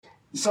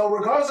So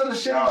regardless of the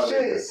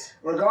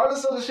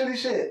shitty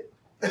shit.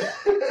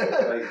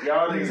 Like,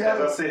 y'all niggas, as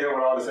I sit here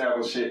with all this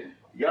Apple shit,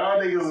 y'all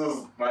niggas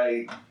is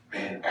like,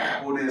 man,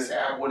 Apple this,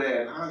 Apple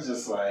that. And I was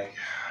just like,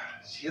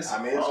 it's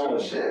real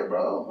shit,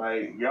 bro.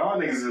 Like, y'all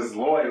niggas is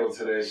loyal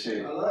to that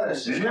shit. I love that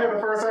shit. Did you have the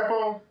first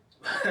iPhone?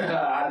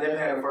 I definitely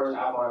had the first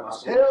iPhone in my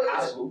school.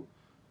 High school.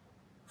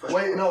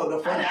 Wait, no, the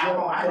first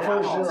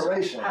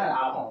generation. I had an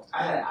iPhone.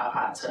 I had an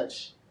iPod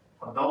Touch.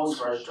 When those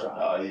first dropped.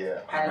 Oh,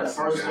 yeah. I had the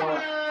first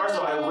one. First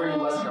of all, it really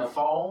wasn't a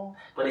phone,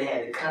 but it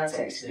had the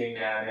contacts thing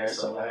down there.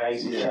 So, like, I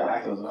used to care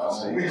like it was a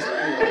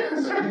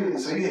phone.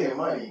 So you had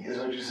money, is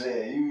what you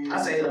said.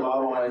 I saved up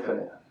all the money for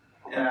that.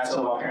 And I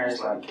told my parents,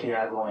 like, can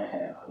I go and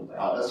have? Like,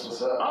 oh, that's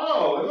what's up.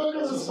 Oh, look,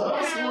 this is some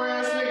ass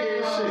nigga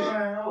and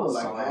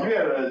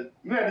shit.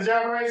 You had a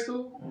job in high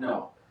school?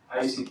 No.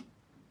 I used to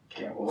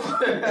gamble. Not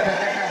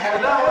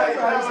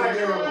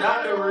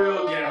the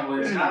real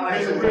gambling. Not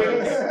like the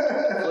real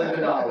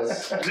flipping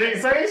dollars. Gee,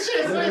 same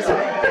shit. Flipping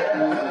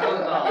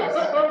dollars.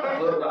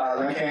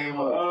 I came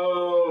up.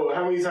 Oh,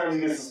 how many times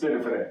you get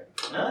suspended for that?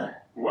 None.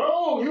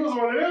 Whoa, you was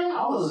one of them?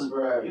 I was,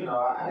 bro, I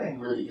didn't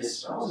really I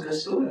was a good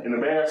student. In the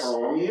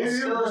bathroom, I was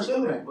still a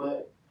student,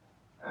 but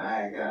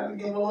I gotta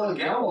give a little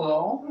gamble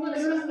on. What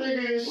is this nigga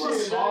and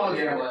shit? Small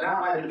gambler,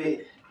 not like the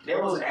big.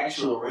 There was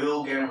actual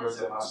real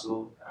gamblers at my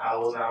school. I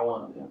was not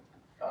one of them.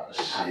 Oh,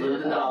 shit. I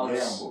lived the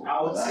dollars.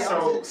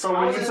 So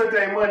when you took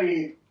that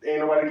money, ain't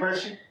nobody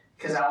pressed you?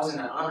 Because I was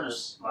in the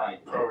honors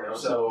program,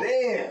 so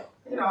damn.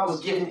 I was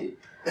gifted.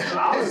 So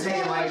I was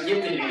taking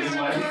gifted niggas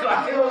money.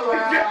 Like it was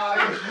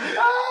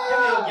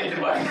gifted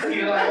money. There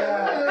you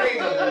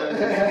go.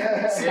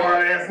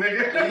 Smart ass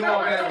nigga. You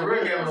walk past the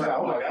real gamblers, like,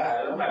 oh my god, I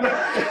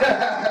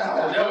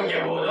would never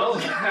gamble with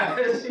those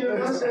guys. You know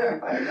what I'm saying?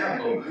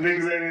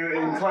 Niggas ain't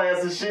in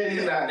class and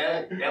shit.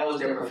 That was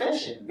their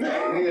profession.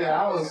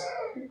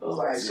 It was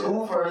like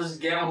school first,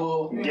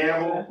 gamble,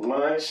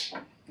 lunch,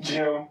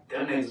 gym.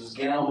 Them niggas was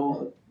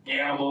gamble. In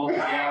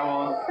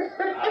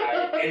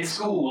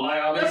school,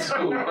 I'm in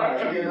school.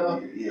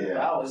 Yeah.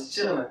 I was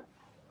chilling.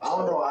 I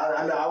don't know.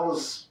 I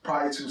was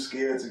probably too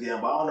scared to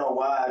gamble. I don't know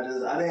why. I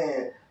didn't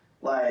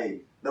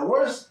the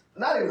worst.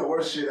 Not even the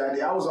worst shit I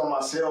did. I was on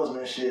my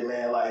salesman shit,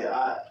 man. Like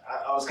I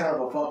was kind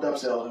of a fucked up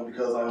salesman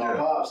because my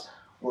pops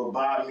would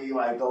buy me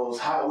those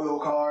Hot Wheel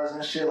cars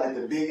and shit, like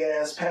the big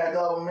ass pack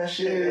of them and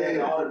shit,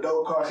 and all the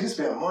dope cars. He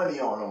spent money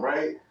on them,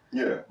 right?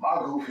 Yeah.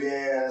 My goofy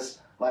ass.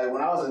 Like,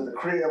 when I was at the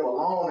crib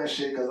alone and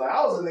shit, because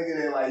I was a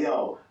nigga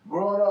that,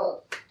 growing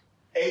up,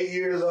 8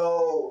 years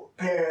old,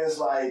 parents,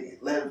 left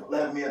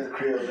me at the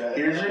crib.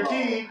 Here's your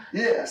key.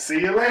 Yeah.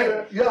 See you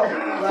later.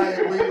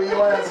 When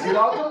your ass get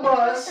off the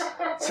bus,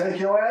 take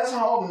your ass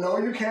home. No,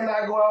 you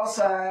cannot go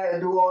outside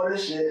and do all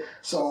this shit.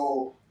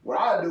 So, what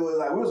I do is,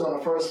 we was on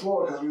the first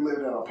floor because we lived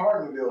in an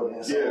apartment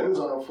building. So, we was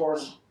on the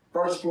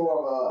first floor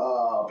of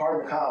an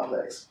apartment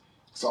complex.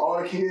 So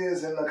all the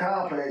kids in the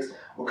complex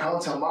would come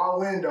to my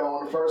window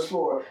on the first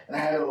floor, and I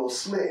had a little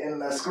slit in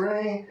the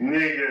screen.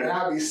 Nigga. And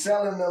I'd be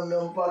selling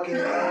them fucking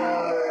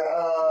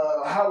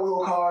Hot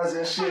Wheel cars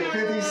and shit,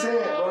 50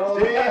 cents, bro.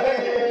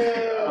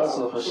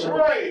 Hustle for sure.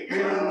 Right.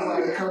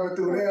 Niggas was coming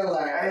through there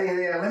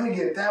hey, yeah, let me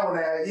get that one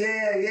out.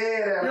 Yeah,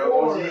 that Yo,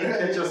 OG,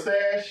 catch your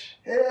stash?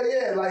 Hell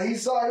yeah. He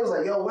saw it, he was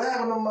like, yo, what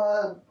happened to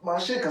my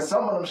shit? Because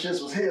some of them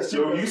shits was his.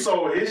 Yo, you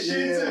sold his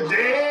shit too?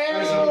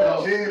 Damn. Some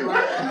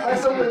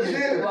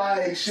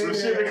legit, shit. Some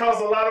shit that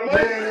costs a lot of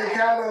money? Yeah, they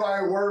kind of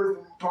worth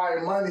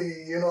probably money,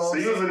 So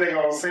you was a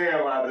nigga on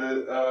Sandlot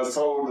that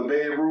sold the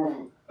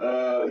bedroom.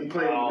 You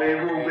played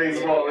bedroom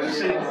baseball and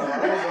shit.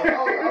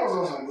 I was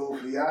on some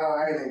goofy.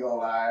 I ain't gonna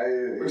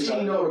lie. But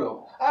you know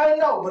though. I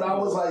know, but I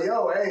was like,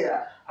 yo, hey,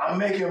 I'm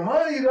making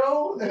money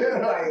though.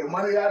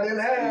 Money I didn't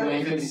have. You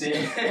ain't 50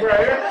 cents.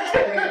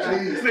 Right.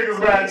 These niggas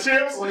buying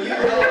chips. When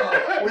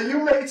you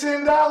make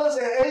 $10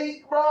 at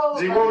 8, bro.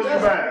 Gee, what was you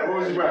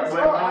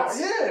buying?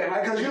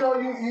 Yeah, because you know,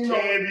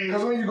 candy.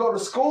 Because when you go to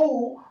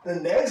school the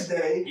next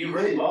day, you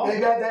really bought. They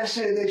got that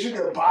shit that you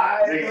could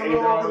buy at the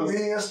little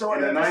convenience store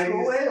at the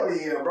school. Hell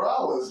yeah,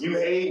 bro. You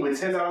ate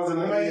with $10 in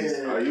the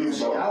 $90s?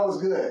 Yeah, I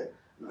was good.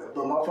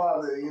 But my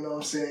father, you know what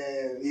I'm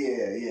saying?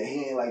 Yeah,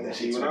 he ain't like that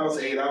shit. When I was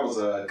 8, I was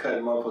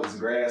cutting motherfuckers'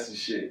 grass and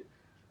shit.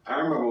 I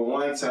remember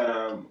one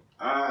time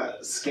I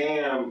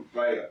scammed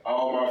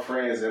all my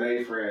friends and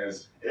their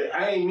friends.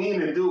 I ain't mean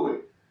to do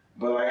it,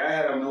 but I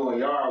had them doing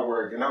yard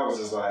work, and I was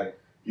just like,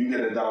 you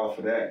get $1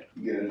 for that,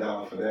 you get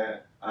 $1 for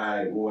that.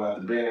 I go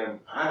out the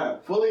band. I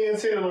fully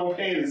intended on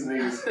paying these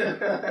niggas.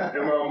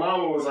 And my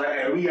mama was like,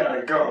 hey, we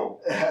gotta go.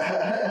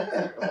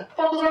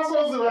 What was I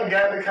supposed to do? I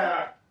got in the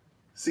car.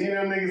 Seeing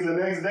them niggas the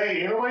next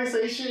day, ain't nobody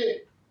say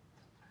shit.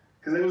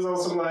 Cause they was on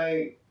some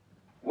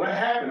what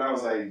happened? I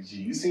was like,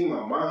 gee, you seen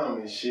my mom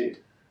and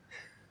shit.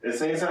 At the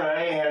same time,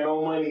 I ain't had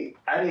no money.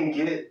 I didn't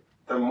get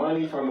the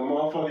money from the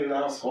motherfucker that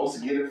I was supposed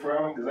to get it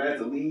from because I had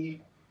to leave.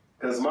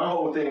 Cause my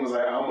whole thing was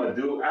I'm gonna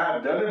do.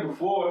 I've done it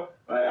before.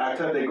 I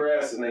cut their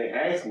grass and they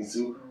asked me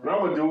to, but I'm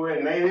gonna do it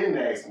and they didn't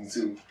ask me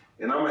to.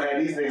 And I'm gonna have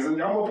these niggas.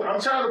 I'm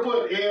trying to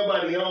put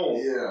everybody on.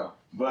 Yeah.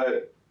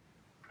 But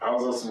I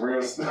was on some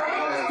real stuff.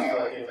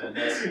 I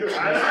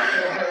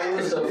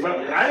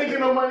didn't get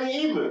no money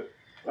either.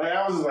 Like,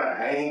 I was like,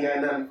 I ain't got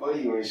nothing for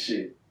you and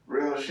shit.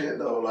 Real shit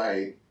though,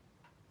 like,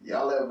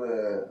 y'all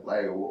ever,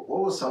 like, what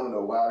was some of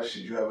the wildest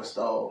shit you ever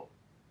stole?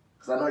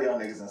 Cause I know y'all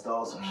niggas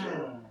installed some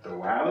shit. The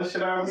wildest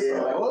shit I ever Yeah,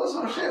 stole? like, what was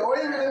some shit? Or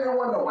even if it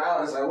wasn't the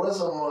wildest, like, what's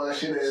some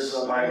shit that is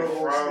like,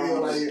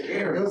 from like,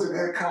 it was a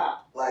good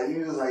cop. Like,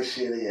 you was like,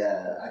 shit,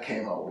 yeah, I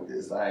came up with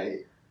this.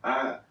 Like,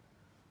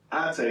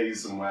 I'll tell you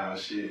some wild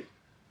shit.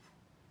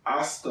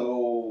 I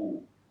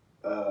stole,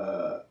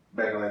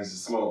 back when I used to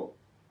smoke,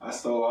 I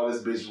stole all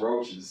this bitch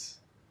roaches.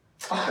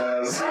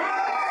 Cause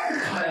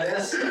I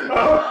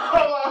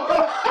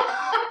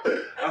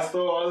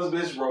stole all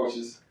this bitch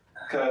roaches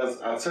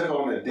because I took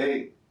on a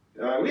date.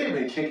 We had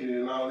been kicking it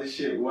and all this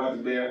shit. We went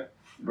to bed.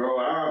 Bro,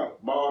 I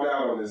balled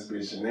out on this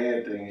bitch and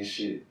everything and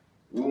shit.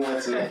 We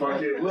went to the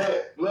fucking,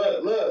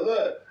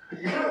 look.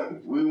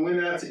 We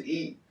went out to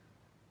eat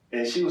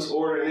and she was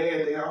ordering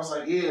everything. I was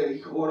like, yeah, you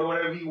can order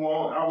whatever you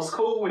want. I was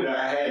cool with it.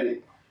 I had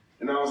it.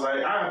 And I was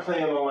like, I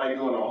plan on like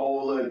doing a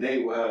whole little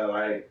date with her.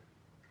 Like,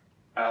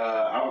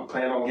 I was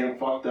planning on getting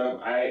fucked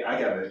up. I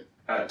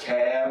got a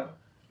cab.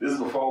 This is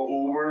before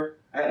Uber.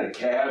 I had a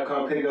cab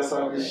come pick us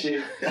up and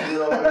shit. You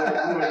know, we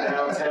went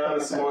downtown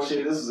and some more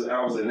shit.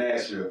 I was in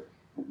Nashville.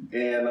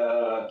 And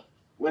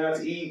went out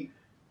to eat.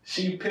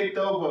 She picked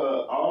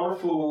over all the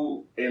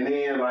food and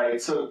then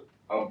like took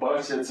a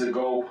bunch of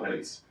to-go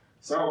plates.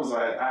 So I was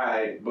like, all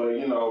right, but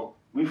you know,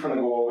 we finna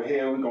go over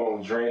here. We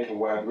gonna drink and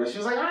whatever. She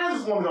was like, I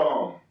just wanna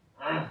go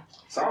home.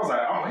 So I was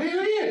like, oh,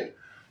 hell yeah.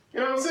 You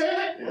know what I'm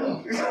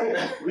saying?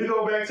 Yeah. We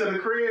go back to the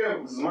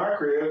crib. This is my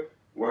crib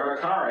where her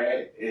car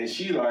at. And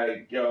she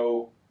like,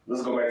 yo,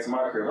 let's go back to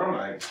my crib. I'm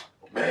like,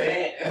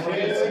 man.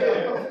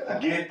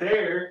 Get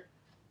there.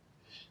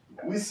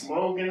 We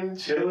smoking,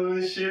 chilling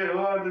and shit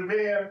on the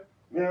bed.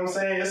 You know what I'm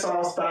saying? It's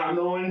all stop,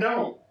 no, and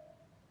don't.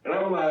 And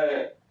I'm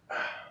like,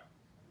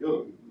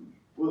 yo,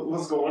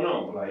 what's going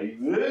on? Like,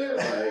 you good?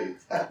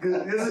 Like,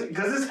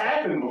 because this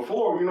happened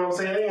before, you know what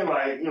I'm saying? And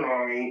like, you know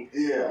what I mean?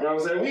 yeah. You know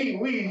what I'm saying?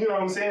 We you know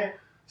what I'm saying?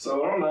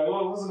 So I'm like,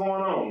 what's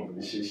going on?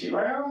 And she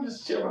like, I'm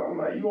just chilling. I'm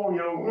like, you on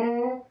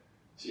your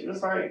She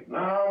was like,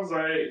 nah. I was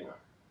like,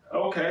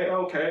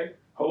 okay.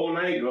 Whole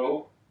night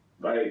go.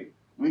 Like,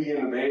 we get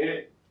in the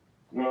bed.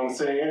 You know what I'm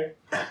saying?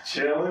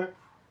 Chilling.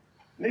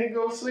 Nigga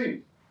go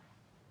sleep.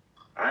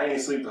 I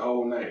ain't sleep the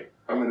whole night.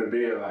 I'm in the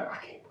bed like, I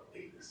can't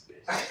believe this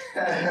bitch. I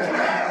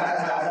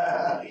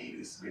can't believe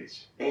this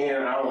bitch.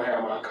 And I don't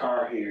have my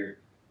car here.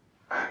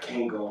 I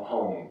can't go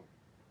home.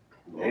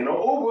 Ain't no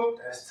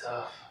Uber. That's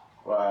tough.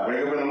 Wow.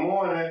 Wake up in the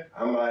morning,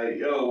 I'm like,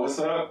 yo, what's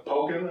up?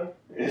 Poking her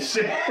and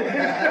shit.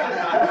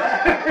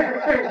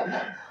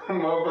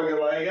 Motherfucker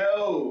like,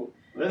 yo,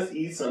 let's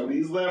eat some of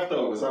these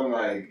leftovers. I'm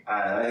like, all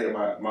right, I hit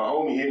my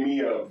homie hit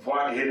me up before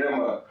I could hit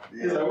him up.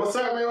 He's like, what's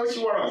up, man? What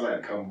you want? I was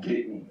like, come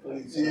get me.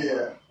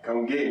 Yeah.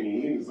 Come get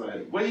me. He was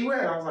like, where you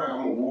at? I was like, I'm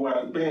gonna woo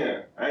out the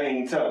band. I ain't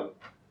even tell him.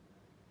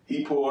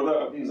 He pulled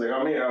up. He was like,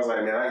 I'm here. I was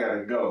like, man, I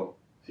gotta go.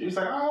 She was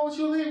like, oh, what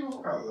you leaving?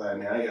 I was like,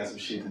 man, I got some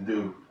shit to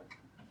do.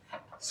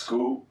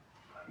 Scoop.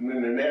 And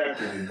then the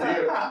napkin and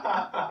dip.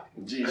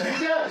 Gee,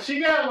 she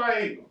got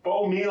like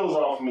 4 meals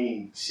off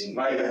me.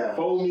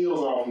 4 meals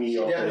off me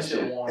off that shit.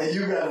 And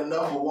you got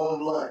enough for one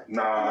blunt.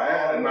 Nah,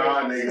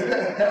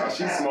 nigga. Nah,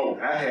 she smoked.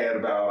 I had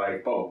about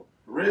like 4.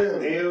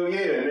 Really? Hell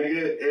yeah,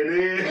 nigga. And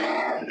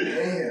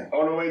then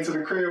on the way to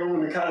the crib, I'm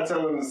in the car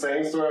telling the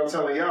same story I'm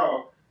telling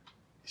y'all.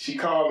 She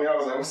called me. I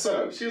was like, what's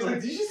up? She was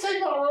like, did you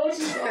take my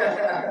roaches?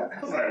 I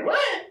was like,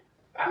 what?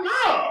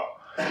 No.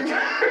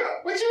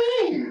 What you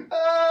mean?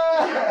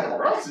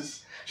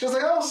 Roaches. She was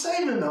like, I was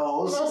saving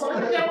those. I was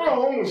like, I got my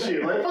own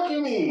shit. Like, fuck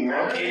you mean,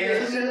 man? Okay,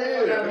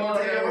 Anyway,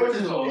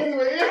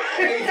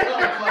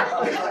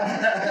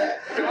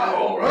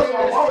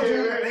 why would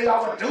you think I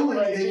would do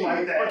anything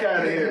like that? Fuck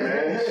out of here,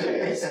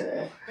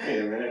 man.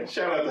 Yeah, man.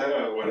 Shout out to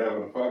her or whatever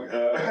the fuck.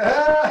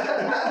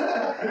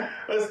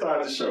 Let's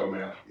start the show,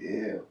 man.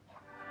 Yeah.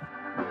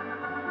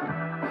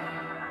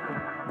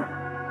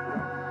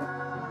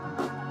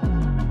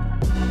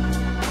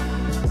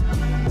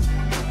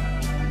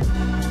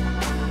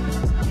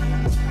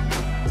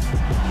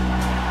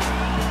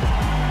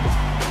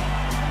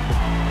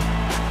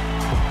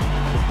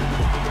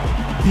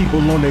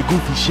 People on that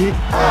goofy shit.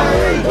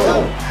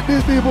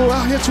 These people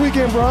out here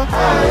tweaking, bro.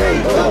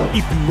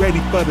 If you ready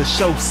for the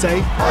show,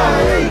 say.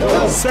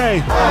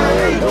 Say.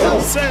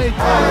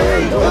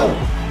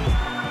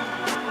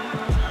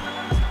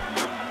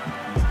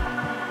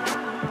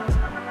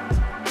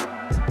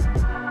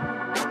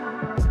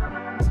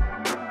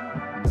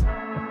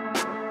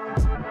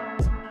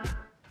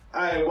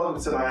 Alright,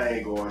 welcome to the I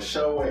Ain't Going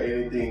Show where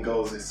anything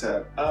goes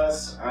except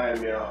us. I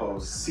am your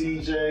host,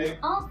 CJ.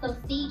 Also,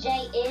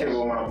 CJ is. Here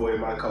with my boy,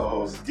 my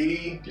co-host,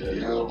 D.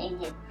 And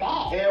his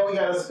dad. And we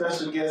got a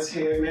special guest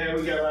here, man.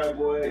 We got our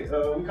boy, we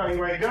call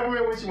you right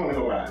government. What you want to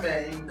go by?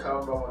 Man, you can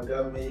call me by my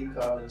government. You can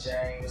call me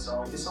James. It's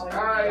on.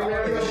 Alright,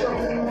 man. We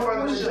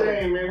fucking with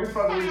James, man. We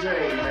fucking with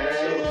James, man.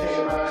 He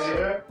came out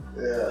here.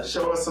 Yeah.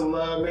 Show us some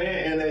love,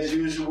 man. And as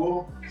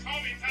usual, It's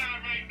homie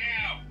time right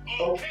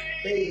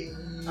Okay.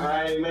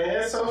 Alright,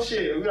 man. So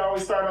shit. We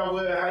always start off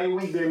with how your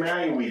week been, man.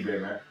 How your week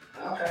been, man?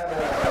 I've had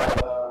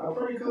a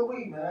pretty good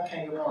week, man. I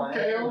can't complain.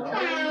 Okay.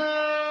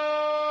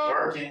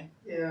 Working.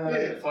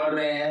 Yeah. For the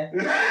man.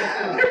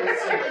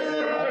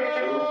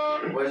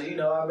 But you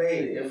know, I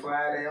made it. It's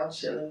Friday. I'm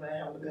chilling,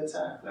 man. Having a good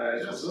time.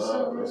 Alright, what's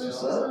up, man?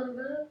 What's up,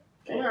 man?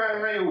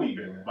 How your week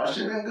been, man? My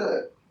shit been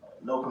good.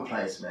 No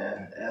complaints,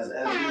 man. As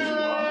usual,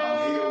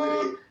 I'm here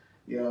with it.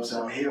 You know what I'm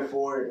saying? I'm here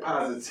for it.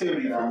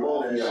 Positivity from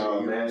both of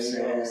y'all, man. You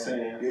know what I'm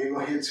saying? You ain't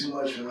gonna hear too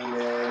much from me,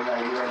 man.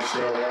 Like, you know what I'm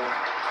saying?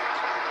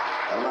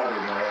 I love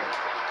it, man.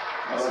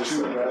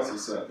 That's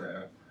what's up,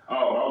 man.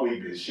 Oh, my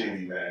week been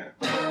shitty, man.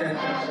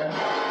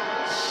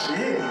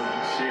 Shitty.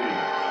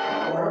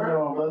 What are you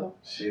doing, brother?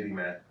 Shitty,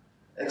 man.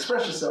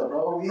 Express yourself,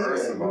 bro. We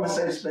here. We're in a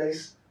safe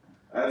space.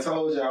 I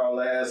told y'all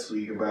last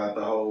week about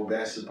the whole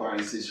bachelor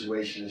party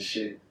situation and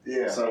shit.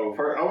 Yeah. So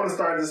first, I want to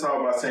start this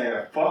off by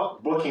saying,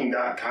 fuck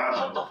booking.com.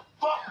 Shut the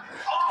fuck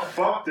up.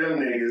 Fuck them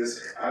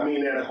niggas. I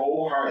mean that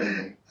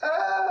wholeheartedly.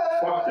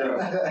 Fuck them.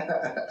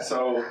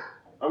 So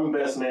I'm the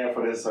best man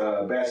for this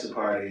bachelor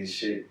party and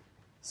shit.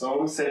 So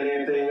I'm setting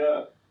everything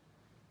up.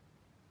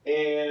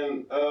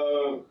 And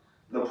the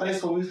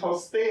place where we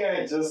supposed to stay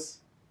at just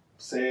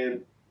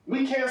said,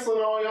 we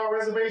canceling all y'all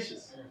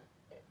reservations.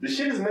 The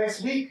shit is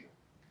next week.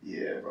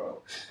 Yeah,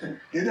 bro.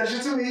 Get that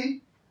shit to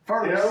me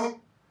first. Yeah.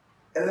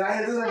 And then I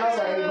hit this and I was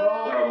like, hey, bro.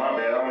 Oh, my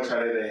bad. I'm going to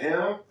try that at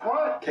him.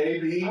 What?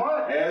 KB.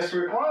 What?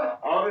 Ashford. What?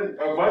 A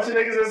bunch of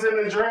niggas that's in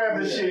the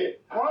draft and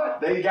shit. What?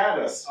 They got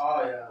us.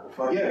 Oh, yeah.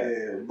 Fuck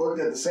yeah.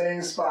 Booked at the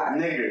same spot.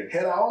 Nigga.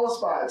 Hit our own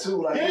spot,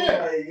 too. Like,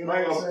 Yeah. You know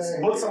what I'm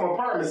saying? Book some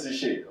apartments and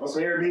shit. On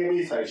some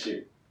Airbnb type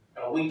shit.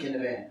 A week in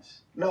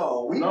advance.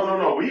 No. We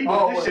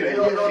booked this shit in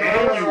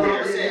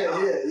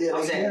January. Yeah.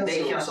 I'm saying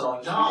they canceled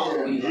on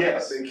y'all.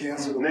 Yes. They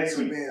canceled next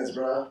week. Events,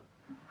 bro.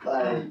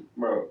 Like,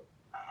 bro.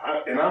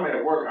 And I'm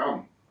at work.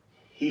 I'm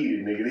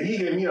heated, nigga. He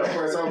hit me up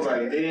first. I was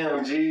like,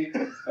 damn, G,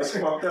 that's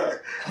fucked up.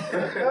 Like,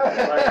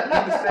 you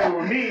can stay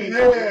with me. You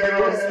know what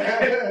I'm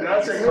saying? And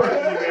I check my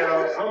email.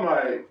 I'm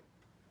like,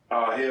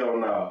 oh, hell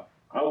no.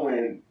 I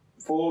went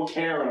full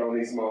Karen on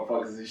these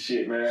motherfuckers and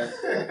shit, man.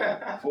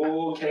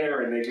 Full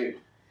Karen, nigga.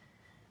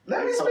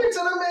 let me speak to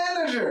the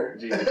manager.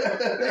 G,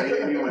 they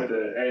hit me with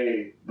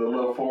the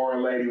little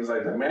foreign lady was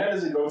like, the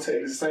manager gonna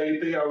take the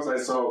same thing. I was like,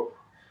 so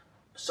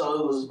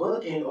it was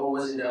booking or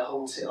was it a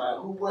hotel? Like,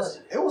 who was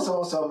it? It was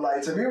on something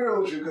like, to be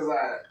real with you, because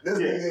this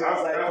nigga is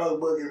like fuck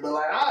booking, but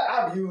like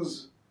I've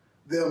used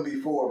them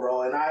before,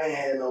 bro, and I ain't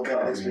had no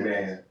bad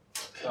experience.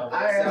 But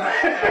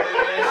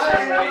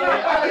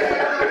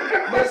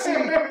see,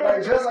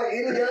 like just like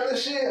any other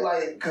shit,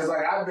 like, cause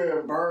like I've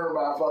been burned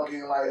by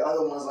fucking like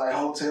other ones like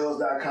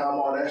hotels.com,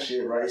 all that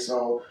shit, right?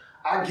 So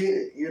I get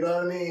it, you know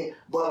what I mean?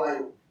 But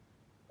like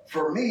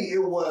for me,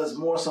 it was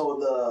more so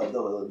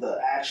the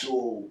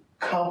actual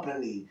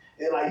company.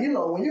 And like, you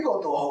know, when you go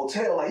through a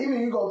hotel, like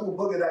even you go through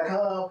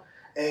booking.com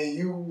and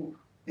you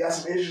got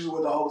some issues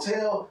with the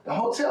hotel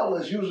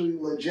is usually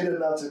legit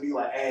enough to be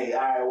like, hey,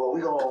 all right, well,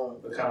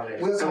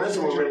 so this is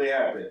what really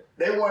happened.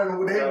 They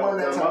weren't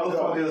that the type of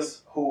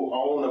motherfuckers who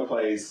own the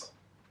place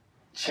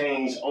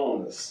changed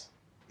owners.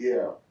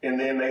 Yeah. And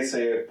then they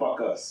said,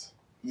 fuck us.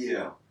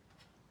 Yeah.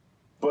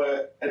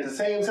 But at the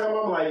same time,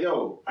 I'm like,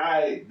 yo,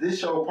 this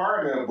your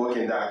partner,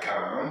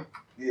 booking.com.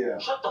 Yeah.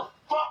 Shut the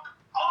fuck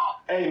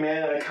up. Hey,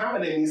 man,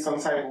 accommodate me some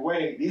type of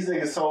way. These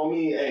niggas told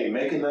me, hey,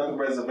 make another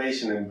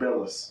reservation and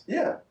bill us.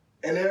 Yeah.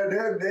 And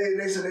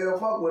they said they'll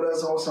fuck with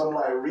us on some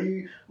like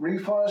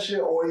refund shit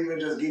or even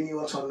just getting you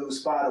into a new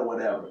spot or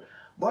whatever.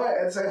 But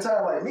at the same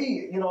time, like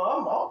me, you know,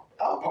 I'm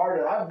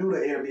part of, I do the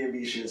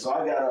Airbnb shit, so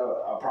I got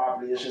a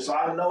property and shit, so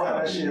I know how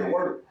that shit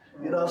work.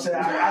 You know what I'm saying?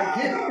 I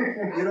get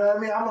it. You know what I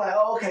mean? I'm like,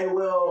 oh, okay,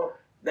 well,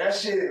 that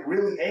shit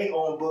really ain't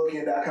on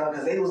booking.com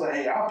because they was like,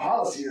 hey, our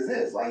policy is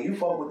this. Like, you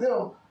fuck with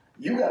them,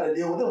 you got to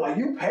deal with them. Like,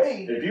 you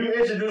paid. If you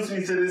introduce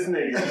me to this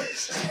nigga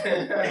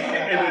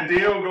and the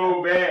deal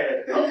go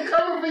bad, I'm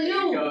coming for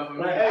you.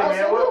 Like, hey,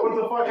 man, what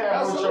the fuck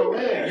happened with your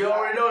man? You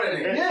already know that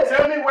nigga. Yeah.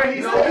 Tell me where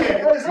he's staying.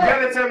 You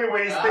gotta tell me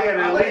where he's staying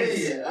at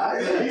least.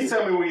 Please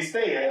tell me where he's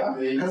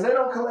staying. Because they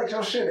don't collect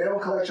your shit. They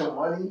don't collect your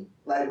money.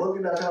 Like,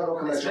 booking.com don't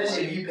collect your money.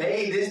 Especially if you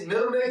paid this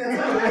middle nigga.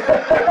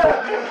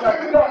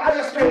 Like, no, I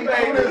just paid this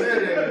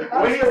nigga.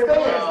 Where he's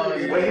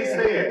staying. Where he's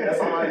staying. That's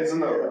all I need to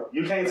know.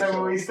 You can't tell me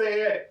where he's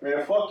staying at?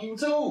 Man, fuck you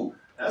too.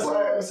 That's all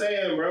I'm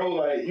saying, bro.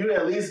 Like, you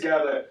at least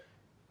gotta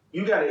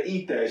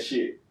eat that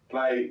shit.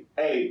 Like,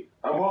 hey,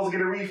 I'm supposed to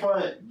get a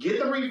refund. Get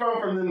the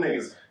refund from them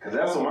niggas. Because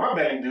that's what my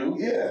bank do.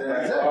 Yeah,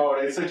 like, exactly. oh,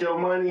 they took your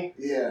money.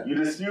 Yeah. You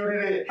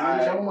disputed it.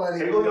 Here's your money.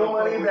 Here go your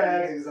money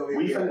back.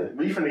 We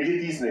finna get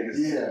these niggas.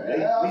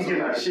 Yeah. We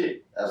getting our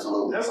shit.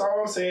 Absolutely. That's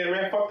all I'm saying,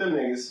 man. Fuck them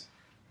niggas.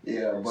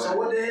 Yeah, but... So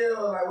what the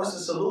hell, like, what's the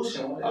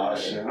solution? Oh,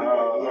 shit. I'm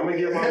gonna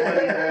get my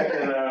money back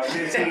in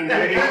 15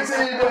 days.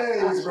 15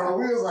 days, bro.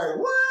 We was like,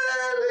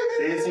 what?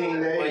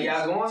 15 days. But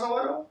y'all going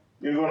somewhere though?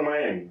 You're going to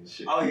Miami and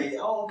shit. Oh, yeah.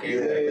 Oh, okay.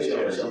 Yeah.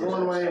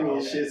 Going to Miami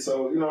and shit.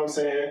 So, you know what I'm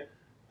saying?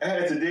 I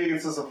had to dig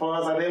into some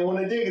funds I didn't want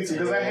to dig into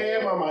because I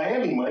had my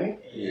Miami money.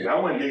 Yeah. And I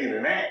wasn't digging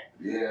in that.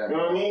 Yeah. You know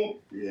what I mean?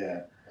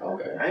 Yeah.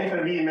 Okay. I ain't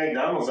finna be eating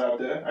McDonald's out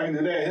there. I can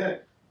do that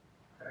here.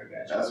 I got you.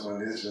 That's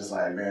when it's just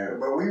like, man.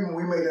 But we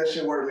made that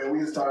shit work, man.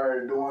 We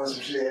started doing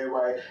some shit,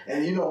 everybody.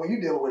 And you know, when you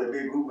deal with a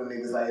big group of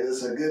niggas, like,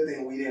 it's a good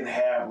thing we didn't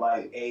have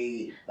like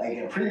in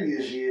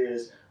previous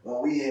years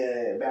when we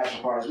had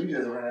bachelor parties, we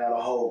just rented out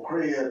a whole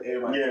crib,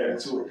 everybody got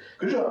into it.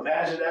 Could you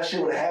imagine that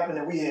shit would have happened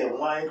if we had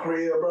one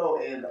crib,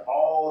 bro, and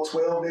all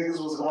 12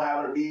 niggas was gonna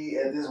have to be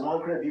at this one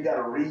crib? You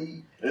gotta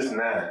read. It's 9.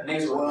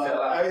 Niggas would have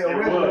fell out.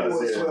 Originally it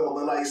was 12,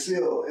 but like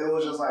still, it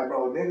was just like,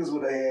 bro, niggas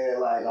would have had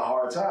like a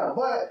hard time.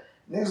 But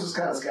niggas was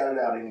kind of scattered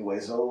out anyway,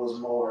 so it was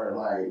more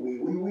like we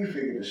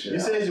figured the shit out.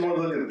 You said you want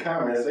to look at the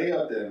comments. They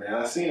up there, man.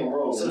 I see them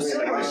roll. Some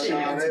similar shit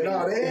happened to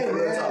me.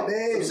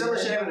 Some similar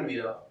shit happened to me,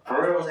 though. I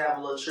was supposed to have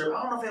a little trip.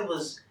 I don't know if it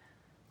was,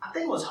 I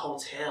think it was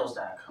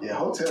hotels.com. Yeah,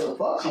 hotels,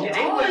 fuck. Yeah,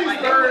 they went like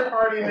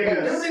third-party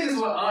niggas. Them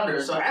niggas went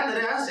under. So after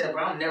that, I said,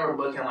 bro, I'm never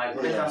booking like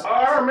when it comes to... Oh,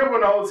 I remember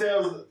when the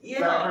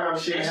hotels.com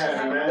shit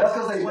happened, man. That's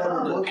because they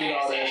never booking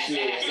all that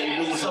shit. They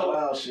do some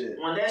wild shit.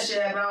 When that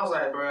shit happened, I was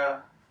like, bro,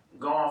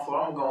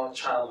 I'm going to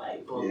try to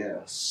like book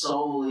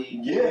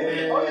solely.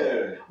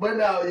 Yeah. But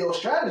now your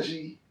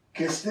strategy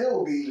can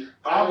still be,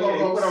 I'm gonna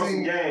go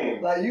see game.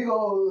 Like you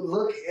go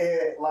look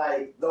at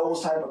like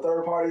those type of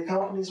third party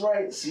companies,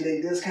 right? See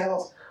they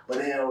discounts, but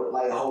then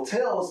like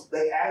hotels,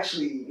 they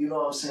actually, you know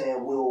what I'm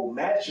saying, will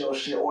match your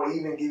shit or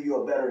even give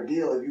you a better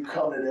deal if you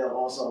come to them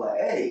on something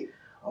like, hey,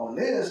 on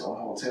this, on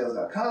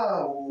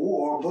hotels.com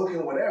or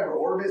booking whatever,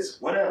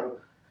 Orbitz,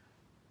 whatever,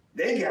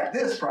 they got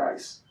this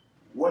price.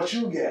 What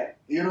you get?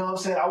 You know what I'm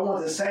saying? I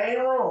want the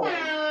same room,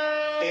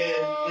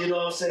 and you know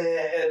what I'm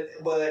saying,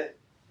 but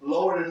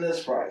lower than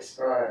this price.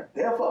 Right.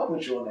 They'll fuck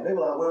with you on that. They be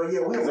like, well, yeah,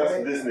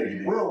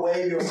 we'll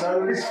waive your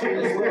service fee.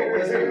 Hey,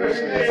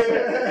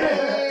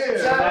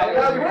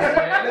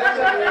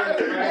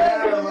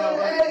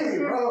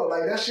 bro,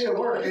 like that shit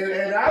work,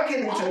 and I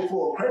can't even take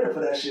full credit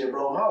for that shit,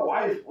 bro. My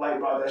wife like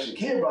brought that shit.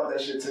 Kid brought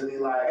that shit to me,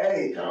 like,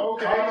 hey, call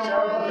the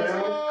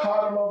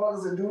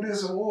motherfuckers and do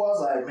this and woo. I was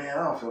like, man,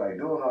 I don't feel like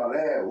doing all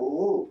that.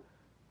 Woo.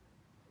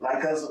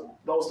 Like, cause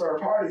those third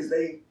parties,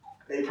 they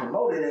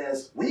promote it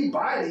as we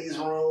buy these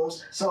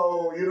rooms,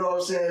 so you know what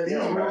I'm saying. These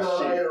rooms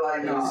are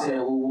like you said,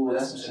 "Ooh,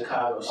 that's some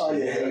Chicago shit." Oh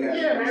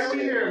yeah, man, we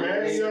here,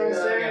 man. You know what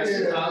I'm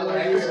saying? Chicago.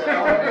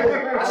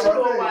 I should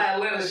go buy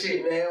Atlanta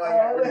shit, man.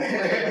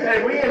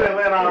 Hey, we in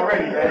Atlanta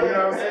already, man. You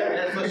know what I'm saying?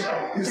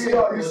 You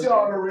see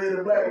all the red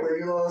and black, but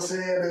you know what I'm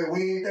saying? That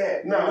we ain't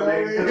that. No,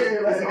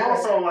 it's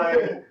also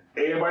like.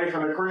 Everybody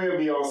from the crib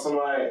be on some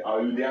like, oh,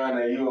 you down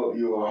there,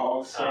 you a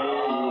Hawks fan?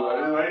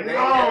 Like,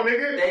 no,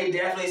 nigga. They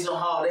definitely some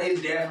Hawks. They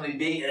definitely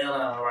big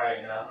Atlanta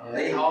right now.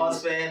 They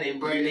Hawks fan, they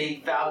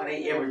Falcon,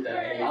 they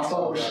everything. I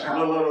saw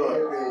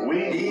Look. We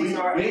will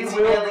go to They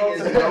listen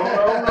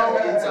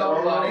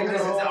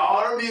to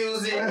all the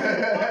music.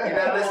 You're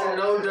not listening to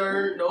no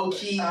Dirt, no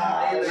Key.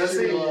 That's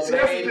the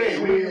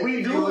thing.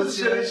 We do this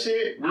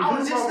shit. We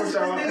do something with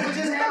y'all. We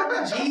just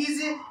happened.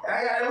 Jeezy.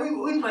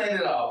 We played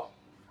it off.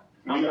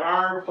 We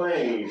are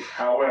playing,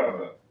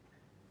 however,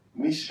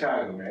 we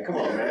Chicago, man. Come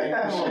on, man.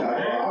 I'm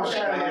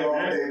Chicago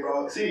all day,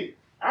 bro. See,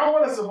 I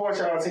want to support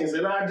y'all teams,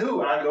 and I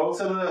do. I go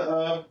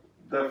to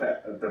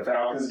the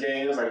Falcons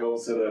games. I go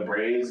to the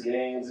Braves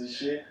games and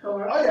shit. Oh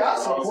yeah, I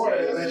support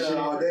it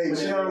all day. But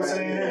you know what I'm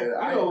saying?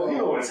 You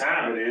know what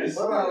time it is.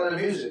 What about the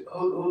music?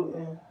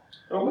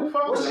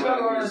 What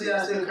Chicago artists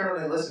y'all still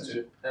currently listen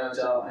to? Now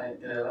y'all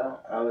ain't in Atlanta.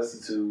 I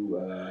listen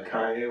to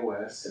Kanye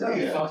West.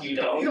 Fuck you,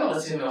 dog. You don't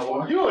listen to no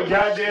more. You a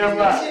goddamn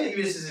lie.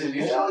 You listen to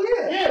music. Hell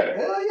yeah.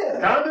 Hell yeah.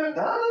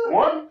 Donna?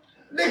 One?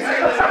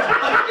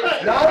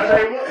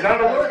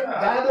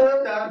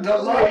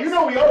 Donna, you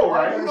know we old,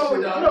 right? You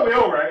know we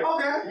old, right?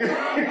 Okay. We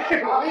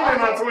in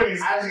our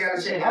 20s. I just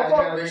gotta check. I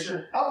gotta make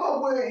sure. I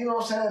fuck with, you know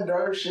what I'm saying,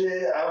 Dirt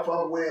shit. I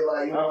fuck with,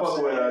 like, you know I fuck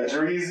with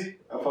Dreezy.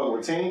 I fuck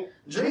with Tink.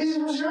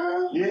 Dreezy was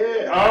young?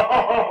 Yeah.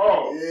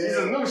 Oh. He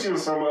just knew she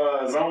was from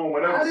Zone,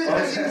 whatever. I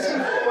didn't see a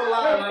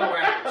lot of little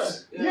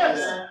rappers. Yes.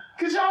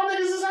 Cause y'all niggas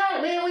is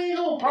hot, man. We ain't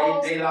gonna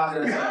pause. They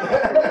locking us up.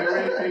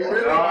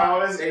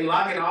 They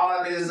locking all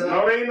our niggas up.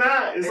 No, they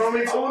not. It's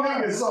only 2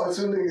 niggas. It's only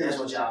 2 niggas. That's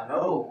what y'all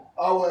know.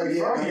 Oh, well,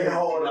 yeah. They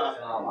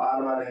locking all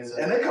our niggas up.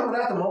 And they coming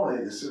after more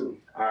niggas, too.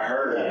 I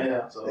heard.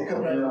 Yeah. So, they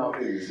coming after more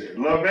niggas.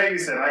 Lil Baby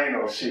said, I ain't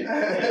no shit.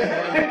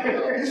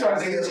 He's trying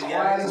to get as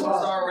quiet as possible.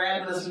 Start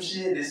rapping or some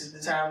shit. This is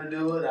the time to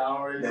do it. I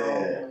already know.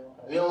 Yeah.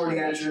 We don't really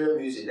got drill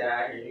music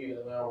down here. You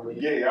know, we don't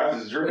really. Yeah, y'all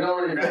just drip. We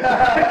don't really. Y'all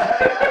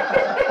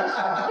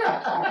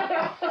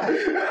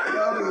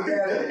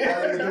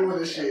just doing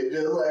this shit.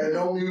 Just like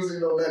no music,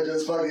 no that,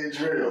 just fucking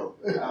drill.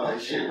 Oh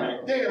shit,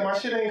 man. Damn, my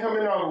shit ain't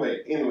coming all the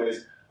way.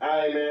 Anyways,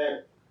 alright,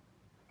 man.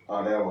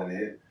 Oh, that one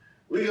it.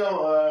 We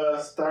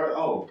gonna start.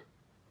 Oh,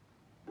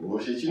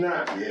 bullshit, you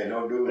not? Yeah,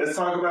 don't do it. Let's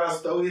talk about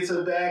Stogie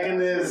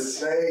Tobacconist.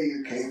 Say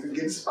you can't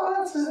forget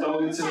sponsors.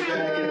 Stogie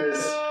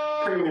Tobacconist.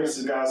 Premium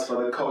cigars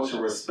for the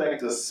culture.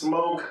 Respect the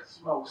smoke.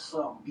 Smoke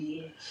some,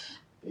 bitch.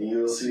 And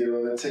you'll see it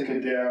on the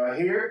ticket down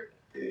here.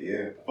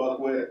 Yeah. Fuck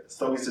with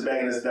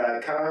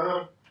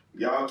StogieTobacconist.com.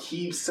 Y'all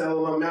keep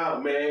selling them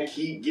out, man.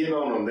 Keep getting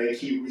on them. They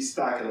keep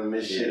restocking them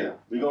and shit.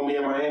 We gonna be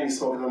in Miami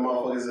smoking them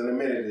motherfuckers in a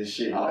minute and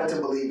shit. I like to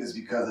believe it's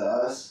because of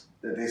us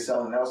that they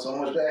selling out so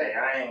much. But hey,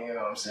 I ain't, you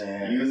know what I'm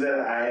saying? Use that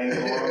I ain't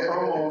going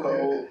promo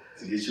code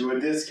to get you a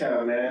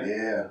discount, man.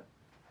 Yeah.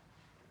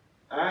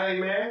 All right,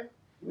 man.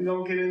 We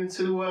gonna get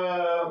into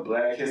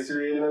Black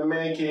History in the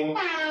Making.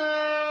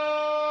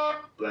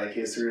 Black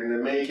History in the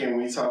Making.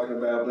 We talking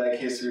about Black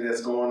history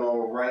that's going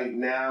on right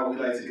now. We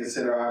like to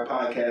consider our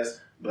podcast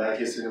Black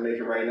History in the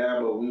Making right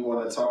now, but we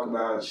want to talk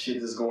about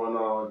shit that's going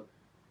on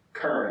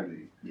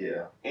currently.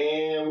 Yeah.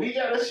 And we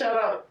got to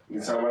shout out. We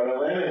talking about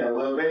Atlanta and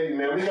Lil Baby,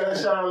 man. We got to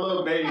shout out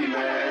Lil Baby,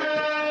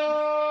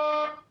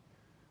 man.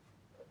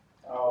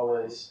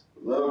 Always.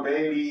 Lil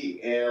Baby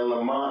and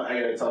Lamont. I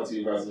got to talk to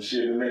you about some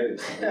shit in a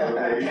minute. Lil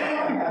Baby.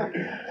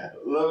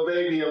 Lil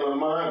Baby and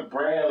Lamont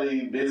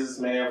Bradley,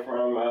 businessman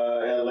from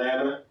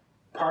Atlanta,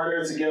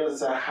 partnered together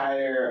to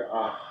hire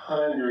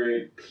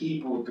 100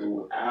 people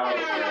throughout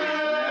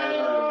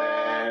Atlanta,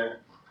 man.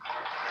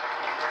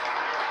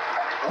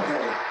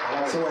 Okay.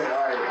 So wait,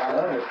 all right. I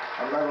love it.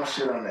 I'm not gonna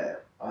shit on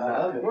that. I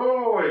love it.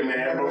 Wait,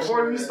 man.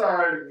 Before you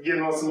start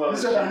getting on some other You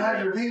shit, said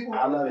 100 people?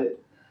 I love it.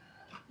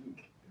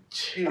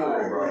 chill, All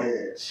right, bro. go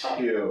ahead.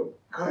 Chill.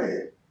 Go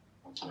ahead.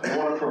 I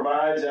want to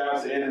provide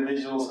jobs to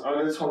individuals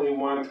under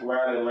 21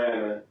 throughout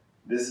Atlanta.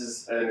 This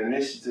is an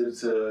initiative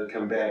to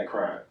combat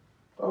crime.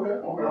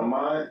 Okay.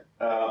 Lamont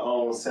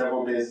owns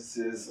several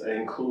businesses,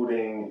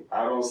 including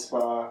Auto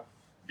Spa,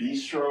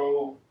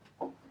 Bistro,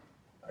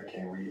 I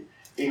can't read,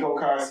 Eco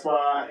Car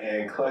Spa,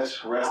 and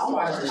Clutch I Restaurant.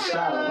 watched the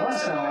shot. Lamont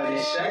sound like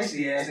this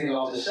shicey ass nigga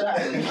off the shot.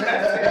 Hey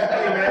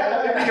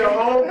man, be your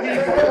own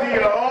people. Be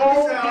your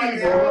own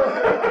people.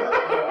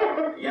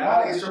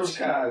 Y'all niggas from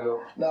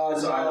Chicago. No,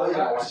 So I know you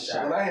gotta watch the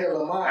shot. when I hear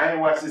Lamont, I ain't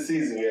watched the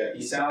season yet.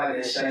 You sound like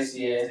that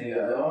shicey ass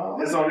nigga. Oh,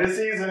 It's on this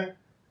season?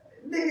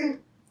 nigga,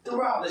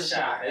 throughout the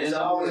shot. It's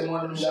always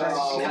one of them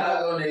shicey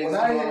Chicago niggas when I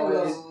who hear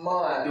always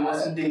Lamont, doing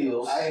some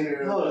deals. I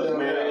hear Look,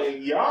 man,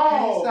 Please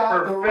y'all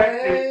stop the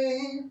perfected.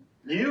 rain.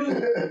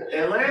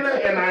 Atlanta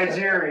and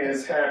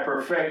Nigerians have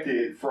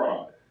perfected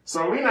fraud.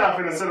 So we not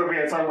finna sit up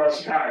here and talk about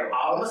Chicago.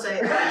 All I'm gonna say,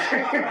 I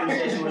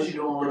appreciate you what you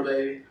doing, little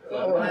baby.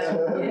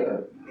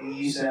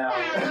 You sound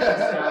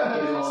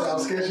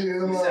sketchy as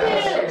You well.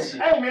 sound sketchy.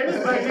 Hey man, this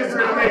is Black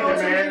History in the Making,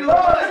 man. I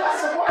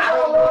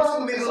don't know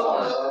too many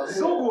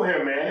Google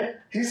him, man.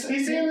 He He's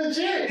seemed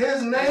legit.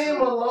 his name That's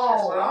what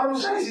alone. all them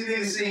shicey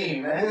niggas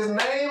seen, man. His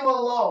name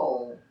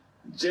alone.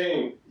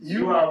 James,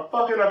 you are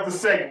fucking up the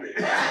segment.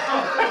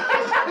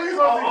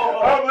 Oh,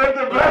 Uplift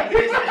the Black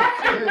History.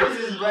 This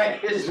is Black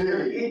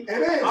History. It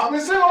is. I'm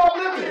still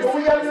uplifted, but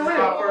we gotta be This is real.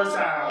 my first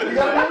time. We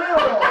gotta be real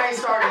though. I ain't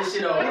started this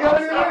shit over. We gotta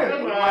be I'm real.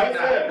 sorry.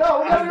 No,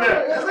 we gotta be real.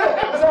 It's it.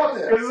 It's out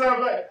there. It's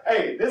like,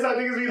 hey, this how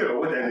niggas be doing.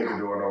 What that nigga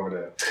doing over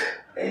there?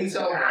 Hey, so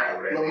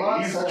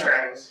Lamont He's sounds-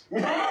 trash.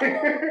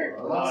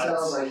 Lamont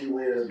sounds like he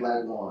wears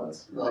black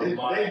ones. They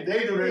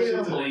do that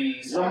shit too.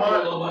 Please.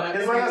 Lamont,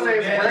 his last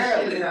name's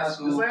Bradley. His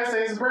His last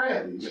name's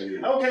Bradley.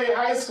 Okay,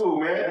 high school,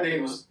 That man.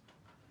 nigga was.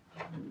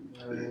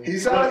 He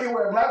sounds like he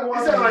wears black He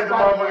ones. sounded like the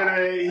motherfucker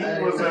that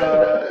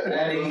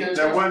he was,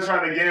 that wasn't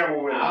trying to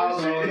gamble with him. I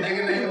don't know, and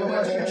shit. nigga,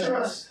 what you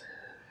trust?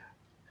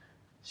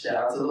 Shout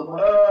out to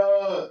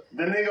Lamont.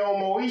 The nigga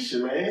on Moesha,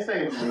 man. His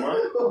name was Lamont.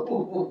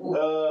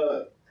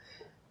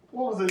 What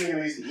was the nigga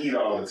that used to eat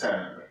all the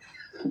time?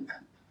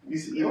 He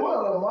used to eat You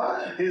want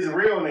Lamont? his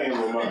real name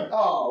Lamont.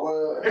 Oh,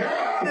 well.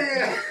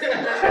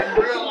 That's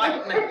real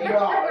life nigga. No,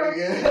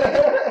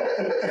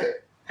 nigga.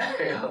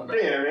 Hell no.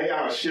 Damn, man,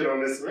 y'all shit on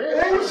this, man.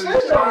 Hey, you shit on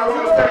this. Shout out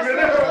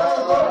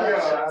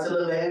to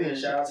Lil Baby and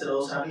shout out to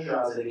those honey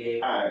draws that they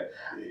gave. Alright,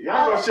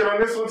 y'all gonna shit on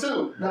this one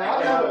too. No, I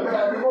kind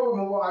of, before we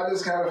move on, I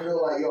just kind of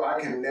feel like, yo, I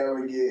can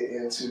never get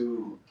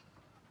into,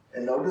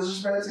 and no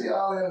disrespect to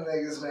y'all and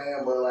niggas,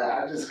 man, but like,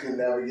 I just could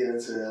never get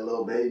into that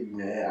Lil Baby,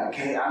 man.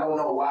 I don't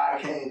know why I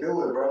can't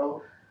do it,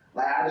 bro.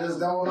 Like, I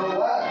just don't know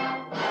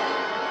why.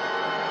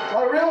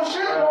 Like, real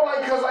shit, bro,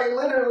 like, cause like,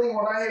 literally,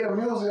 when I hear the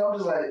music, I'm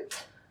just like,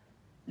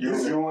 You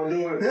wanna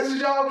do it? this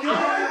is y'all king?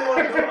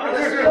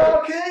 This is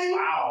y'all king?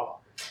 Wow.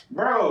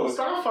 Bro,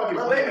 stop fucking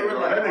Lil Baby really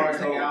like That hard nigga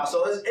thing cold. out.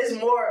 So it's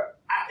more.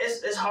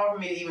 It's hard for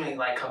me to even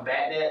like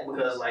combat that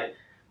because like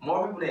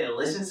more people that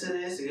listen to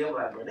this, they'll be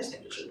like, bro, this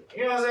nigga true.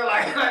 You know what I'm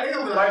saying? Like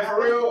they'll be Like,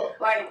 for real?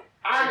 Like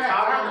I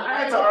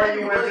had to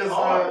argue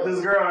with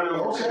this girl I knew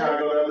from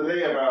Chicago the other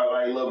day about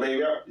like Lil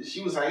Baby.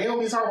 She was like, he don't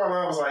be talking about him.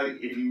 I was like,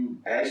 if you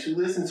actually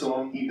listen to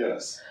him, he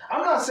does.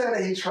 I'm not saying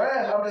that he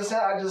trash, I'm just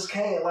saying I just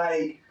can't,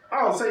 like,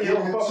 I don't say you get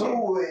don't fuck with him.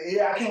 into it.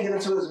 Yeah, I can't get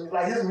into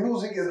his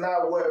music is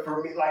not what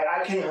for me. Like,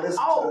 I can't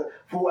listen to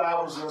full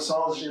albums and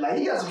songs and shit. Like,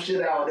 he got some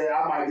shit out there.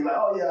 I might be like,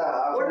 oh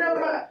yeah. Well, never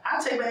mind. I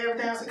take back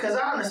everything because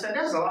I understand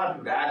there's a lot of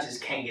people that I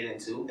just can't get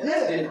into. And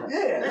that's different.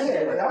 That's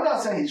different. I'm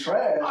not saying he's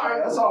trash. All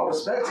right, That's all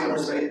respect to I him,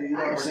 respect baby. You know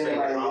I what I'm saying? respect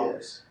Like, it yeah.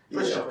 always.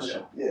 For sure.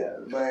 Yeah,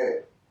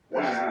 but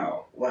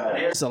Wow. wow.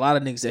 There's a lot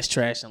of niggas that's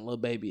trash, and Lil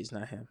Baby is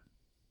not him.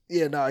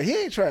 Yeah, no, he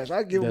ain't trash.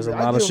 I give There's him.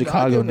 a lot of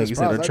Chicago niggas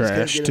that are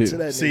trash too.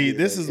 See,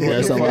 this is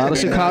There's a lot of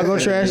Chicago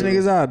trash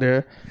niggas out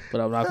there,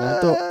 but I'm not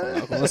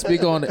gonna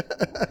speak on it.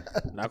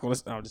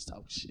 I'm just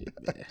talking shit,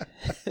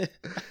 man.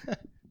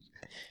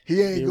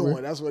 He ain't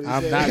going. That's what he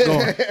I'm said. not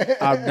going.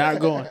 I'm not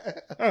going.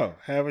 Oh,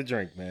 have a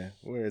drink, man.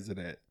 Where is it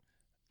at?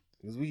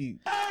 Because we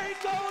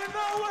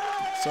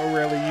so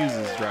rarely use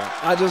this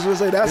drop. I just would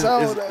say that's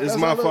how. It's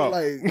my fault.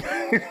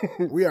 Like,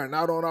 we are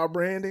not on our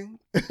branding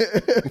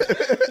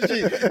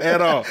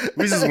at all.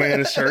 We just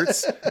wearing the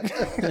shirts.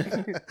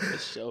 For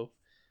sure.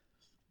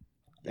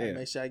 Yeah.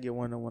 Make sure I get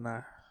one when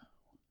I.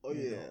 Oh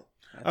yeah.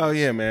 Oh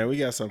yeah, man. We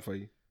got something for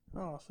you.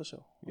 Oh, for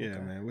sure. Yeah,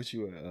 man. What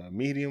you a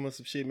medium or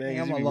some shit, man?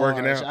 I'm you a be large.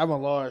 working out. I'm a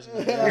large.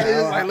 Like, look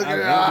at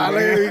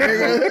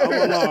that. I'm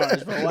a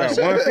large. Bro. About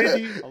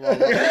 150. I'm a large.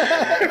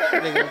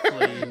 Nigga,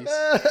 please.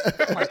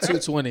 I'm like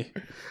 220.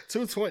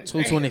 220.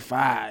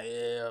 225.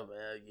 Yeah, man.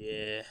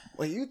 Yeah.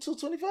 Wait, you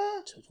 225?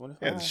 225.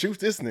 Yeah, shoot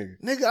this nigga.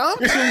 Nigga, I'm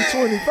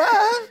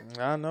 225.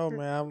 I know,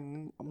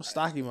 man. I'm a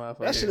stocky motherfucker.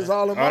 That shit is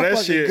all in Oh, my that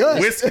fucking shit. guts.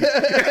 Whiskey. You know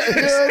what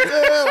I'm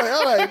saying?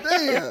 I'm like,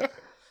 damn.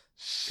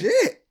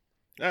 Shit.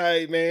 All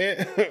right,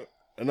 man.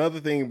 Another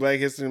thing Black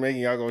History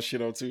making y'all gonna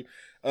shit on too.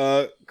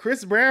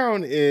 Chris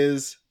Brown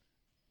is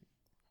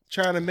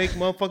trying to make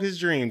motherfuckers'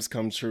 dreams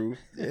come true.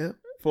 Yeah.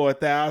 For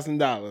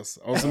 $1,000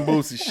 on some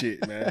Boosie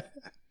shit, man.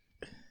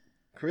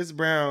 Chris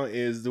Brown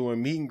is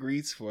doing meet and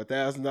greets for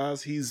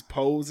 $1,000. He's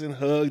posing,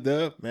 hugged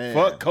up. Man.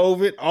 Fuck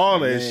COVID, all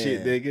that Man.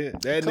 shit,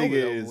 nigga. That COVID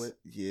nigga over is. with.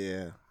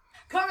 Yeah.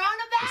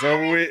 It's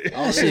over with.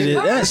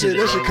 That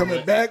shit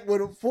coming back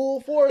with a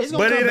full force. It's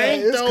gonna But come it back.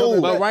 ain't It's though.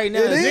 coming But back. right now,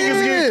 It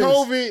Niggas get is.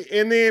 COVID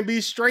and then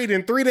be straight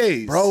in 3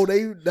 days. Bro,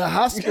 the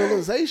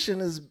hospitalization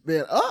has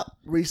been up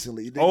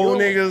recently. Old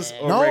niggas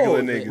or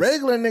regular niggas?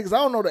 Regular niggas. I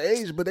don't know the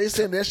age, but they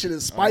saying that shit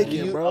is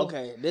spiking, bro.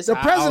 Okay, this The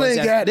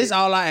president got this. it.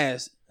 All I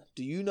ask: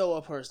 do you know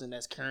a person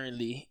that's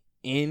currently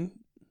in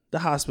the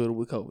hospital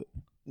with COVID?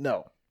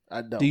 No,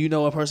 I don't. Do you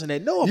know a person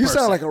that know a You person?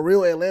 sound like a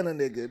real Atlanta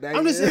nigga.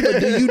 I'm just saying, but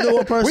do you know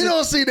a person? We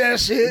don't see that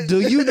shit. Do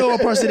you know a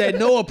person that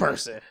know a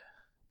person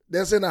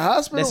That's in the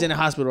hospital? that's in the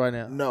hospital right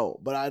now? No,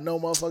 but I know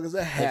motherfuckers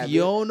that have If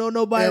you it. don't know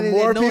nobody And that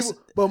more knows,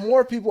 people, but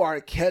more people are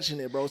catching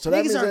it, bro. So that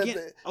Niggas means are that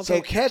getting- so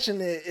okay.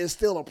 catching it is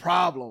still a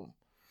problem.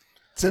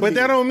 To But me.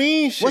 that don't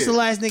mean shit. what's the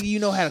last nigga you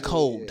know had a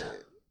cold?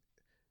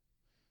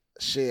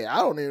 Shit, I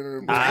don't even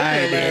remember.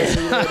 Aight.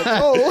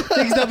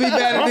 Niggas don't be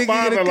mad at My niggas get a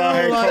father-in-law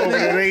had cold like COVID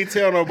that. and they ain't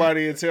tell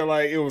nobody until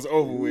like it was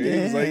over with. He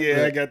was like,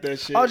 "Yeah, I got that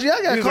shit." Oh, gee, I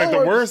got he was like, the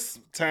coworkers. worst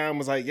time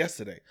was like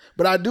yesterday.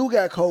 But I do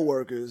got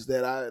coworkers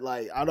that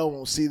I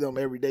don't see them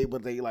every day,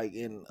 but they like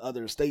in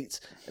other states,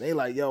 and they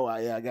like, yo,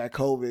 I got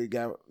COVID,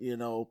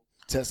 got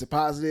tested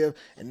positive,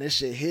 and this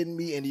shit hitting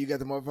me, and you got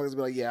the motherfuckers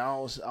be like, yeah,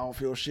 I don't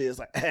feel shit. It's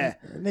like, Nigga,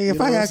 You if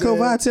know I what got I'm saying?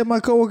 COVID, I tell my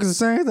coworkers the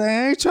same thing.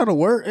 I ain't trying to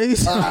work. Yeah,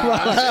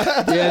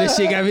 this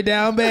shit got me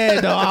down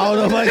bad though. I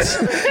don't know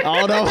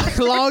if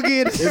I log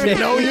in. if you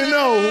know, you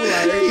know.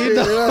 Like, You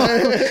know.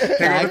 They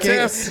gonna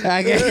test.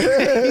 I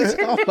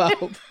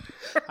can't.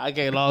 I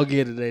can't log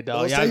in today,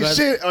 dog. Don't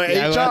say shit or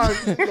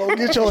HR go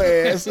get your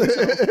ass.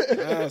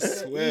 I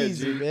swear,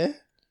 Easy, G. man.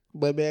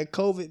 But man,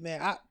 COVID,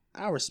 man,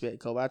 I respect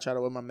COVID. I try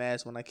to wear my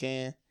mask when I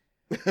can.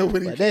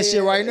 But That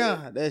shit right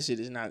now, that shit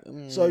is not.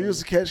 So you used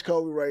to catch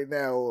COVID right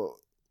now,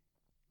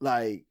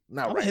 like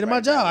not I'm right. hitting right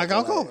my job. now, I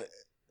got but, like, COVID.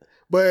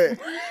 But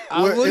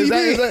What do you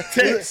mean?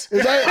 Is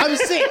that I'm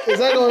sick. Is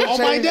that going to On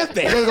change? my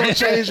deathbed. Is that going to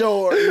change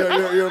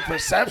your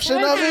perception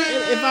of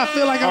it? If I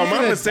feel like Oh, I'm my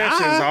gonna perception's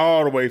die,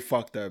 all the way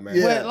fucked up, man.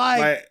 Yeah. but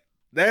like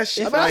that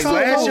shit. If I Like saw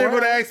last it, year, right?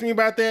 would have asked me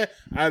about that,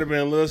 I'd have been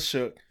a little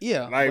shook.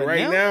 yeah, Like but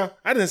right now,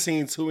 I done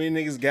seen too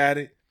many niggas got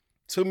it.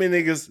 Too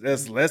many niggas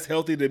that's less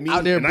healthy than me.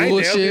 out there and I ain't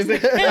the bullshit.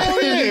 healthiest nigga.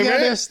 Hell yeah, Nigga out there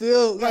man.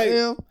 still Like,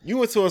 goddamn. you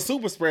went to a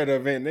super spreader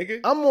event, nigga.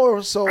 I'm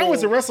more so. I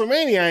went to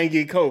WrestleMania, I ain't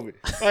get COVID.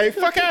 Like,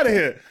 fuck out of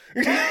here.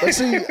 But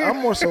see, I'm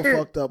more so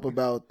fucked up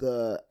about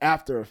the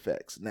after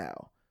effects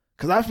now.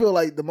 Cause I feel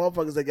like the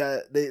motherfuckers that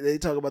got they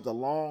talk about the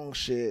long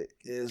shit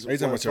is They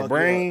talking what about your fuck you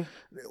brain?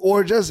 up.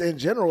 Or just in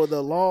general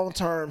the long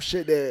term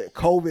shit that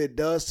COVID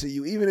does to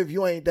you. Even if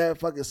you ain't that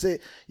fucking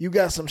sick, you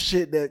got some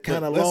shit that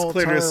kind of Let's long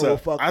clear term this will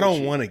up. fuck. I with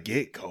don't you. want to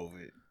get COVID.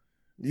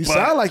 You but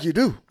sound like you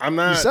do. I'm You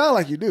not. sound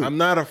like you do. I'm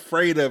not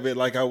afraid of it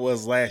like I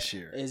was last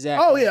year.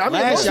 Exactly. Oh, yeah, I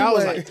mean, last year I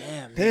was most like, people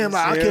damn, Damn,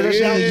 like, I Yeah, can't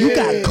understand. yeah, You yeah.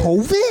 got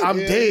COVID? I'm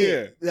Yeah,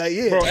 dead. yeah. Like,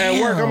 yeah. Bro,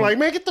 at work, Damn. I'm like,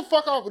 man, get the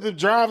fuck off with the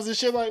drivers and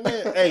shit like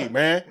that. Hey,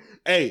 man.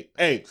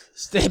 Hey.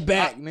 step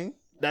back, man.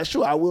 That's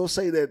true. I will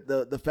say that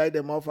the fact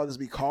that motherfuckers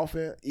be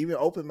coughing, even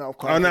open mouth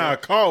coughing. Oh, nah,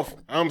 cough.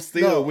 I'm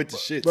still No, with the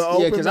shit. but Yeah,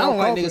 open because I don't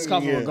mouth like niggas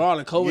coughing yeah.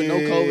 regardless, COVID, no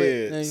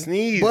COVID. nigga.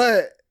 Sneeze.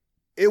 But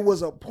it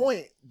was a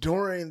point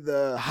during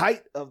the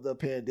height of the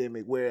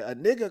pandemic where a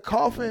nigga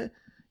coughing,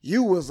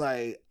 you was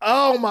like,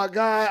 oh my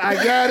God, I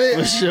got it.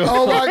 For sure.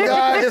 Oh my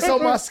God, it's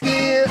on my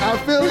skin. I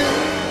feel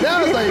it.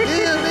 Now it's like,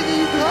 damn, nigga,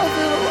 you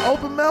coughing,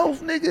 open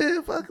mouth,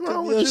 nigga. Fuck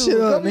wrong your with shit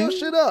you. up, Cover your nigga.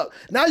 shit up.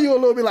 Now you a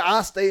little bit like,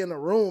 I stay in the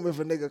room if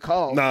a nigga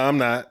cough. Nah, I'm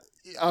not.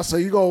 So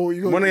you go.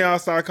 One of y'all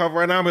start coughing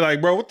right now, I'll be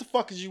like, bro, what the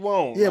fuck is you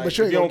on? Yeah, Like, but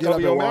you if ain't gonna get cover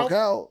up your and walk mouth?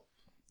 out.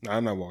 No,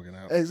 I'm not walking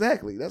out.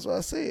 Exactly. That's what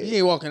I said. You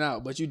ain't walking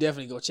out, but you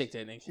definitely go check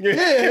that nigga.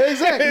 Yeah,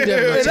 exactly.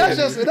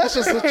 definitely And that's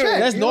just a check.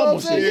 That's you know normal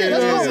what I'm saying? shit. Yeah,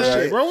 that's normal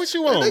Like, shit. bro, what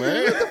you want,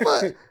 man? What the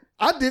fuck?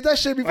 I did that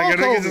shit before Like, a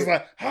nigga COVID. just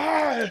like,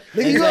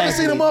 Nigga, you ever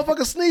seen a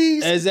motherfucker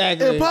sneeze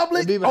Exactly. in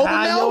public? Be Open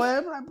behind your mouth?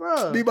 ass, like,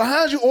 bro. Be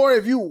behind you, or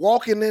if you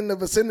walking in the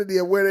vicinity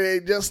of where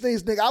they just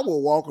sneeze, nigga, I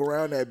will walk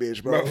around that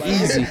bitch, bro. Like,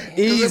 Easy.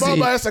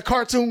 Because it's a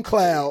cartoon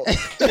cloud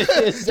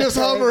just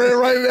hovering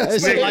right in that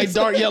It's space. like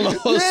dark yellow Yeah,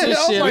 I was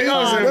shit. like,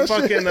 I was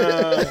that in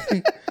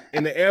fucking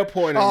in the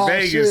airport in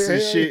Vegas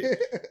and shit,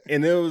 yeah.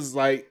 and it was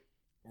like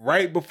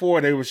right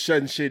before they was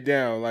shutting shit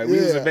down. Like we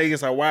was in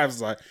Vegas, our wives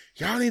was like,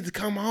 "Y'all need to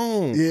come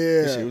home." Yeah,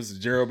 this shit was a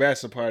Gerald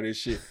Bachelor party and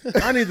shit.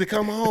 I need to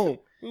come home.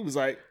 We was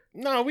like,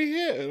 "No, we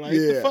here." Like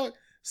the fuck.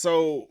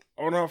 So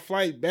on our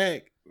flight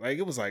back, like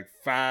it was like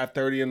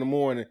 5:30 in the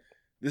morning.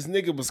 This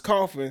nigga was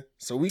coughing,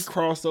 so we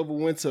crossed over,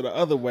 went to the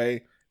other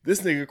way.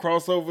 This nigga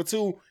crossed over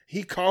too.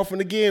 He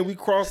coughing again. We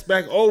crossed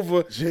back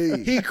over.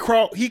 Gee. He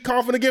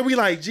coughing again. We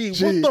like, what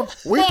the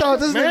fuck, we thought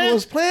this man? nigga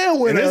was playing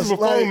with and us. this is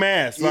before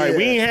masks. Like,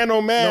 we ain't had no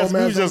masks.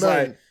 We was just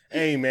nothing. like,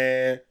 hey,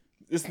 man,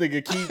 this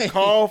nigga keep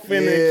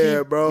coughing Yeah, and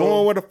keep bro.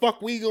 going where the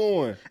fuck we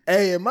going.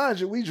 Hey, and mind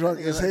you, we drunk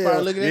as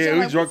hell.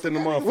 Yeah, we drunk in the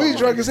motherfucker. We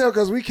drunk as hell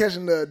because we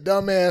catching the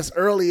dumbass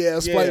early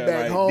ass flight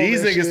back like, home.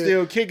 These and niggas shit.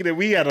 still kicking it.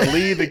 We had to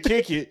leave to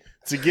kick it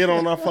to get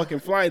on our fucking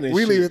flight and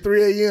We shit. leave at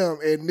 3 a.m.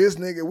 and this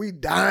nigga, we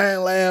dying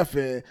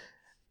laughing.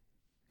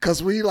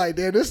 Cause we like,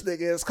 damn, this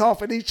nigga is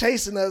coughing. He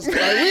chasing us. Like,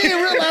 we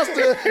didn't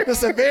realize the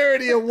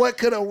severity of what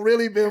could have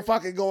really been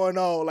fucking going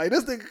on. Like,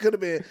 this nigga could have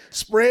been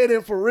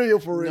spreading for real.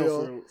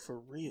 No, for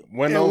real.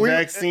 Wasn't no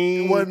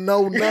vaccine. Wasn't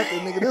no nothing,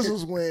 nigga. This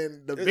was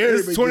when the very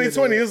This is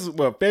 2020. This is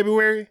what,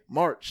 February?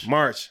 March.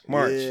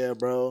 Yeah,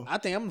 bro. I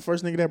think I'm the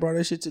first nigga that brought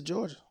that shit to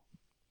Georgia.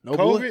 No COVID?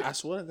 bull. I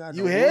swear to God.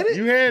 You had it?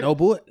 You had No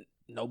bull.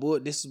 No bull.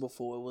 This is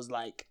before it was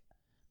like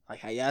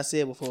how y'all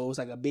said before it was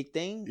like a big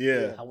thing.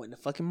 Yeah. I went to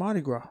fucking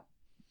Mardi Gras.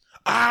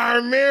 I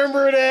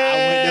remember that.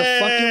 I went to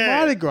fucking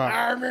Mardi Gras.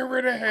 I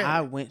remember that.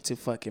 I went to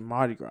fucking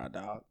Mardi Gras,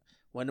 dog.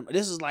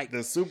 This is like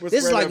the super.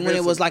 This is like when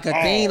it was like a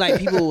thing, like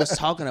people was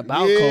talking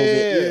about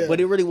COVID, but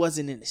it really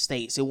wasn't in the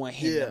States. It wasn't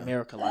hitting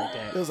America like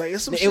that. It was like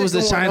it was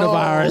the China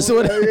virus.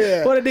 What a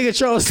nigga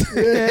chose.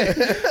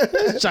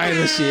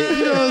 China shit.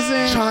 You know what I'm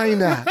saying?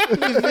 China.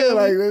 You feel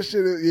like that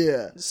shit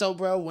is, So,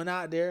 bro, went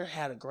out there,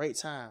 had a great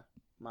time.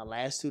 My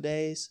last 2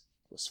 days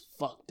was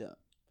fucked up.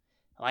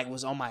 Like,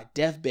 was on my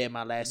deathbed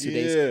my last 2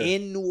 days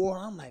in New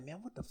Orleans. I'm like,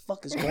 man, what the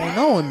fuck is going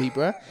on with me,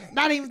 bro?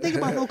 Not even thinking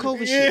about no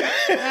COVID shit.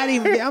 Not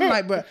even. I'm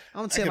like, bro,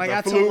 I'm telling you,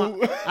 like,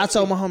 I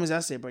told my homies,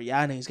 I said, bro,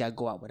 y'all niggas got to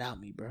go out without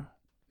me, bro.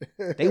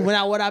 They went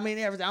out without me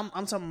and everything.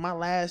 I'm talking my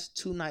last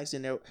 2 nights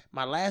in there.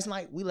 My last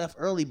night, we left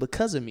early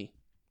because of me.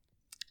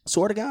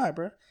 Swear to God,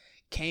 bro.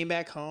 Came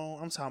back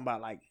home. I'm talking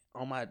about, like,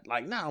 I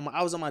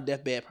was on my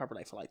deathbed probably,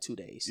 like, for, like, 2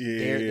 days.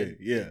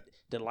 The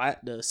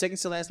second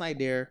to last night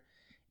there.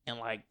 And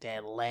like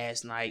that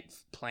last night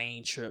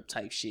plane trip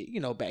type shit,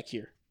 back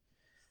here.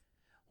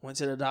 Went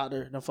to the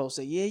doctor. The folks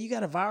said, "Yeah, you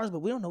got a virus, but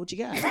we don't know what you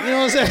got." You know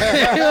what I'm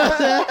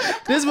saying?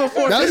 This is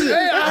before. a lot of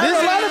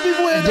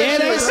people in that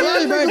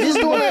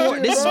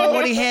shit. This is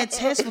before they had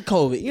tests for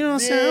COVID. You know what I'm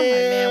saying? I'm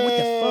like, man,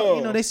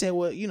 what the fuck? They said,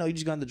 well, you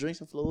just got to drink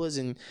some fluids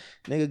and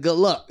nigga, good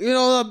luck.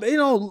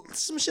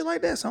 Some shit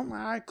like that. So I'm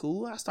like, all right,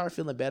 cool. I started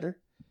feeling better.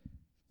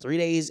 3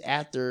 days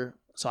after,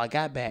 so I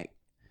got back.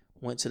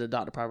 Went to the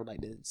doctor probably like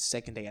the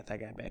second day after I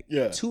got back.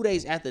 Yeah. 2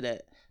 days after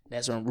that,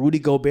 that's when Rudy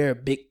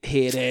Gobert, big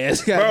head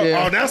ass.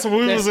 Bro, that's when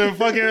we was in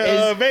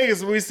fucking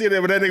Vegas. We see that,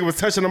 but that nigga was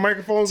touching the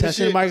microphones.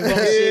 Touching the microphone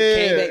and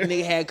shit. Came back,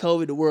 nigga had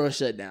COVID, the world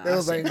shut down. It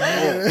was like,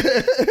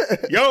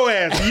 yo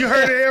ass, you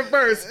heard it here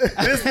first.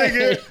 This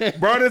nigga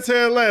brought it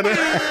to Atlanta.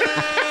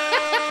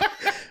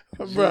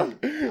 Bro,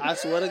 I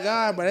swear to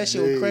God, bro, that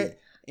shit was crazy.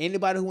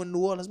 Anybody who in New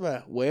Orleans,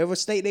 bro, wherever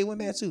state they went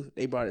back to,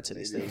 they brought it to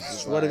their state. I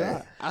swear to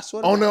God. I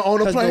swear to God. On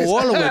the place. New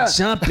Orleans was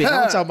jumping.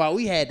 I'm talking about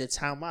we had the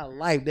time of my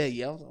life there,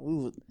 yo. We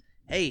was,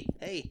 hey,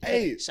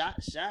 shot.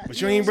 But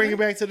you ain't bring it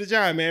back to the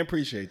job, man.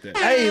 Appreciate that.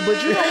 Hey,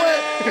 but you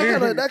know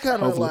what? That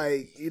kind of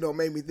like,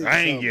 made me think I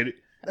ain't get it.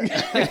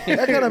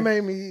 That kind of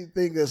made me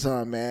think of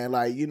something, man.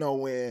 Like,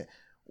 when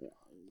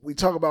we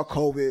talk about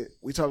COVID,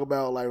 we talk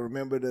about like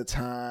remember the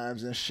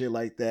times and shit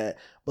like that.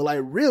 But like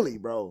really,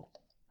 bro,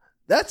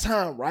 that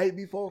time right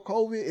before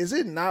COVID, is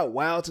it not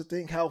wild to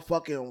think how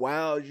fucking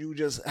wild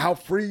how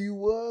free you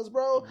was,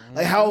 bro? Mm-hmm.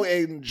 Like how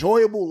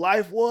enjoyable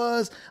life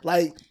was.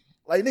 Like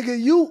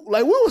nigga,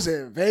 we was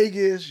in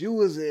Vegas, you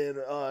was in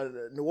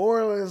New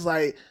Orleans,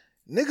 like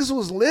niggas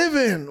was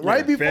living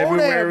right before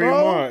February, that,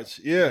 bro. March,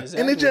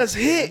 Exactly. And it just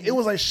hit. It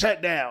was like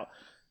shut down,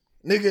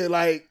 nigga.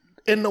 Like,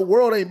 and the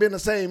world ain't been the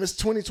same. It's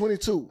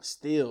 2022.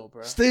 Still,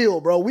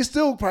 bro. We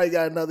still probably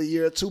got another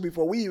year or two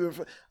before we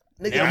even.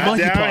 Nigga, Now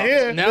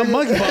monkeypox. Now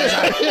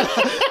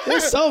monkeypox.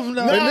 It's something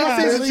though.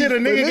 I've seen some shit. A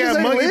nigga got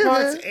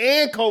monkeypox living.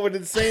 and COVID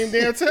at the same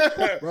damn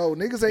time. Bro,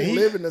 niggas ain't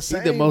living the He's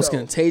same. the most though.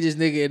 contagious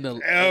nigga in the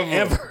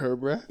ever,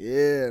 bro.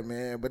 Yeah,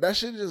 man. But that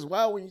shit just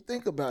wild when you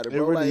think about it, bro.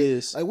 It really like,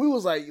 is. Like we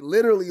was like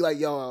literally like,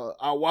 yo,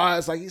 our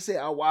wives, like you said,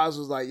 our wives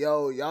was like,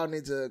 yo, y'all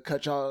need to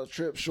cut y'all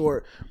trip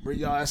short, bring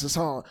y'all asses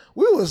home.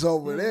 We was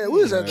over there.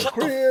 We was at the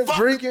crib,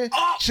 drinking,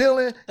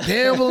 chilling,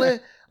 gambling.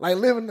 Like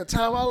living the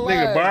time I like,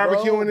 nigga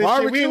barbecuing bro.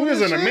 and shit. We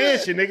was in a shit.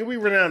 mansion, nigga. We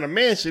were down a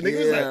mansion, nigga.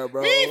 Yeah, Was like,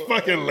 bro. we ain't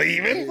fucking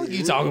leaving. What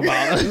you talking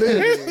about?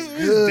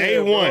 Good, Day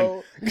one.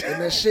 bro. And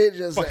that shit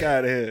just Fuck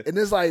out of here. And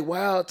it's like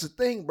wild to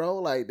think, bro.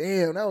 Like,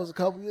 damn, that was a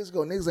couple years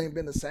ago. Niggas ain't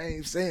been the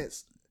same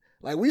since.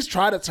 Like, we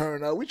try to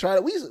turn up. We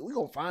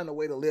gonna find a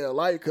way to live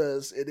life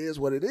because it is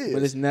what it is.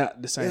 But it's not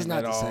the same. It's not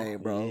at the all. same,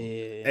 bro.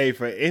 Yeah. Hey,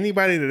 for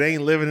anybody that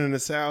ain't living in the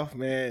South,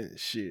 man,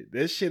 shit,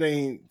 that shit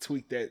ain't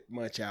tweaked that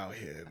much out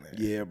here, man.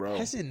 Yeah, bro.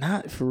 Has it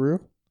not for real?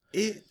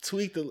 It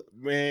tweaked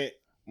man.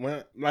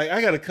 When like I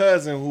got a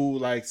cousin who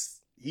like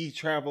he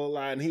travel a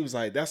lot, and he was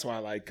like, "That's why I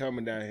like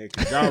coming down here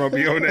because y'all don't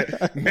be on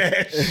that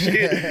mad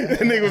shit." That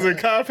nigga was in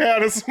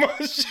compound and small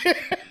shit.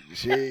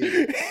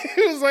 Shit.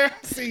 He was like, "I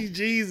see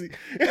Jeezy."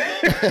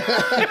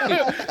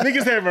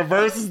 Niggas have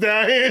reverses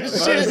down here and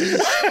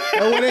shit.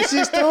 Oh, when that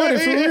shit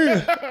started for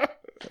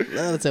real.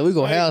 I'll tell you, we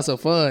gonna have some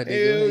fun.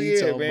 Nigga. Hell What you yeah,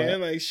 talking man! about?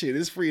 Like shit,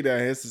 it's free down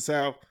here. It's the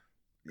South.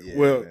 Yeah,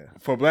 Well, man.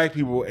 for black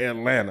people,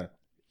 Atlanta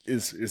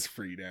is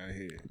free down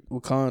here.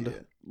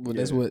 Wakanda. Well,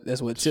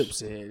 that's what Tip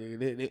said.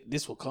 Nigga.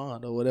 This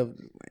Wakanda or whatever.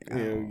 Hell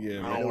yeah,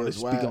 I man. don't want to was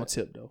speak wild. on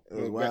Tip though. It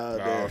was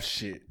wild. Oh that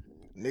shit.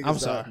 niggas I'm thought-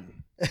 sorry.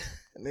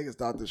 Niggas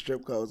thought the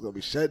strip club was gonna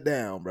be shut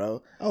down,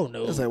 bro. Oh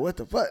no. It's like, what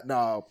the fuck?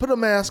 No, put a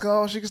mask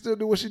on. She can still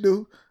do what she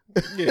do.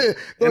 Yeah.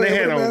 Go And they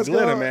ahead, had put a on mask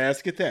glitter on.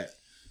 mask. Get that.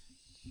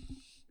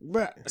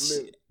 Bruh,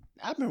 shit.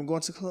 I remember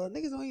going to the club.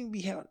 Niggas don't even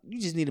be having. You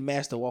just need a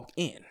mask to walk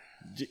in.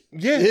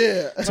 Yeah.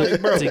 Yeah.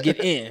 To get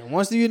in.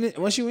 Once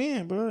you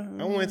in, bro.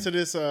 I went to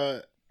this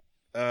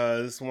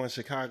one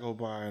Chicago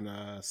bar in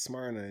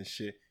Smyrna and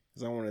shit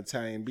because I wanted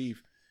Italian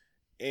beef,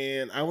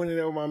 and I went in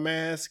there with my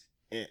mask,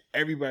 and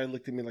everybody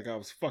looked at me like I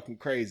was fucking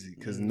crazy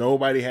because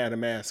nobody had a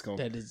mask on.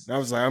 That is. And I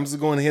was like, I'm just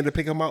going ahead to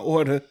pick up my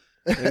order,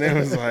 and it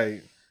was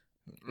like,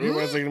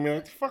 everybody's looking at me like,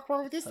 what the fuck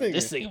wrong with this nigga?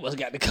 This nigga must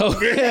got the code.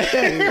 Yeah,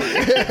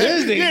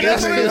 This nigga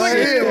that's got what I'm the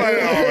saying.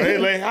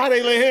 code. Like, oh, how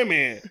they let him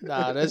in?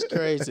 Nah, that's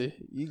crazy.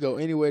 You go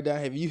anywhere down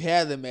here. If you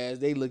have the mask,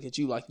 they look at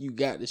you like you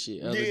got the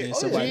shit. Other than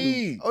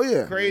somebody who, Oh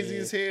yeah. Crazy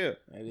Yeah. as hell.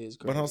 that is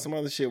crazy. But on some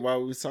other shit, while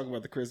we was talking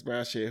about the Chris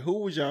Brown shit, who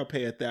would y'all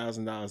pay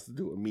 $1,000 to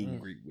do a meet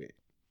and greet with?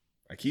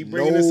 I keep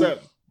bringing this up.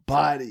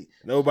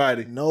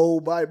 Nobody.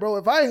 Nobody. Bro,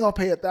 if I ain't gonna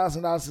pay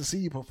 $1,000 to see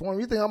you perform,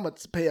 you think I'm gonna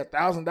pay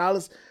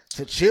 $1,000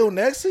 to chill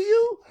next to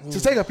you? To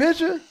take a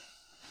picture?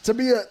 To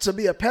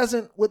be a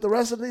peasant with the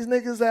rest of these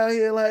niggas out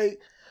here? Like,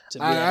 To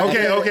be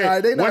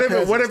Okay. they not What if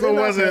peasants. They it not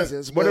wasn't?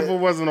 peasants, What if but- it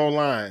wasn't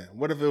online?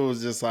 What if it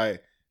was just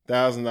like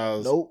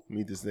 $1,000? Nope.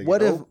 Meet this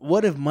nigga.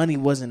 What if money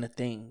wasn't a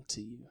thing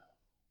to you?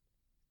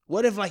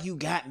 What if like you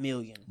got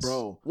millions,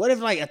 Bro. What if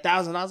like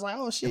 $1,000? Like,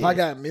 oh shit. If I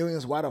got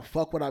millions, why the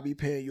fuck would I be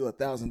paying you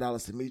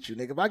 $1,000 to meet you,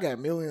 nigga? If I got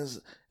millions,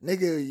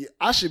 nigga,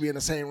 I should be in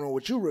the same room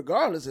with you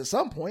regardless at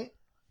some point.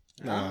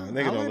 Nah, I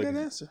nigga don't like look that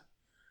at answer.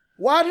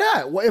 Why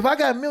not? Well, if I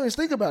got millions,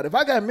 think about it. If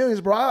I got millions,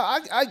 bro,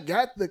 I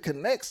got the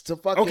connects to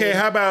fucking. Okay,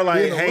 how about be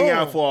like in a hang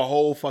out room. for a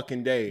whole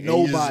fucking day? And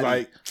you just Nobody.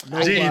 like,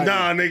 Nobody. gee,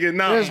 nah, nigga,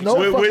 nah. There's no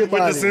with fucking the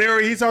body.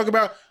 scenario he's talking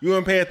about, you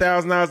wouldn't pay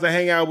 $1,000 to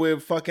hang out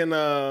with fucking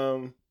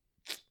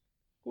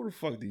who the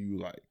fuck do you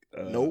like?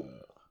 Nope.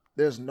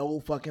 There's no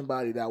fucking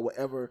body that will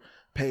ever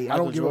pay. I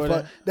Michael don't give Jordan?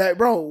 a fuck. That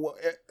bro.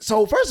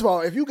 So first of all,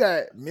 if you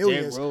got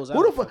millions, Rose, I who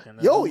the don't fuck? fucking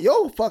know.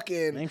 Yo,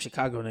 fucking Name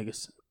Chicago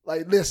niggas.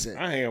 like, listen.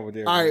 I hang out with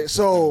them. All right,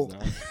 so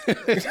gee,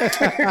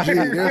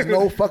 there's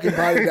no fucking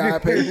body that I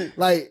pay.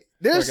 Like,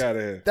 there's Fuck outta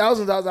here.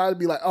 $1,000. I'd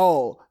be like,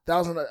 oh,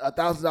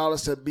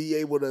 $1,000 to be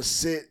able to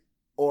sit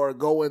or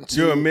go into.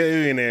 You're a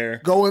millionaire.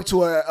 Go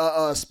into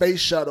a space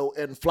shuttle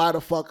and fly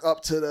the fuck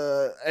up to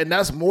the, and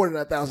that's more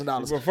than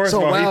 $1,000. But first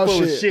of all, wild he's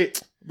full of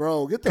shit.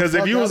 Bro. Get the Because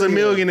fuck if you was outta a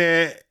here.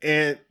 millionaire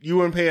and you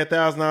wouldn't pay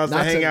 $1,000 to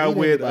Not hang to out meet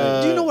with,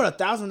 anybody. Do you know what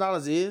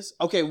 $1,000 is?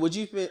 Okay, would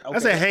you fit? Okay. I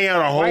said hang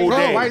out a whole Bro,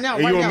 day. right now,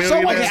 And right you a now.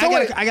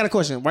 millionaire? Okay, I got a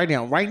question. Right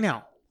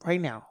now.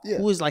 Yeah.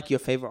 Who is like your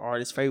favorite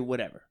artist, favorite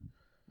whatever?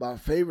 My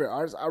favorite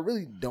artist, I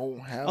really don't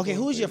have. Okay,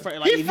 one who's your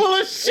favorite. favorite? Like, He full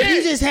of If you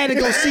shit. just had to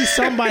go see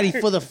somebody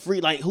for the free,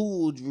 like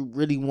who would you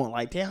really want?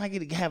 Like, damn, I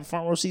get to have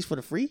front row seats for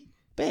the free?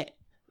 Bet.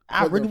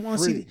 I For the really want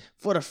to see free.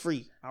 for the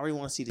free. I really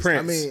want to see this. Prince.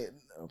 I mean,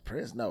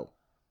 Prince, no.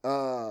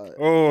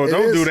 Oh, It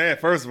don't is- do that.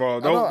 First of all, I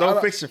don't-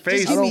 don't fix your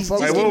face. give me- just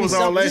Like give what me was all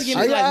something. that Just give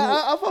shit? me like-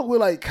 I fuck with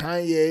like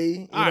Kanye. You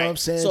know what I'm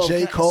saying? So,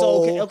 J. so,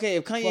 Cole. okay,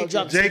 if Kanye Fucking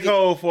dropped J.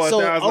 Cole for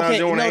 $1,000,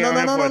 you wanna hang out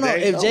with him for a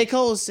day? If J.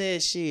 Cole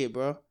said shit,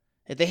 bro,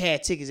 if they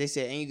had tickets, they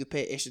said, and you could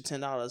pay extra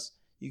 $10,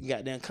 you can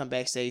goddamn come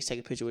backstage, take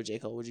a picture with J.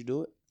 Cole. Would you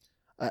do it?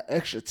 An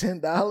extra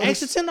 $10.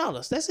 Extra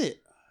 $10. That's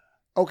it.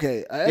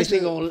 Okay, This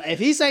nigga, if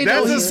he say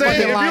that's no, the he's same.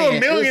 fucking If you're lying. a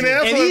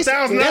millionaire, That's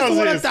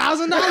what $1,000 is.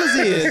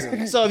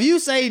 $1,000 is. So if you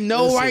say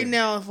no right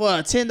now for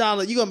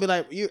 $10, you gonna be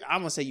like,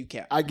 I'm gonna say you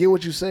can't. I get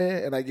what you're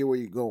saying, and I get where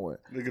you're going.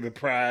 Look at the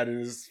pride in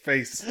his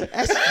face.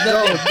 That's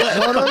No.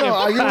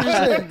 I get what you're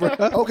saying, bro.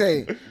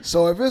 Okay,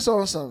 so if it's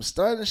on some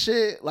stunning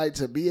shit, like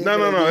to be able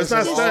No. It's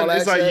not all stunning.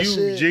 It's like you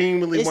shit,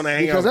 genuinely want to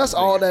hang out. because that's with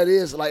all this nigga. that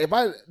is.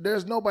 Like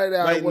there's nobody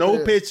that Like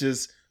no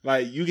pictures.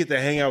 Like you get to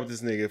hang out with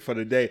this nigga for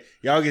the day.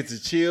 Y'all get to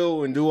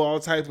chill and do all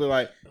type of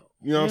like,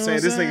 you know what I'm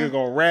saying? This nigga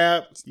gonna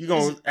rap. You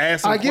gonna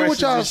ask some I get what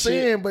questions y'all and shit.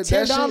 saying, but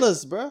that shit,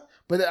 $10, bro.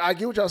 But I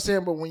get what y'all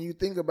saying, but when you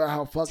think about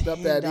how fucked up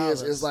that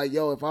is, it's like,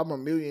 yo, if I'm a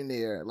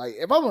millionaire, like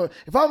if I'm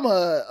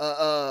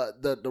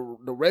the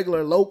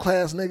regular low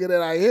class nigga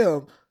that I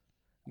am,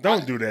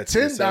 Don't do that to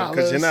yourself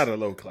because you're not a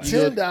low class.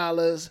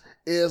 $10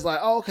 is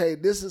like, okay,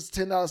 this is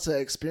 $10 to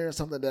experience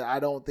something that I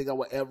don't think I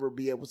would ever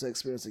be able to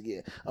experience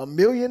again. A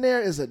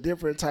millionaire is a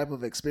different type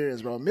of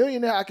experience, bro. A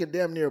millionaire, I can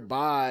damn near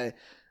buy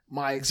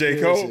my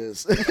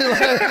experiences. Like,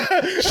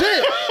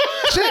 shit.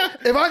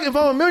 If I'm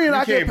a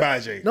millionaire, I can't buy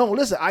J. No,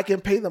 listen, I can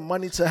pay the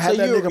money to have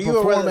that you nigga would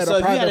perform rather, at so a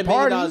if you had private $1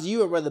 million, party. you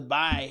would rather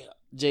buy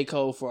J.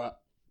 Cole for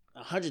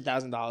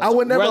 $100,000. I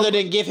would never, rather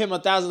than give him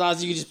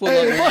 $1,000. You can just pull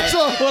Hey, up. first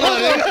of all,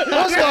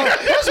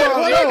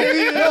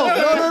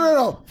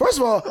 no. First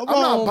of all, I'm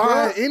not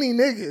buying any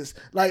niggas.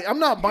 Like, I'm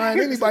not buying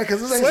anybody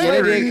because this ain't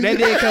slavery. That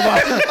did come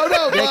out. I'm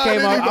not That buying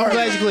came out. I'm anybody.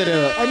 glad you cleared it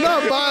up. I'm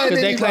not buying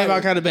Because anybody. they came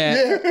out kind of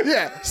bad.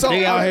 Yeah. So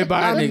They out here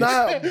buying I'm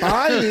niggas. not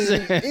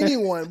buying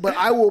anyone, but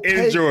I will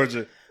pay. In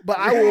Georgia. But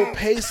I will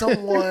pay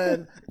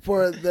someone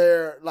for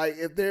their, like,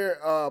 if they're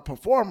a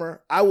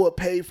performer, I will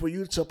pay for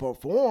you to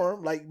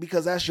perform, like,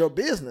 because that's your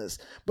business.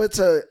 But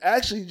to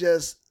actually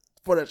just,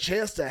 for the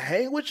chance to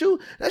hang with you,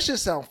 that shit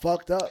sound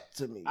fucked up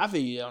to me. I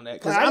feel you on that.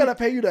 Because I gotta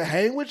pay you to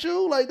hang with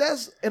you? Like,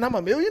 that's, and I'm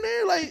a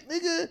millionaire? Like,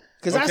 nigga.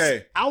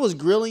 Because I was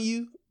grilling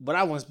you, but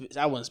I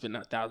wouldn't spend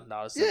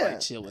 $1,000 to like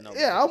chill with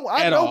nobody. Yeah,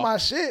 I know my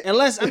shit.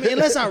 Unless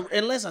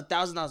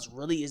 $1,000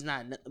 really is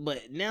not.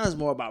 But now it's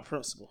more about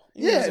principle.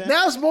 You know what I'm saying?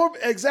 Now it's more,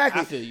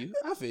 exactly. I feel you.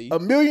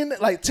 $1 million,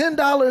 like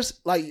 $10,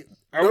 like.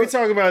 Are we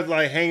talking about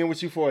like hanging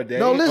with you for a day?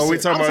 No, listen. Are we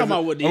talking I'm about,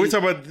 talking about are we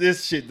talking about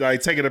this shit,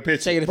 like taking a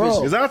picture? Taking a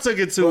picture. Because I took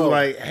it to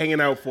like hanging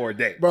out for a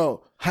day.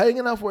 Bro,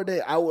 hanging out for a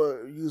day, I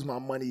would use my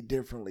money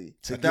differently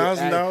to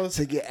 $1,000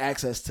 to get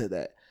access to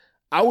that.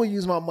 I would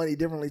use my money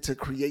differently to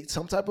create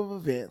some type of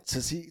event,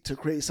 to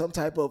create some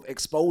type of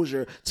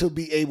exposure to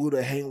be able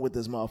to hang with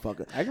this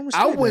motherfucker.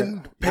 I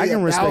wouldn't pay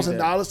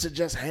 $1,000 to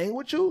just hang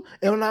with you.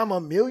 And when I'm a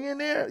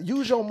millionaire,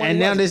 use your money. And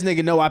now this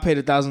nigga know I paid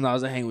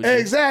 $1,000 to hang with you.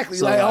 Exactly.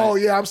 So like, oh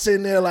yeah, I'm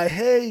sitting there like,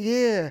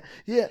 hey,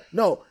 yeah.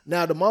 No,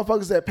 now the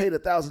motherfuckers that paid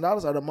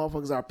 $1,000 are the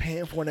motherfuckers that are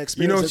paying for an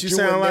experience that you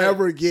would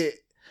never get.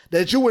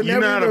 That you would never.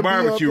 You know how to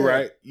barbecue, be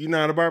right? You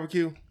know how to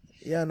barbecue?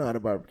 Yeah, I know how to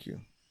barbecue.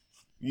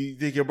 You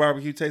think your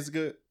barbecue tastes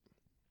good?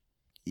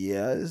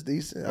 Yeah, it's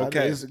decent.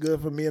 Okay, it's good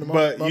for me and my.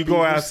 But my you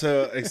go out peoples.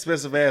 to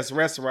expensive ass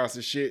restaurants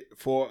and shit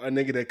for a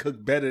nigga that cook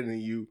better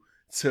than you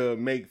to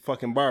make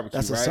fucking barbecue.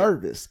 That's right? a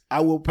service.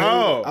 I will pay.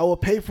 Oh, I will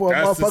pay for a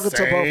that's the motherfucker to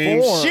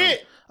same perform.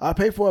 shit. I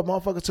pay for a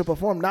motherfucker to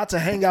perform, not to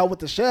hang out with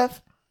the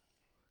chef,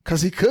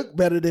 cause he cooked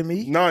better than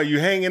me. No, you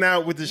hanging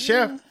out with the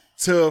chef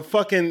to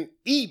fucking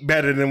eat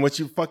better than what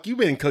you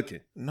been cooking.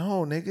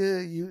 No,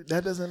 nigga,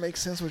 that doesn't make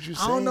sense. What you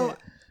saying? I don't know.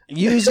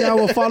 Usually I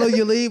will follow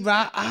your lead,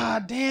 but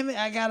damn it,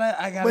 I gotta.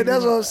 But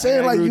that's what I'm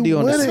saying. Like you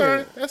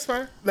wouldn't. That's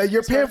fine. Like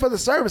you're paying for the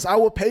service. I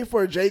would pay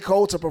for J.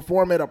 Cole to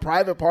perform at a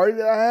private party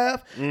that I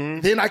have.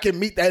 Mm-hmm. Then I can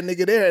meet that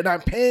nigga there, and I'm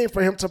paying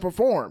for him to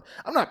perform.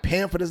 I'm not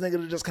paying for this nigga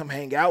to just come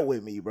hang out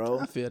with me, bro.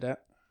 I feel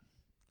that.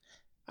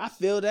 I'm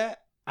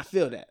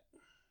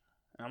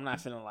not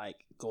finna like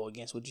go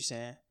against what you're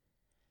saying.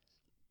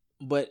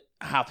 But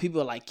how people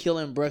are like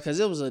killing, bro, because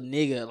it was a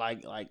nigga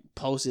like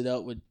posted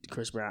up with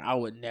Chris Brown. I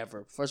would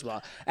never. First of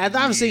all, after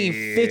I've seen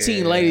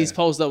 15 ladies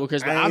post up with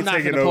Chris Brown, I'm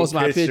not gonna post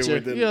my picture.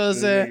 You know what I'm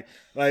saying?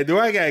 Like, do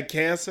I got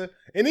cancer?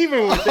 And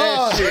even with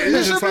that shit,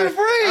 it's just like,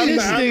 I'm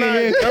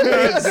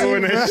not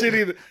doing that shit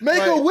either.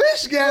 Make a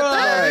wish,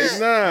 goddamn.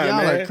 Nah,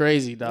 y'all man. are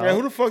crazy, dog. Man,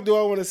 who the fuck do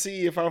I want to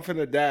see if I'm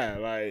finna die?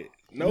 Like,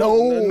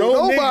 nobody.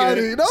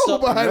 Nobody.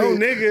 No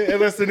nigga,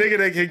 unless the nigga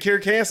that can cure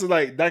cancer,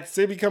 like Dr.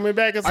 Sebi coming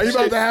back. Or some Are you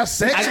about shit. to have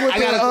sex with I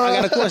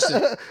got a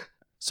question.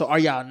 So are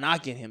y'all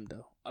knocking him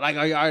though? Like,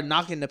 are y'all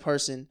knocking the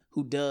person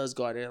who does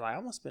go out there like,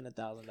 I'm gonna spend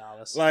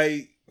 $1,000?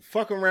 Like,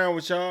 fucking around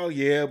with y'all,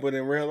 yeah, but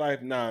in real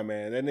life, nah,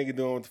 man. That nigga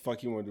doing what the fuck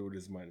he want to do with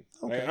his money.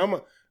 Okay.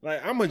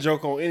 I'm a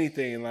joke on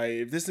anything. Like,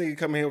 if this nigga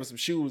come in here with some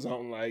shoes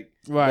on, like,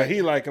 right, but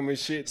he like them and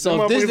shit. So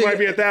some this motherfuckers might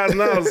be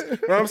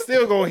 $1,000, but I'm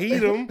still gonna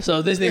heat him. So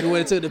if this nigga went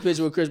and took the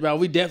picture with Chris Brown,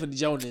 we definitely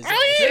joined this.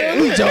 Oh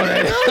yeah, We joined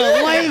that.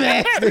 Lame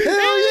ass.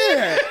 Hell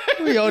yeah.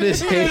 We on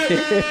this.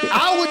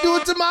 I would do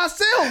it to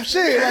myself.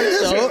 Shit, like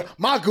this. So?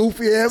 My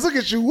goofy ass. Look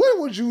at you. What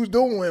was you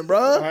doing,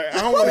 bro? Like,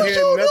 I don't want to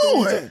hear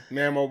nothing.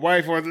 Man, my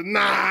wife wants to.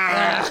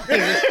 Nah.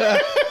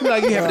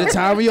 Like you having the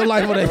time of your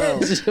life on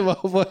that shit,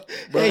 motherfucker.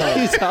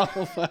 Hey, you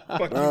talking about?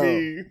 Fuck you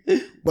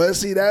mean? But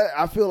see that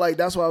I feel like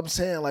that's what I'm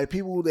saying. Like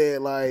people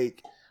that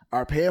like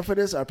are paying for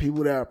this are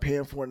people that are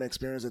paying for an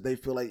experience that they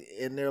feel like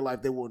in their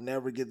life they will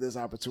never get this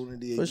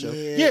opportunity again. Sure.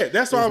 Yeah,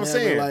 that's what I'm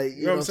saying. Like,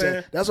 you know what I'm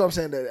saying? That's what I'm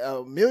saying. That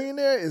a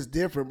millionaire is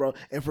different, bro.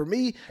 And for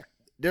me,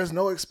 there's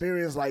no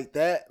experience like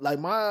that. Like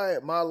my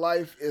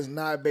life is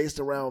not based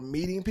around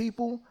meeting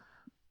people.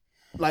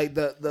 Like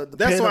the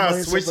that's why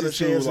I switched it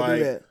to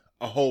like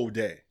a whole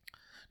day.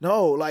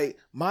 No, like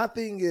my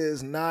thing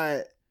is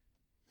not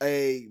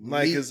a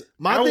like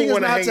my thing is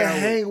not to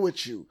hang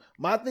with you.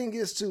 My thing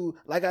is to,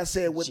 like I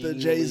said with the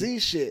Jay-Z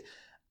shit,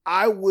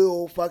 I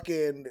will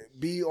fucking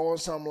be on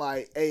some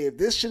like, hey, if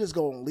this shit is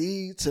gonna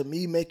lead to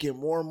me making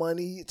more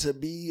money, to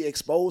be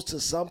exposed to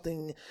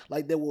something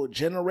like that will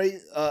generate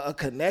a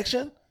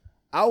connection,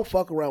 I'll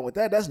fuck around with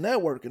that. That's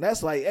networking.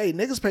 That's like, hey,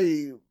 niggas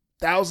pay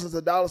thousands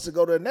of dollars to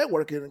go to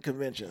networking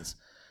conventions.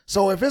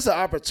 So if it's an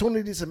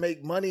opportunity to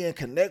make money and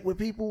connect with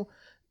people,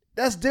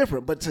 that's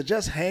different. But to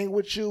just hang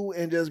with you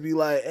and just be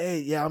like,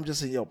 hey, yeah, I'm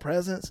just in your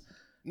presence.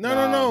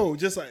 No.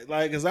 Just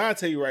like, cause I'll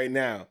tell you right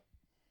now,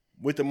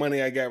 with the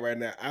money I got right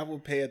now, I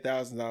would pay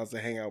 $1,000 to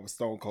hang out with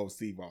Stone Cold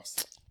Steve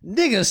Austin.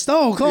 Nigga,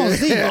 Stone Cold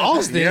Steve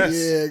Austin. Yes.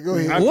 Yeah, go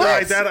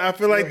ahead. I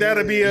feel like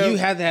that'll be a. You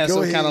have to have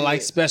some kind of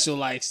like special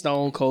like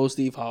Stone Cold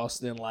Steve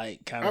Austin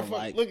like kind of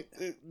like.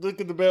 Look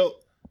at the belt.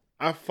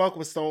 I fuck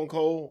with Stone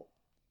Cold.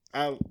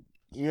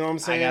 You know what I'm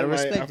saying? I gotta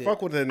respect it. I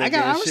fuck with that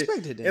nigga. I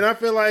respect it. And I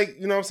feel like,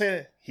 you know what I'm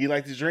saying? He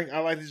like to drink. I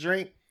like to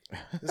drink.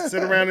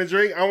 Sit around and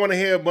drink. I want to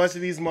hear a bunch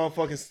of these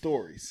motherfucking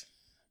stories.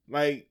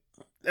 Like,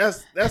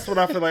 that's what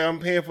I feel like I'm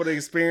paying for the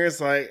experience.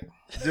 Like,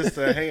 just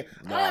to hang.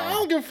 I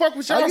don't give a fuck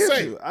what y'all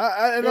say. You know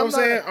what I'm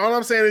saying? All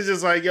I'm saying is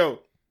just like, yo,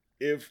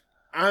 if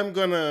I'm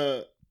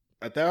gonna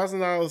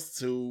 $1,000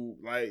 to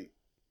like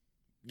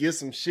get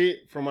some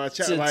shit from my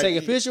child, to like,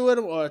 take a picture with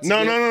him, or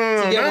no, not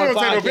gonna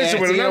take a picture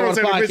with him. Not gonna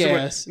take a picture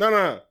with him.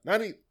 No,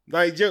 not even,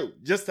 like, yo,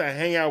 just to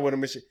hang out with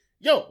him and shit.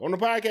 Yo, on the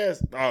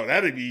podcast, oh,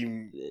 that'd be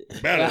even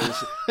better and shit.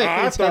 Oh,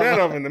 I'll throw that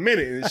off in a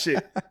minute and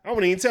shit. I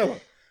wouldn't even tell him.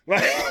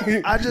 Like,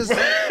 I just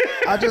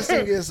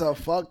think it's a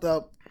fucked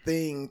up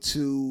thing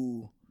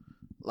to,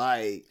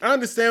 like. I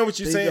understand what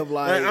you're saying.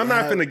 Like, I'm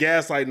not finna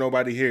gaslight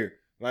nobody here.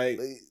 Like,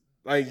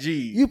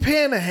 gee, you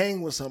paying to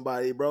hang with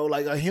somebody, bro.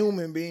 Like a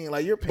human being.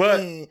 Like you're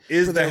paying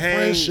for their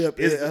friendship.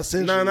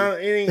 Essentially, no,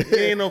 it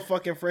ain't no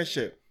fucking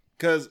friendship.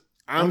 Cause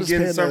I'm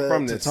getting something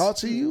from this. To talk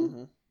to you.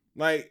 Mm-hmm.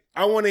 Like,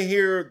 I want to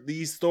hear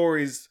these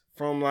stories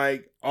from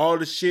like all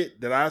the shit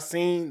that I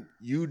seen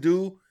you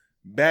do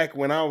back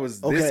when I was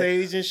this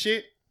age and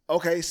shit.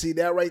 Okay, see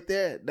that right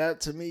there.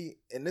 That to me,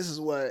 and this is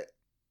what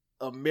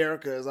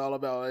America is all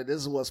about. Like, this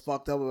is what's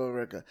fucked up with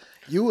America.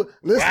 You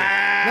listen.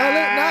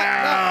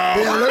 Wow.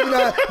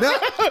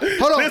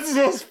 Hold on. This is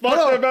what's fucked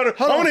up about it.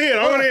 I want to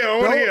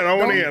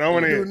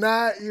hear. Do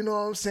not, you know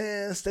what I'm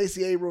saying,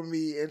 Stacey Abrams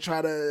me and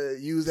try to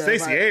use that.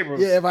 Stacey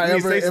Abrams. Yeah, if I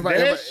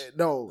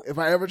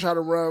ever try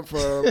to run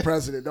for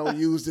president, don't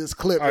use this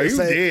clip. Oh, you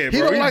say, dead, he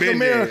bro. don't You like been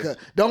America. dead.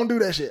 Don't do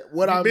that shit.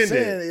 What I'm saying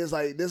dead. is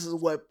like, this is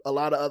what a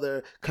lot of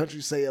other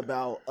countries say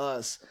about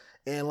us.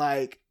 And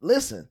like,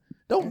 listen.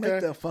 Don't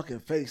make that fucking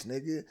face,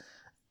 nigga.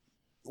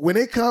 When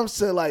it comes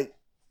to like,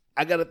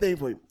 I got a thing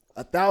for you.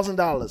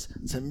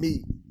 $1,000 to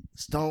meet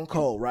Stone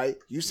Cold, right?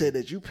 You said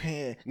that you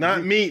paying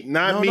not me.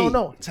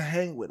 No, to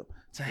hang with him.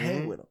 To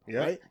hang with him,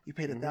 right? You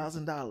paid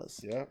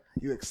 $1,000. Yeah.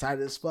 You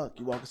excited as fuck.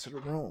 You walk into the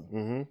room.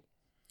 Mm-hmm.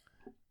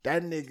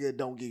 That nigga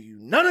don't give you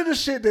none of the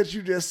shit that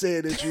you just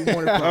said that you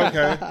wanted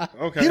from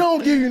Okay. He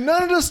don't give you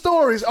none of the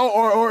stories,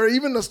 or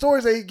even the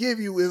stories that he give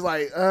you is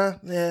like,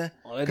 yeah.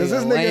 Because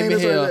this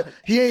nigga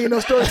he ain't no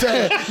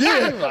storyteller.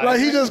 Yeah,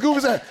 like he just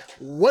goofs at.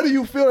 What do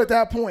you feel at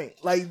that point?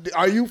 Like,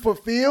 are you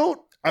fulfilled?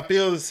 I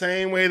feel the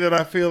same way that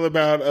I feel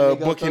about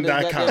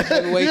Booking.com.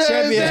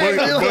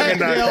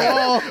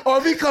 Booking.com. Or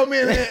if he come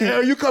in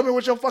or you come in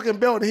with your fucking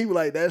belt and he be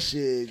like, that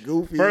shit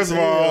goofy. First of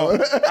all,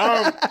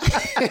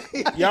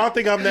 y'all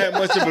think I'm that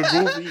much of a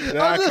goofy that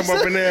I come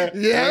up in there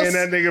wearing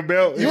that nigga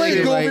belt? You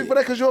ain't goofy for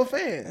that because you're a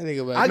fan.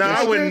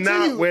 I would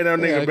not wear that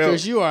nigga belt.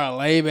 Because you are a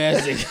lame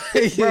ass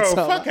nigga. Bro,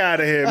 fuck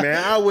out of here,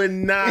 man. I would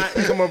not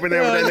come up in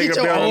there with that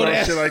nigga belt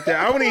and shit like that.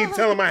 I wouldn't even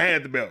tell him I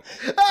had the belt.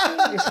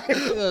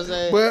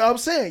 But I'm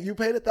saying, you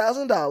paid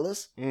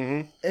 $1,000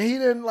 and he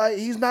didn't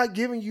he's not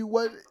giving you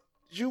what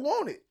you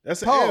wanted.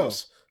 That's an L.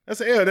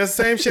 That's an L. That's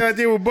the same shit I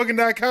did with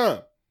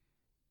Booking.com.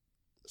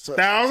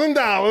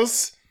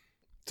 $1,000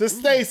 to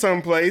stay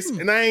someplace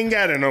and I ain't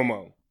got it no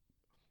more.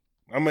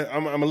 I'm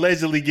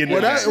allegedly getting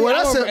it. I would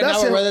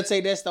rather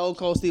take that Stone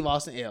Cold Steve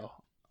Austin L.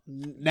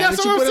 That's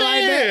what I'm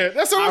saying.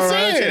 That's what I'm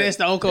saying. Take that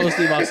Stone Cold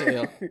Steve Austin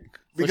L.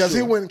 Because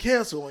he wouldn't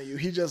cancel on you.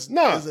 He just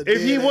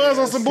if he was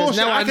on some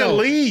bullshit, I could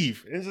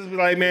leave and just be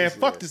like, man,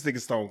 fuck this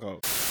nigga Stone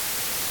Cold.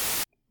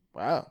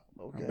 Wow.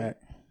 Okay. I'm back.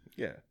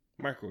 Yeah.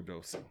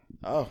 Microdosing.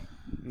 Oh.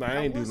 No, I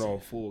ain't do no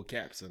full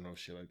caps or no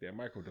shit like that.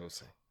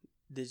 Microdosing.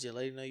 Did your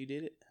lady know you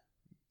did it?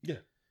 Yeah.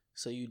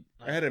 So you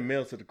I had it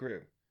mailed to the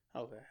crib.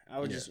 Okay. I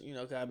was just,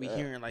 cause I be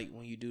hearing like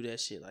when you do that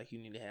shit, like you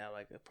need to have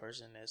like a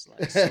person that's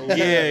like It's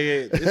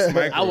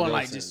microdosing. I want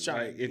like just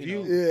try if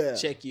you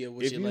check you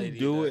with your lady. If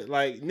you do it,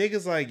 like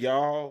niggas like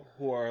y'all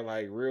who are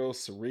like real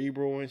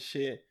cerebral and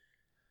shit,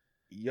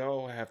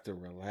 y'all have to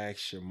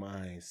relax your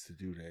minds to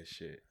do that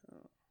shit.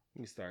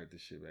 Let me start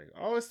this shit back.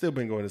 Oh, it's still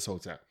been going this whole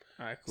time.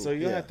 All right, cool. So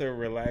you have to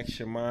relax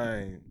your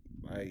mind.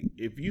 Like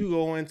if you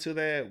go into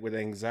that with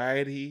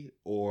anxiety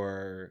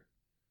or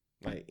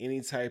like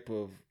any type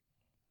of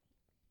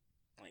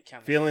like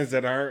kind of feelings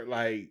that aren't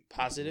like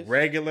positive,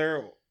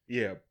 regular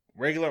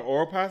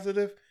or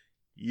positive,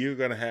 you're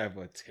gonna have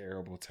a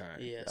terrible time.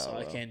 Yeah, so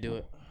I can't do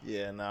it.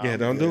 Yeah, no. Yeah,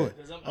 don't do it.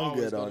 I'm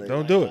good on it.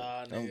 Don't do it.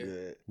 I'm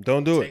good.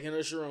 Don't do it. Taking a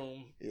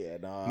shroom. Yeah,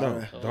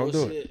 No, don't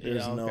do it.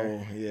 There's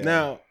no. Yeah.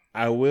 Now,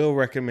 I will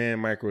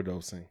recommend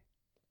microdosing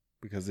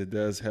because it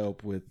does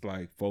help with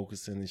like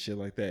focusing and shit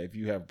like that. If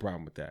you have a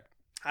problem with that,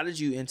 How did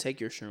you intake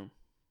your shroom?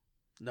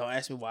 Don't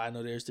ask me why. I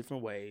know there's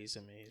different ways.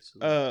 I mean, it's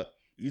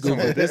you talking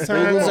about this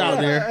time? Google's out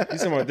there. You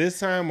talking about this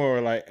time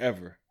or like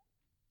ever?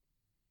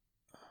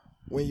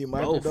 When you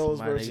Both, microdose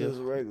my versus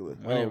nigga. regular.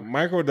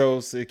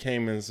 Microdose, it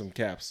came in some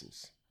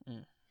capsules.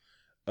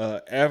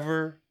 Mm.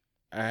 Ever,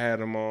 I had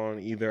them on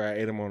either I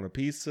ate them on a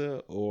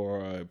pizza or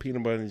a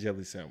peanut butter and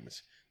jelly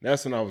sandwich.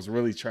 That's when I was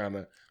really trying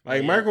to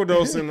like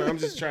microdosing. I'm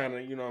just trying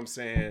to, you know what I'm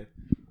saying,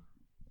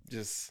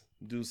 just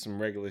do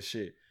some regular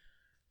shit.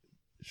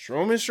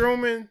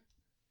 Shrooming.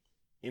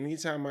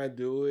 Anytime I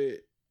do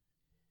it,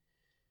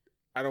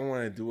 I don't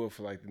want to do it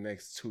for like the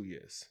next 2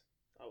 years.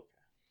 Okay.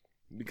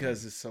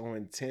 Because it's so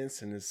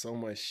intense and there's so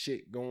much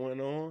shit going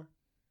on.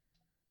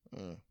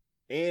 Mm.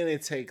 And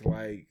it take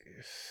like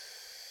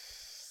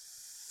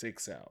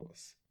 6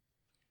 hours.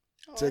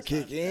 To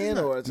kick in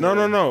or to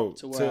No.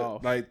 To wear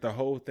off. Like the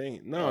whole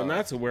thing. No,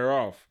 not to wear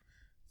off.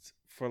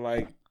 For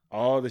like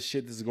all the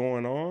shit that's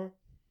going on.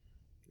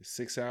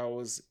 6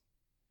 hours.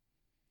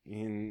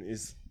 And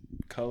it's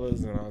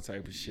colors and all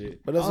type of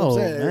shit. But that's what I'm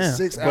saying. It's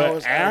 6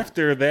 hours. But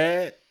after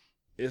that,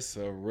 it's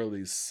a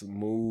really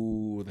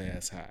smooth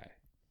ass high.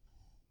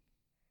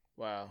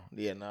 Wow.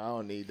 Yeah, no, I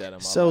don't need that in my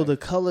So life. the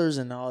colors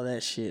and all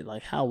that shit,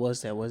 like how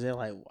was that? Was it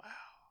like wow?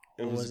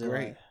 It Or was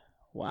great. like,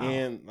 wow.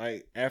 And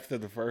like after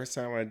the first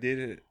time I did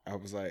it, I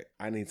was like,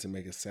 I need to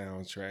make a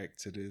soundtrack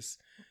to this.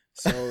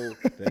 So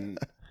then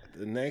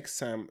the next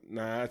time,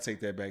 I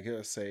take that back.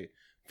 I'll say,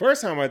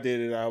 first time I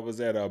did it, I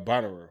was at a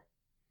Bonnaroo.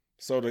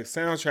 So the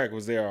soundtrack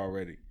was there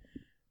already.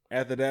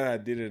 After that, I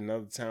did it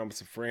another time with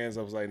some friends.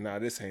 I was like, nah,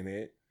 this ain't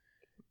it.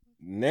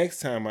 Next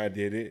time I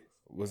did it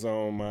was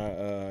on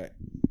my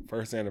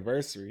first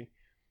anniversary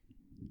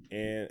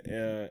and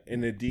in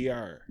the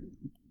DR.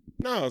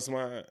 No, it's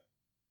my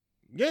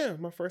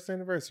first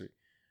anniversary.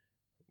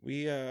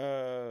 We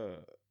I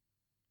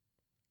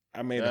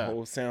made a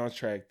whole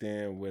soundtrack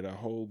then with a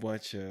whole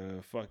bunch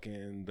of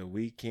fucking The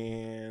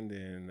Weeknd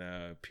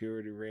and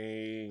Purity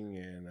Ring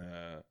and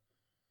a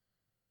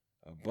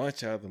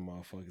bunch of other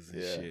motherfuckers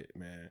and shit,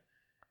 man.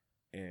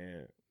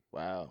 And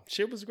wow,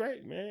 shit was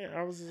great, man.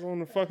 I was just on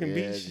the fucking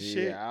beach and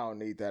shit. I don't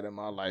need that in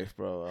my life,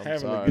 bro. I'm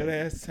having sorry. a good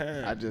ass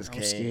time. I just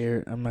can't. I'm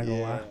scared. I'm not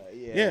gonna lie.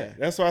 Yeah,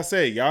 that's why I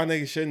said y'all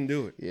niggas shouldn't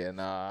do it. Yeah,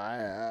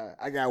 nah,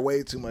 I got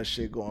way too much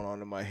shit going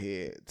on in my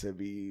head to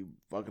be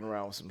fucking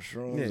around with some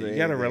shrooms. Yeah, you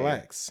gotta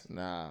relax.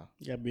 Nah,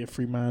 You gotta be a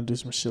free mind, do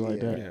some shit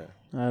like that. Yeah.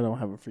 I don't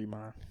have a free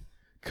mind.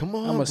 come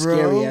on, I'm a bro.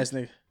 scary ass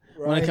nigga.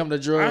 When it comes to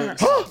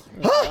drugs, oh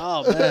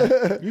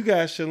man, You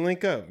guys should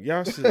link up.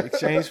 Y'all should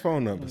exchange phone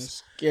I'm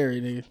numbers. scary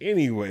nigga.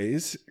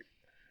 Anyways,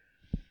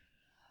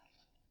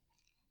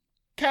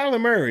 Kyler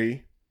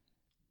Murray,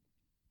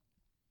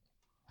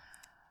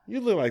 you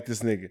look like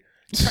this nigga.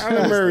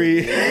 Kyler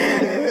Murray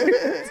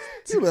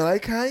You look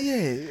like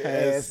Kanye,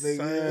 has ass nigga.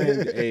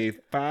 signed a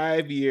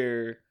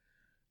 5-year,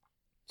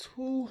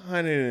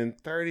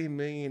 $230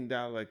 million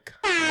contract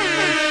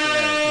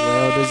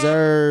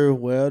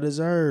Well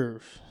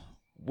deserved.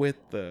 with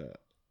the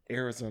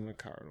Arizona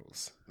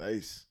Cardinals.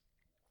 Nice.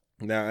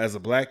 Now, as a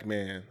black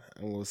man,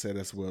 I'm gonna say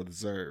that's well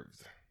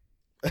deserved.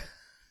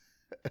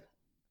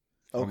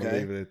 I'm gonna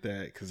leave it at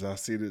that because I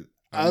see that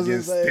I I'm was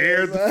getting gonna say,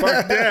 stared the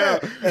fuck down.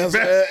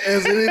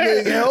 As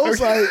anything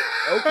else, like,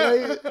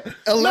 okay, No, this is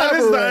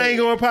elaborate. the I Ain't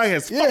Going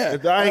podcast. Yeah.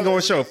 Fuck the I Ain't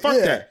Going show. Fuck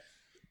Yeah. that.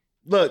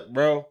 Look,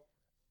 bro.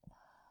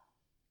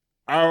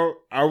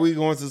 Are we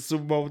going to the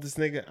Super Bowl with this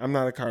nigga? I'm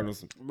not a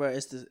Cardinals. Bro,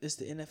 it's the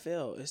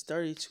NFL. It's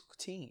 32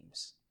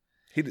 teams.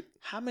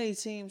 How many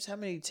teams? How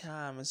many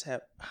times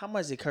how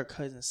much did Kirk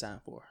Cousins sign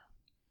for?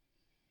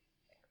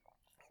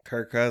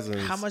 Kirk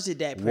Cousins. How much did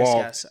Dak walked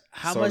Prescott sign?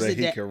 How so much that did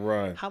he Dak, could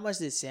run? How much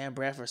did Sam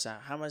Bradford sign?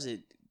 How much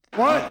did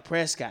What?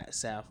 Prescott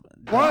sign?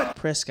 What?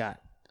 Prescott.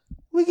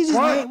 We can just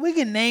What? we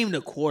can name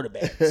the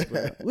quarterbacks,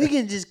 bro. We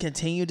can just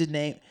continue to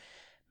name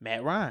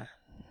Matt Ryan.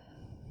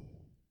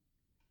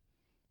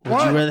 Would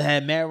What? you rather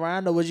have Matt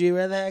Ryan or would you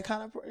rather have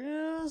Connor? You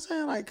know what I'm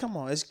saying? Like, come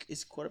on,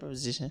 it's quarterback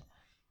position.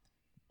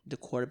 The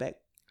quarterback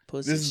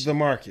position. This is the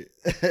market.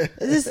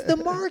 This is the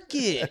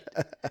market.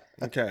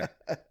 Okay.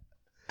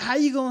 How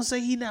you gonna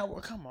say he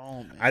not? Come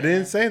on, man. I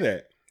didn't say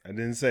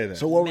that.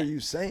 So what were you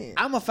saying?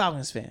 I'm a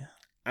Falcons fan.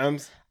 I'm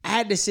I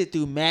had to sit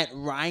through Matt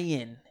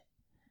Ryan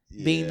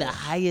being the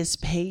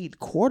highest paid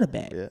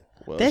quarterback. Yeah.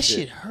 Well, that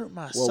shit hurt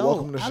my soul.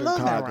 Welcome to I love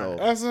that Chicago. rhyme.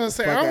 I was gonna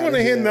say Fuck I outta want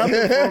to hear here.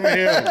 nothing from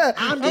him.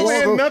 I'm I want to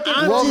hear nothing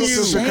from Welcome you. to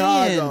saying,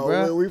 Chicago.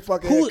 bro. We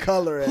fucking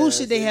color. Who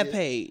should they have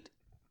paid?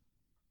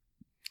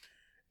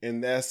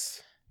 And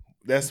that's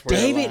where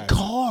David it lies.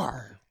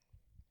 Carr,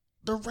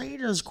 the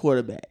Raiders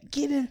quarterback,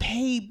 getting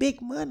paid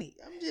big money.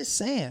 I'm just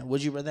saying.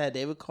 Would you rather have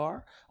David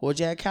Carr or would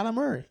you have Kyler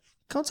Murray?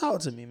 Come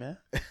talk to me, man.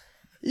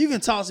 You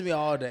can talk to me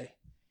all day.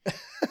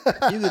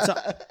 You can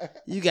talk.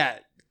 You got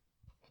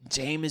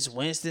Jameis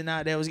Winston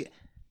out there.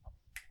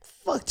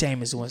 Fuck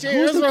Jameis Winston.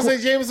 I was gonna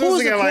say James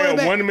Winston got like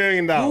 $1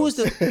 million. Who was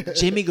the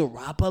Jimmy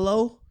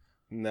Garoppolo?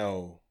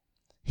 No.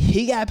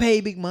 He got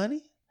paid big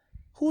money.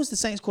 Who was the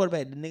Saints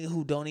quarterback? The nigga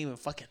who don't even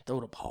fucking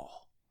throw the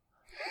ball.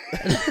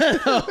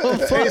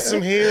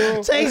 Taysom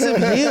Hill.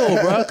 Taysom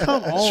Hill, bro.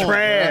 Come on.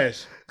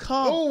 Trash. Bro. Come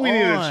on. Oh, we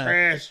need a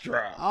trash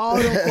drop. All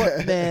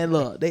them man,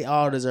 look, they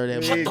all deserve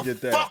that We money. need to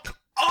get that.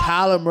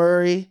 Kyler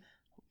Murray,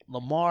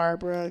 Lamar,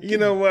 bro. You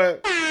know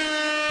what?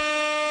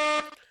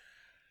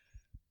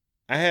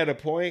 I had a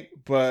point,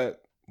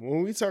 but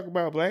when we talk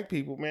about black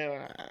people, man,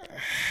 I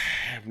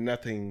have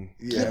nothing.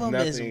 Give him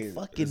his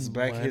fucking It's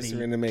Black money.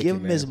 history in the making. Give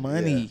him man. his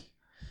money.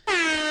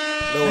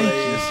 No,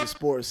 it's the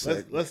sports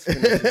segment. Let's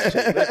finish this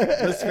shit.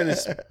 Let's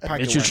finish.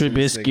 pocket Mitchell watching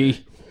this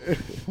Trubisky. nigga.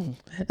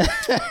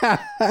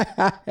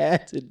 I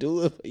had to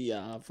do it for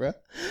y'all, bro.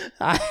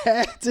 I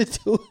had to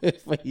do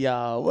it for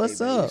y'all. What's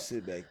Hey, man, you up?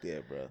 sit back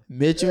there, bro.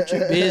 Mitchell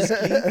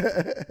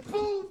Trubisky.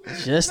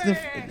 Justin.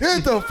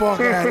 Get the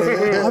fuck out of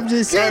here. I'm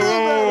just Hey,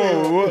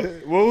 saying. whoa.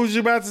 What was you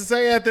about to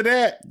say after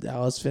that? I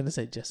was finna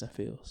say Justin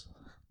Fields.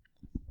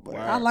 But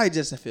Wow. I like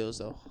Justin Fields,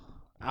 though.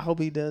 I hope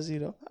he does, you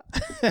know.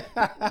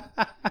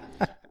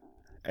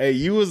 Hey,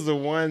 you was the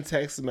one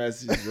text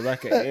message that I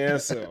could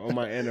answer on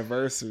my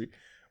anniversary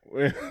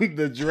when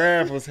the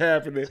draft was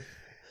happening.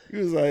 He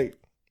was like,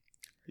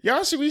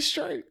 y'all should be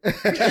straight. And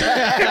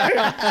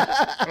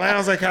I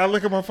was like, can I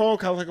look at my phone?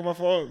 Can I look at my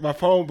phone? My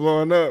phone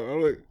blowing up.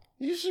 I'm like,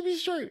 you should be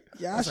straight.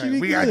 Y'all I was should like, be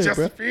we good, got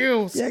Justin bro.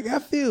 Fields. Yeah, I got I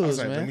Fields, was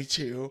like, man. let me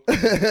chill.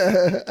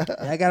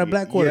 I got a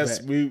black quarterback.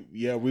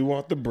 Yes, we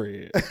want the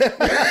bread.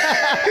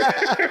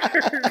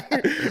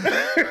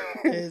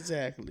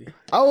 Exactly.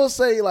 I will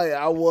say, like,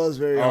 I was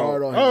very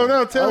hard on him. Oh,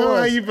 no, tell I me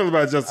how was. you feel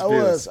about Justin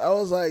Fields. I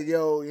was like,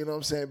 yo, you know what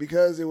I'm saying?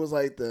 Because it was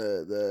like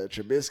the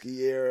Trubisky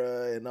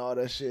era and all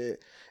that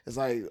shit. It's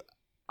like,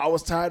 I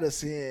was tired of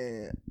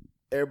seeing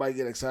everybody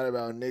get excited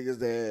about niggas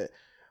that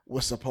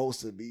was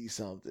supposed to be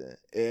something.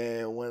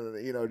 And when,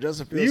 you know,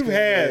 Justin Fields You've came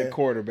had in,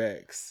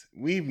 quarterbacks.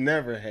 We've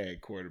never had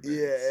quarterbacks.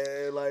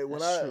 yeah, and like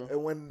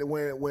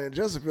when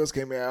Justin Fields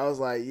came in, I was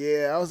like,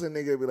 yeah, I was a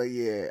nigga to be like,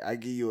 yeah, I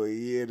give you a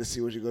year to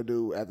see what you're gonna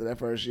do after that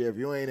first year. If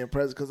you ain't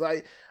impressed, because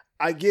I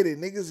get it,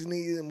 niggas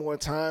need more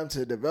time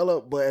to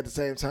develop, but at the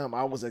same time,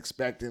 I was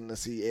expecting to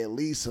see at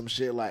least some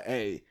shit like,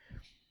 hey,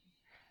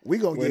 we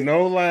gonna With get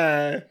no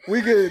line.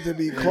 we get it to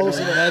be close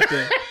to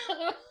nothing.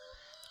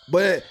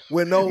 But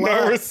with no No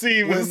line,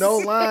 receivers. with no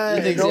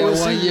line, Niggas no got 1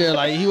 receivers. year,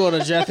 like he want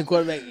to draft a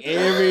quarterback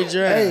every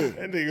draft. Hey,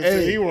 That nigga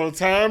said he want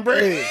Tom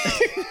Brady.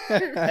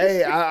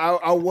 Hey,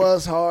 I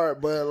was hard,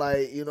 but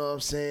like, you know what I'm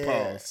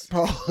saying?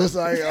 Pause.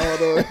 Like,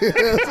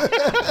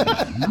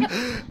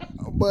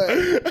 but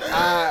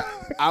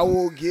I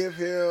will give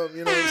him,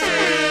 you know what I'm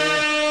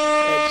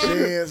saying,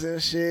 a chance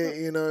and shit,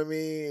 you know what I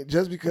mean?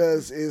 Just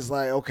because it's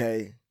like,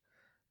 okay,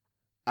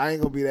 I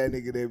ain't gonna be that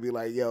nigga that be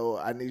like, yo,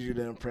 I need you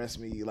to impress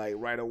me like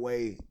right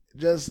away.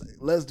 Just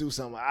let's do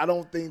something. I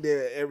don't think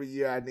that every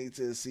year I need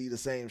to see the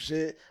same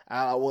shit.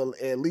 I will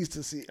at least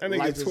to see. That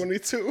nigga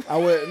 22. I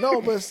would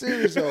no, but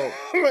serious though.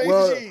 Like,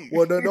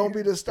 well, don't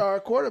be the star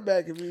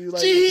quarterback if you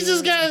like. Gee, he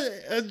just got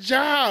a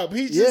job.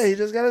 He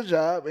just got a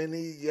job and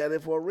he got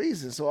it for a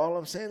reason. So all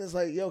I'm saying is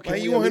like, yo, can like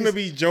we you at want him to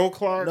least- be Joe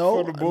Clark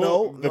no, for the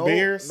no,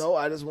 Bears? No,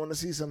 I just want to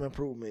see some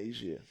improvement each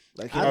year.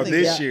 Like I think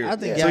this y'all- year. I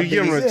think So y'all you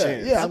give him a biggest-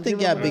 chance. Yeah, I I'm think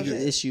giving y'all him a biggest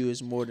chance. issue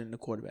is more than the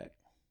quarterback.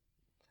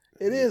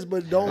 It is,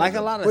 but don't Like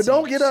a lot of But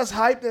don't teams. get us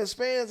hyped as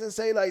fans and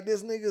say like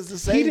this nigga's the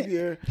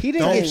savior. He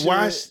didn't Don't get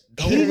watch.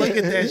 Don't he look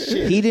didn't- at that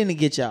shit. He didn't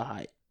get y'all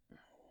hype.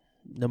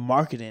 The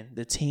marketing,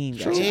 the team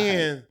got y'all hype.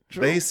 And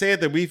they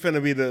said that we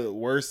finna be the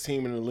worst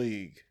team in the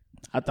league.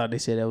 I thought they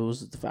said that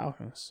was the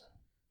Falcons.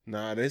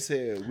 Nah, they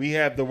said we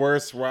have the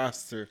worst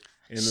roster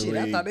in the Shit, league.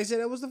 I thought they said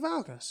that was the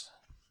Falcons.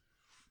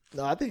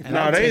 No, I think And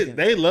No, I'm taking-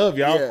 they love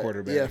y'all yeah,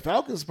 quarterback. Yeah,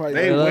 Falcons probably.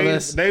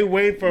 They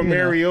wait for you know.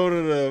 Mariota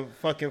to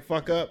fucking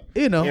fuck up.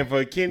 You know. And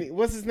for Kenny,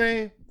 what's his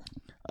name?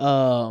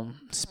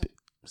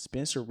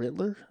 Spencer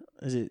Riddler?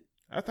 Is it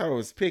I thought it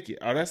was Pickett.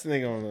 Oh, that's the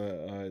nigga on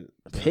the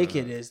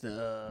Pickett? Is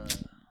the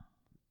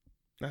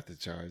not the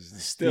Chargers. The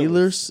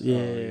Steelers? Yeah,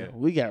 Oh, yeah.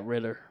 we got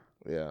Ritter.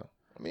 Yeah,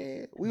 I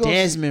mean, we gonna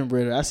Desmond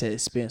Ritter. I said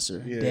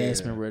Spencer. Yeah.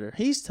 Desmond Ritter.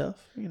 He's tough.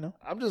 You know.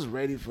 I'm just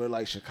ready for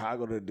like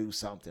Chicago to do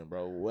something,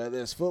 bro.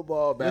 Whether it's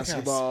football, Look how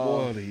basketball.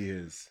 spoiled he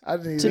is. I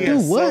need To We do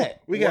got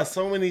what? we got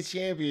so many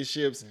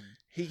championships.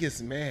 He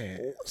gets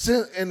mad.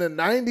 Since in the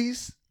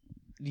 '90s.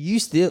 You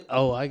still?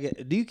 Oh, I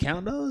get. Do you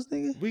count those,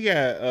 nigga? We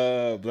got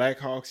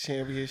Blackhawks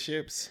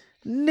championships.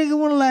 Nigga,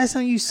 when the last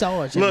time you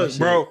saw a championship? Look,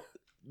 bro,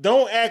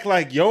 don't act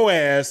like your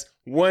ass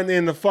wasn't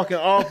in the fucking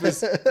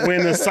office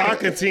when the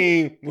soccer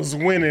team was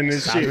winning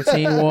and Soccer shit.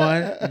 team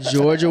won.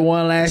 Georgia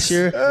won last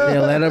year. The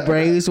Atlanta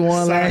Braves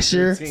won last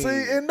year. team. See,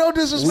 and no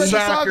disrespect to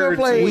Soccer soccer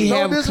players. We no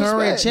have disrespect.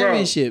 current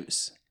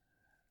championships.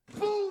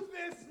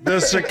 The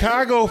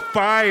Chicago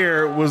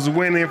Fire was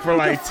winning for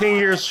like 10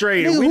 years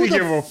straight. Nigga, And we who didn't the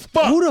give a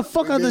fuck. Who the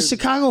fuck are the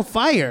Chicago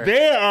Fire?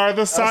 They are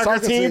the soccer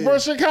team team. for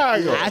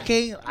Chicago. I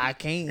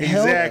can't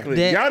help Exactly.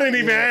 that. Y'all didn't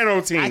even have no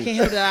team. I can't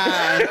help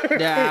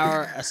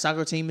that our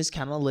soccer team is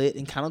kind of lit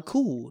and kind of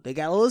cool. They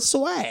got a little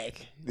swag.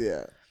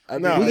 Yeah.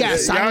 No, We got y'all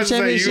soccer just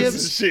ain't used to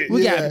championships. shit.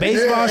 We got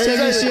baseball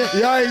championship.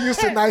 Y'all ain't used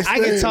to nice I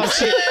can things. talk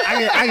shit.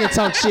 I can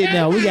talk shit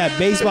now. We got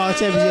baseball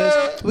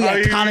championships. We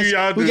got college.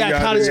 y'all We do, got y'all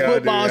college do, y'all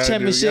football do, y'all do,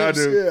 championships. y'all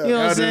do. You know what I'm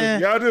Y'all do.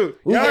 saying? Y'all do.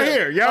 We Y'all got-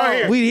 here. Y'all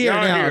here. we here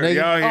Y'all now, here. nigga.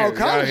 Y'all here. Oh,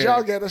 college, here.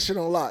 y'all got that shit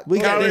on lock. We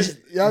got College this.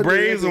 Y'all do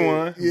Braves that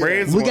won. thing. Yeah.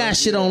 Braves We won. got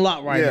shit on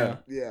lock right Yeah. now.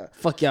 Yeah.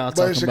 Fuck y'all But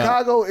talking about.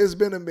 Chicago, it's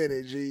been a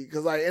minute, G.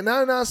 Because like, and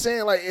I'm not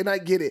saying like, and I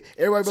get it.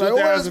 Everybody be like,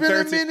 oh, it's been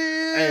a 2013.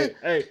 minute.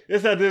 Hey,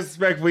 it's how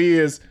disrespectful he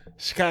is.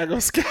 Chicago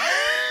Sky.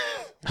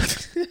 Look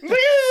at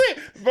it.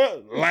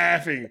 But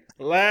laughing.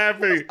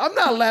 I'm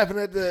not laughing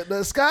at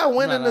the Sky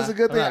winning is a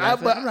good thing.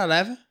 I'm not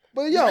laughing.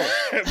 But yo,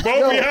 Both of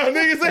y'all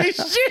niggas ain't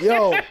shit.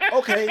 yo,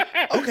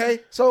 okay.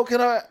 So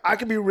I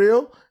can be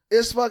real.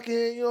 It's fucking,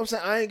 you know what I'm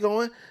saying? I ain't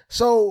going.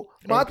 So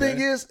my Okay.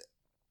 thing is,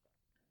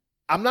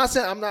 I'm not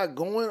saying I'm not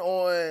going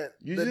on.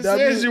 You the just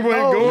W. said you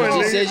wasn't No, going, no.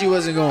 You nigga. said you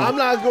wasn't going. I'm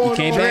not going. You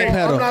can't on,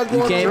 backpedal. I'm not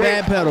going You can't on,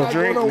 backpedal. I'm not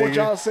Drink, going on what nigga.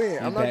 y'all saying.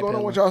 I'm not going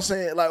on backpedal. what y'all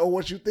saying, like, or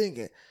what you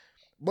thinking.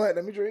 But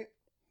let me drink.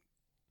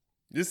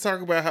 Just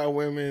talk about how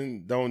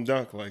women don't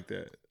dunk like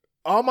that.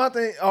 All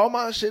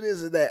my shit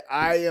is that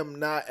I am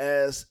not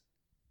as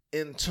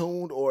in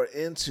tuned or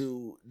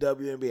into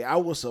WNBA.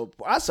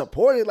 I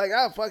support it. Like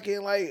I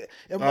fucking like.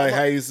 And Like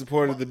how you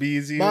supported the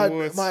BZ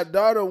Awards. my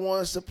daughter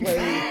wants to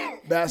play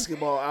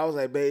basketball. I was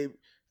like, babe,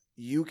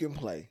 you can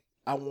play.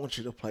 I want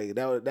you to play.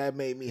 That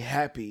made me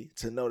happy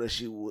to know that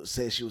she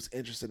said she was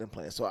interested in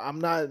playing. So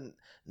I'm not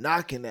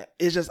knocking that.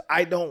 It's just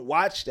I don't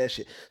watch that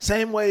shit.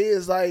 Same way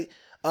is like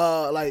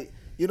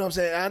you know what I'm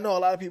saying? I know a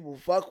lot of people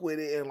fuck with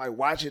it and like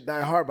watch it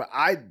die hard, but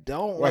I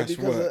don't like Watch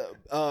because what?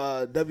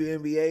 of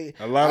WNBA.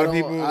 A lot of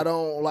people. I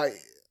don't like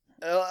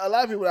a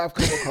lot of people that I've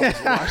come across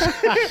watch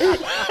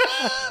it.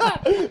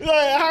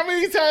 Like, how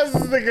many times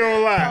is this nigga gonna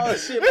lie? Oh,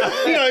 shit.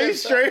 No,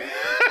 he's straight.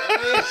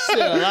 Shit,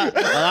 a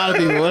lot of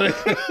people.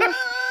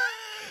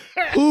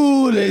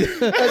 Ooh,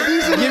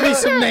 give me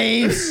some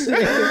names.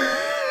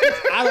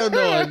 I don't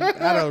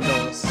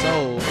know.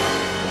 So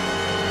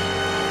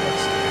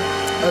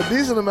A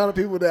decent amount of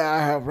people that I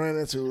have ran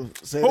into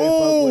say they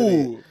fuck with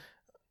it. Ooh.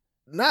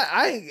 Not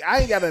I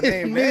ain't got a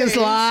name. niggas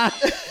lie.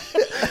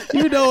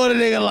 You know what a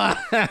nigga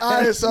lie.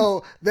 All right,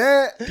 so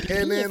that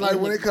and then like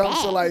when it comes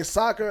to like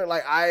soccer,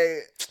 like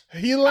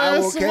He I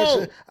lied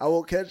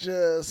will catch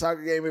a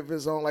soccer game if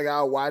it's on. Like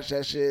I'll watch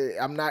that shit.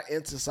 I'm not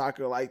into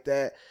soccer like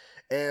that.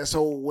 And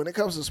so when it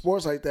comes to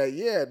sports like that,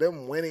 yeah,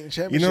 them winning You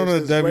championships. know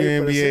the is great for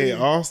the WNBA city.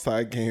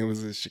 All-Star game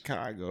was in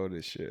Chicago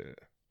this year.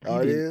 Oh,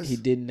 it is. He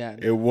did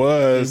not. It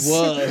was. It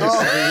was.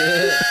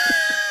 Oh.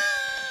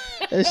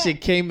 That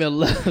shit came in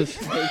love. Hey,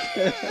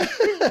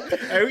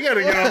 we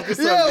gotta get off this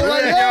Yeah, subject.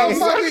 like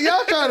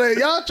y'all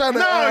trying to.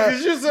 No,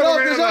 'cause you said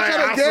around like,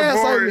 I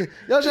support it.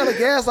 Y'all trying to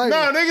gaslight me.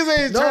 No, niggas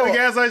ain't trying to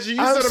gaslight you.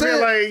 You I'm should have been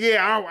saying- like,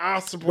 yeah,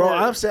 I'll support Bro,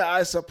 it. I'm saying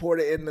I support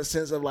it in the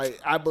sense of like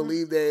I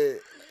believe that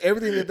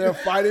everything that they're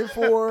fighting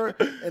for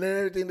and then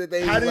everything that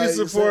they How do you like,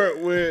 support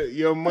with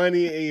your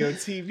money and your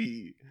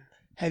TV?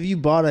 Have you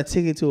bought a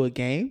ticket to a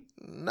game?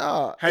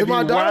 No, Have if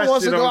my you daughter watched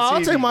wants to it go, on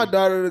I'll TV? take my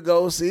daughter to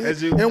go see.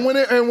 As you- And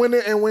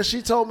when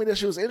she told me that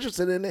she was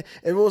interested in it,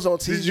 if it was on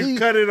TV, Did you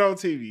cut it on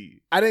TV?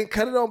 I didn't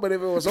cut it on. But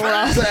if it was on,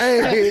 I was like,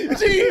 "Hey,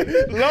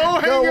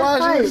 Low go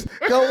watch hanging this,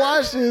 fruit. go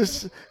watch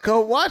this, go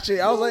watch it."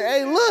 I was like,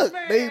 "Hey, look,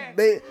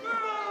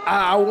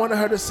 I wanted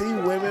her to see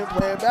women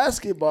playing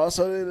basketball,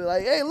 so they're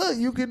like, hey, look,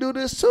 you can do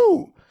this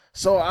too."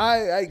 So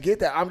I get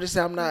that. I'm just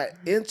saying I'm not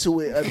into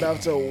it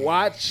enough to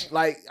watch.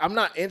 Like I'm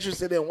not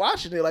interested in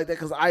watching it like that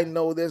because I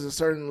know there's a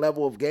certain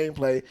level of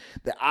gameplay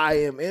that I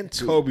am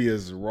into. Kobe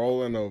is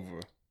rolling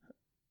over.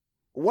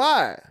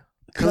 Why?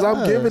 Because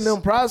I'm giving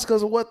them props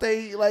because of what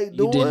they like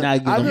doing. did not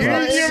give them You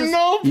props. didn't give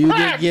no You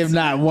props. didn't give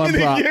not one You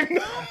prop. didn't give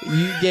no-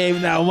 You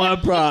gave not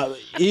one prop.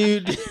 You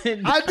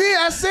did. I did.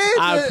 I said.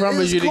 I that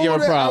promise it's you to give a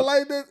that prop. I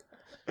like that.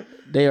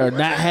 They are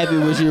not happy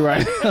with you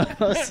right now.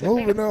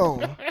 Moving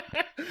on.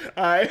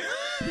 All right.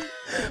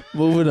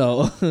 Moving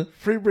on.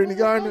 Free Brittany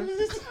Gardner.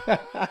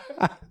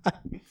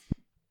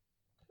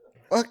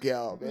 Fuck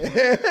y'all, man.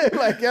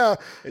 Like y'all.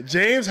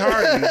 James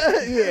Harden.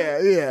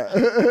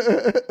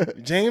 Yeah.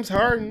 James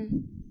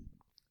Harden.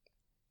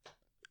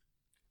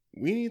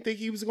 We didn't think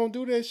he was gonna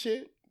do that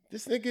shit.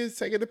 This nigga is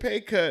taking a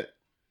pay cut.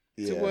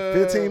 Yeah.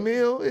 15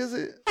 mil, is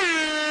it?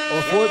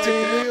 Or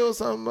 14 mil,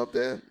 something up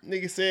there?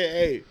 Nigga said,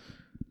 hey,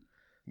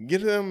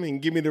 get him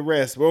and give me the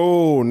rest.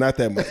 Oh, not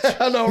that much.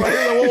 I know,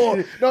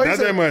 right? No, Not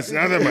that much.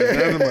 Not that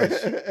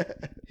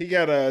much. He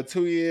got a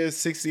 2 years,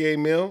 68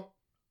 mil.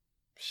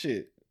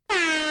 Shit.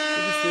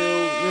 Nigga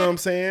still, you know what I'm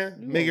saying?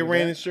 Make it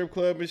rain in strip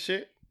club and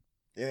shit.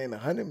 It ain't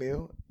 $100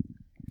 million.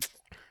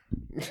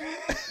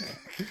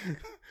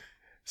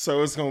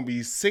 So it's gonna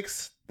be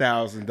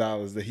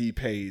 $6,000 that he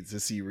paid to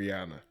see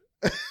Rihanna.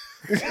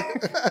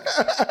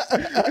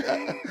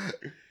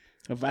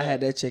 If I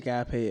had that check,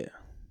 I'd pay it.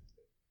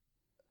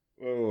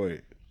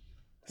 Wait.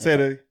 Say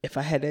that. If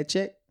I had that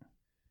check,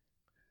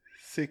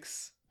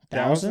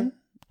 6,000.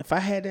 If I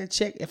had that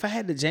check, if I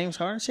had the James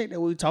Harden check that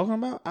we were talking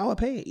about, I would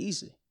pay it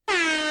easy.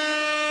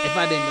 If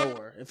I didn't know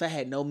her, if I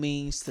had no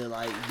means to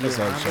like be That's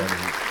what I'm around trying to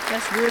her, hear.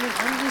 that's really.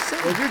 I'm just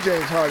saying. Well, if you're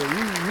James Harden,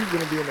 you're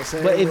gonna be in the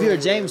same. But if room you're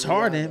with James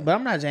Harden, Rihanna. but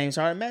I'm not James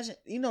Harden. Imagine,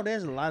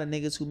 there's a lot of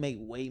niggas who make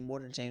way more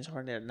than James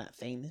Harden that are not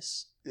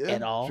famous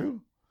at all.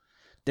 True.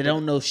 They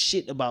don't know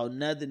shit about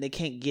nothing. They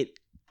can't get.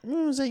 You know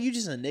what I'm saying? You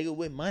just a nigga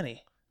with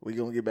money. We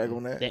gonna get back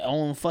on that. They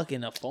own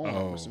fucking a phone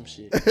or some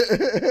shit.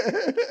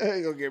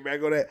 We gonna get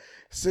back on that.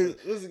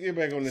 Let's get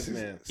back on this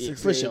man.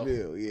 For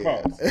sure.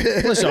 Yeah.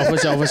 For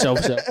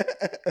sure.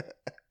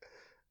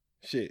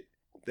 Shit.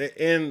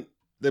 And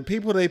the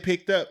people they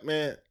picked up,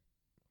 man.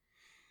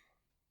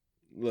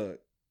 Look,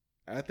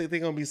 I think they're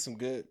gonna be some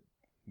good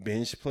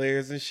bench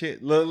players and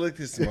shit. Look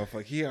this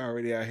motherfucker. He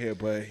already out here,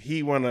 but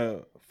he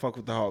wanna fuck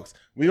with the Hawks.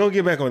 We gonna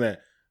get back on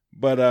that.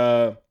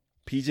 But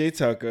PJ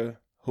Tucker,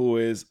 who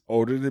is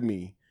older than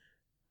me,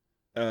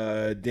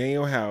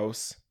 Daniel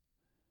House.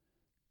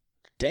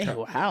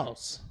 Daniel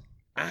House.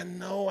 I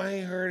know I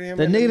ain't heard him.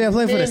 The nigga that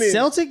played for the minute.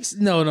 Celtics?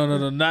 No,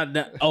 not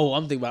that. Oh,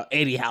 I'm thinking about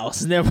Eddie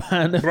House. Never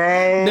mind.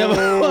 Bro. Never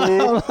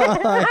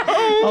mind.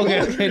 Okay,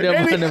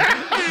 never mind.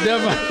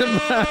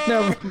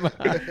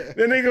 That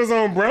nigga was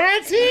on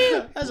Brian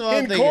team? That's what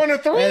I'm in thinking. corner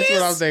threes?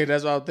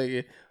 That's what I'm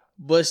thinking.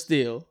 But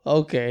still,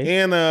 okay.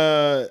 And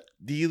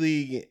D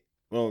League,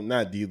 well,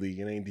 not D League,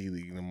 it ain't D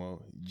League no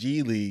more.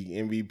 G League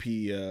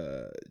MVP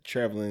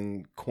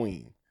Traveling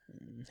Queen.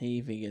 He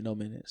ain't even get no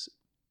minutes.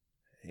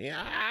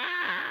 Yeah,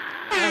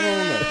 I don't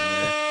know,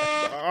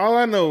 man. All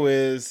I know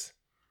is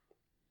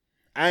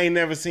I ain't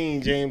never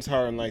seen James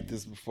Harden like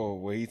this before,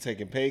 where he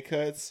taking pay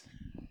cuts.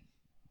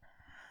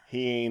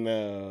 He ain't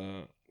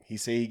he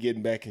say he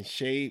getting back in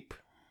shape.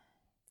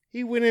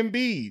 He went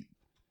Embiid.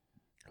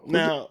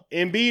 Now,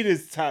 Embiid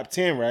is top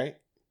 10, right?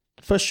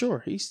 For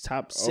sure. He's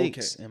top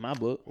 6 in my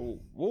book.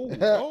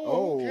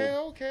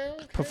 Okay.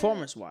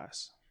 Performance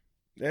wise.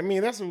 I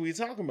mean, that's what we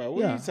talking about.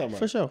 What are you talking about?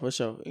 For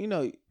sure.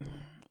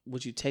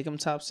 Would you take him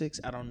top 6?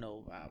 I don't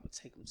know if I would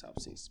take him top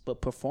 6.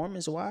 But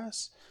performance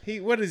wise,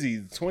 What is he?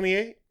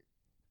 28?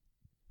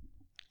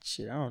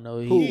 shit, I don't know.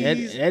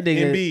 He's That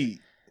nigga. Embiid.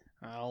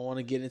 I don't want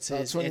to get into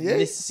his 28?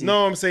 ethnicity.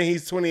 No, I'm saying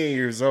he's 28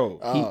 years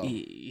old.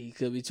 He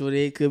could be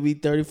 28, could be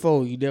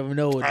 34. You never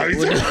know. I know,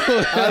 right?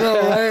 I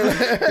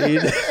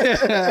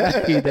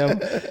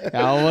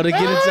don't want to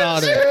get into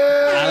all that.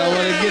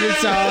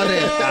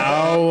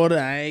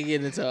 I ain't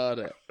getting into all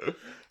that.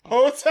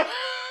 Whole time.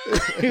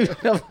 You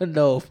never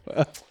know,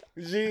 bro.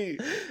 Gee.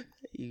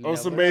 You On never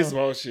some know.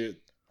 baseball shit.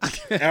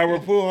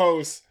 Albert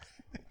Pujols.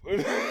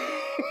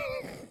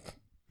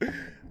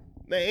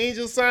 The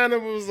Angel signed him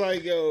and was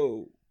like,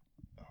 yo,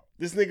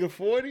 this nigga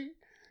 40?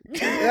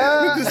 This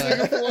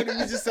nigga 40. We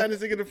just signed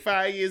this nigga to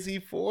 5 years. He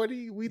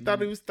 40? We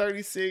thought he was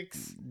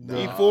 36.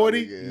 He 40?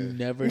 You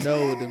never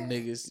know with them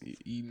niggas.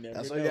 You never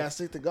That's know. why you gotta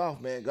stick to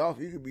golf, man. Golf,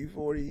 you could be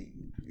 40,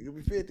 you could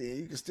be 50, and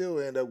you can still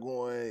end up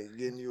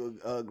getting you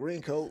a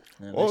green coat.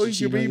 Or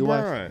you could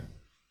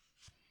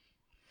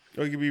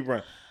be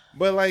Brian.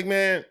 But like,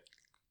 man,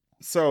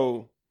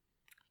 so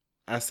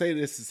I say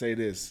this to say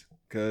this,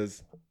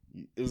 because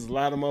there's a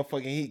lot of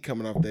motherfucking heat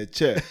coming off that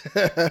check.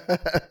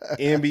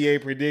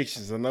 NBA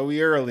predictions. I know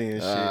we early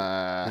and shit,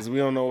 because we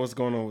don't know what's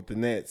going on with the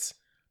Nets.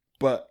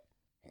 But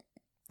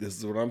this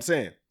is what I'm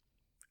saying.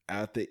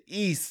 Out the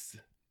East,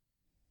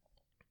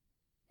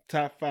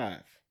 top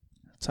 5.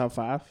 Top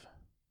 5?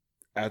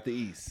 Out the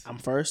East. I'm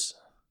first.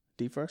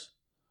 D first?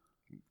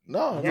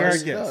 No. You're our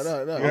guest.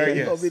 No. You're our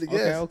You gonna guest. be the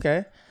guest.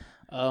 Okay.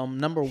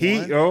 Number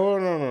Heat. 1. Oh,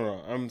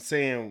 no. I'm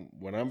saying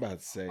what I'm about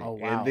to say. Oh,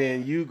 wow. And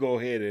then you go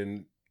ahead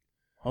and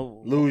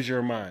Oh, lose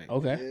your mind.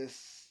 okay.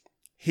 Yes.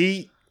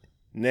 Heat,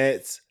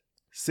 Nets,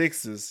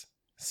 Sixers,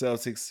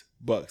 Celtics,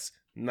 Bucks.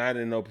 Not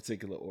in no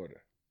particular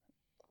order.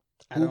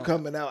 Who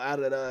coming out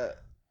of the?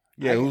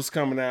 Yeah, who's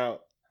coming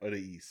out of the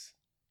East?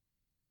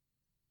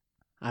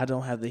 I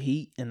don't have the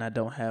Heat and I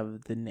don't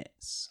have the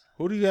Nets.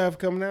 Who do you have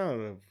coming out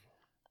of?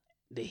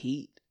 The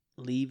Heat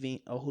leaving.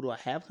 Oh, who do I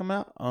have come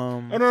out? Oh,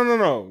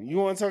 no. You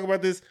want to talk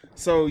about this?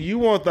 So you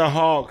want the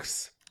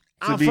Hawks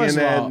to be in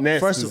that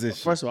Nets position.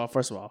 First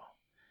of all,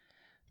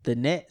 the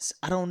Nets,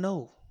 I don't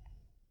know.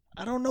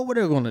 I don't know what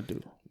they're going to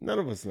do. None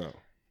of us know.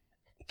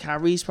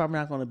 Kyrie's probably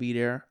not going to be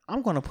there.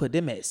 I'm going to put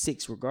them at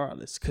 6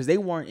 regardless because they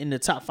weren't in the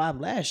top 5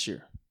 last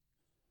year.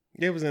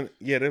 They was 8.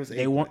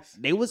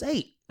 They was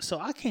 8. So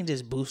I can't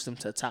just boost them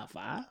to top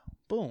 5.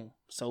 Boom.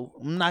 So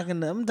I'm knocking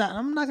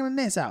the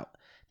Nets out.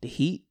 The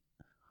Heat,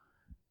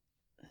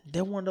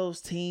 they're one of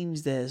those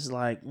teams that's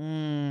like,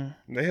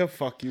 They'll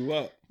fuck you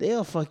up.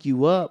 They'll fuck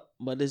you up,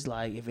 but it's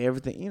like if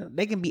everything,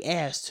 they can be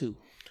ass too.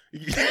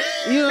 You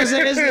know what I'm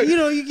saying?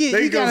 You get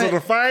They you go gotta, to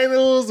the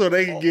finals, or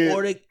they can get.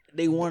 or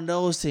they one of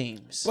those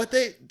teams. But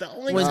the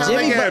only When time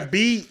Jimmy they got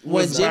beat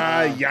was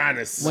by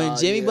Giannis. When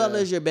Jimmy yeah. Butler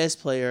is your best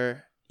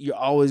player, you're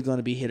always going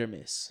to be hit or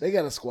miss. They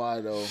got a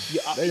squad though.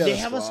 They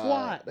have a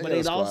squad, but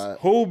they lost.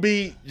 Who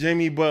beat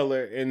Jimmy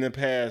Butler in the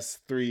past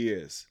 3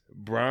 years?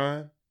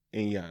 Bron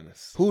and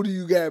Giannis. Who do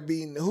you got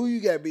beating? Who you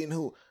got beating?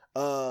 Who?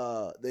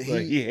 The Heat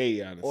Like, he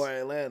hate Giannis. or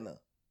Atlanta?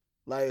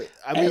 Like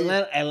I mean,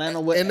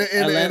 Atlanta with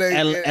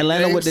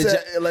Atlanta with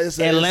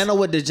Atlanta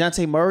with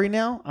DeJounte Murray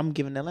now. I'm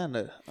giving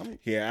Atlanta.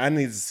 Yeah, I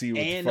need to see what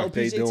the And fuck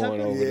they PJ doing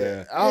Tucker. over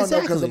there. I don't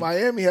know because Exactly.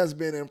 Miami has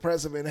been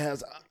impressive and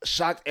has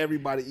shocked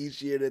everybody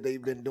each year that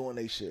they've been doing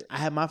their shit. I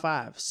have my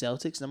 5.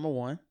 Celtics number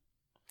 1.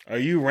 Are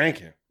you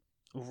ranking?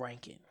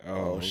 Ranking.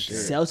 Oh, shit.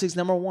 Celtics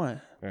number 1.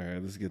 All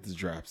right, let's get the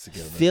drops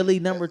together. Philly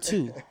number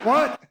 2.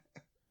 What?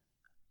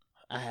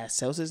 I had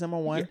Celtics number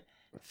 1.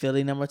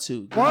 Philly number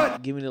 2.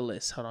 What? Give me the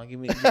list. Hold on. Give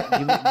me.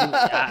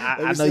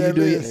 I know you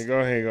do list. it. Go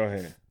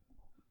ahead.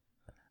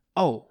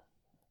 Oh,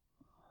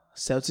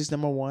 Celtics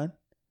number 1.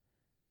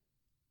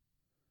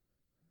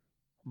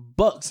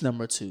 Bucks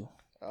number 2.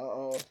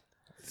 Uh-oh.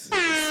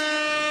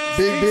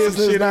 Big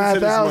Business Shit into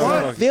this 9000.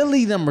 motherfucker.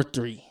 Philly number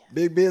 3.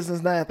 Big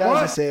Business 9000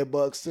 What? said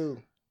Bucks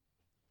too.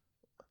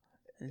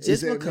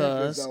 Just said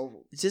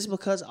Memphis,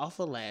 because off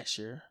of last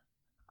year,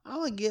 I'm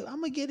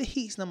gonna get the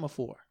Heat's number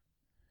 4.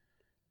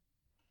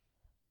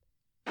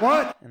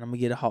 What? And I'm gonna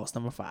get the Hawks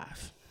number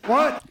 5.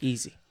 What?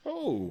 Easy.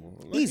 Oh,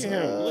 look Easy.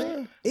 at him. Look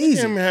at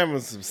Easy. him having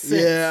some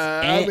sense.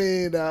 Yeah, I And-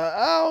 mean,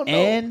 I don't know.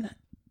 And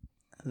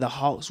the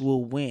Hawks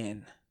will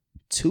win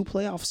 2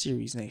 playoff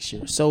series next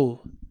year.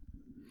 So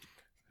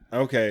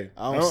Okay.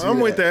 I don't see I'm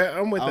with that. that.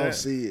 I'm with I don't that.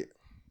 see it.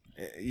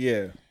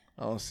 Yeah.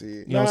 I don't see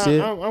it. You don't see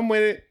it? I'm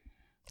with it.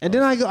 and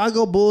then I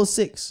go Bulls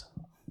 6.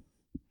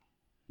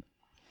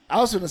 I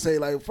was gonna say,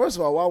 like, first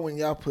of all, why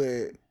wouldn't y'all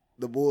put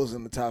the Bulls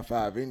in the top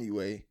 5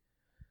 anyway?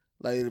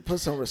 Like, put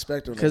some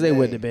respect on Because their they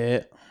went to name.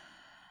 bed.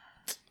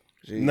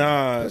 Gee,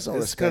 Nah, put some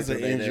it's because respect of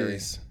on their name.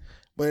 injuries.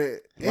 But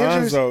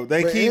Lonzo,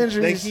 they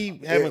injuries,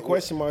 keep having it-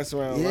 question marks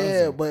around Yeah,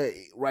 Lonzo. but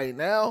right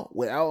now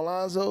without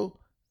Lonzo,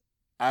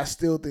 I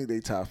still think they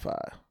top 5.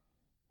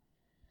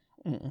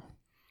 Mm-mm.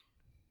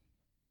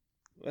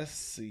 Let's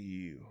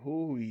see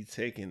who we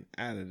taking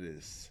out of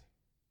this.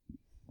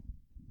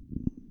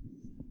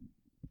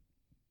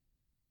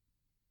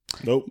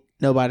 Nope.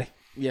 Nobody.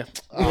 Yeah.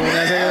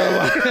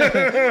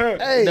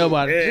 Hey,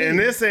 Nobody. And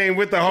this ain't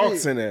with the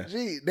Hawks in there.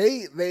 Gee,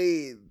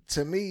 they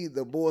to me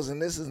the Bulls,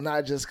 and this is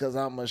not just because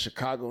I'm a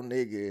Chicago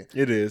nigga.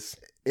 It is.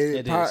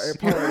 It is. It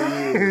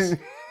probably is.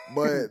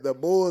 But the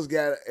Bulls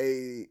got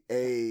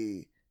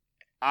a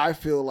I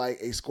feel like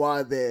a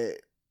squad that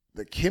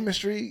the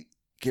chemistry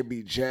can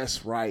be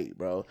just right,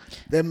 bro.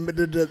 The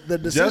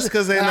decision, Just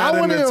because they're I not in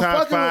wasn't the even top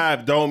fucking with-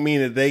 5 don't mean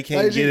that they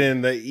can't Like, get gee,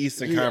 in the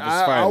Eastern Gee, Conference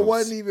I Finals.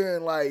 wasn't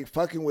even like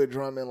fucking with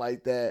Drummond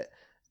like that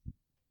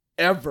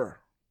ever.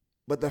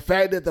 But the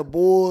fact that the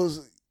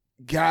Bulls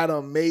got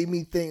him made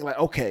me think like,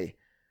 okay,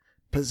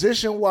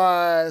 position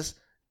wise,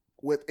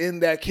 within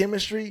that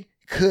chemistry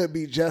could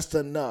be just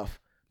enough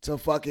to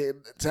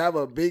have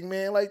a big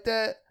man like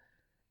that.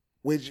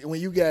 Which when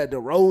you got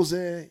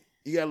DeRozan,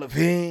 you got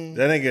Levine.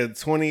 That nigga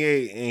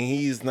 28 and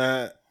he's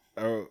not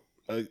a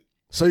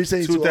So you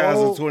say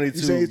 2022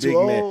 you say big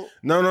man.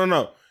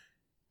 No.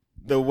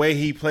 The way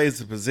he plays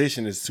the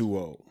position is too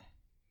old.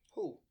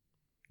 Who?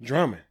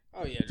 Drummond.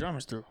 Oh yeah,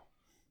 Drummond's through.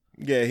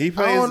 Yeah, he I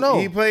plays. don't know.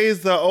 He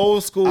plays the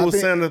old school I think-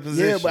 center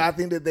position. Yeah, but I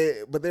think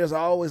that there's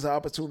always an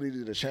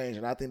opportunity to change,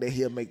 and I think that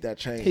he'll make that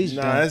change. He's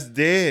nah, done. that's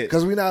dead.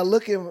 Because we're not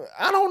looking.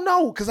 I don't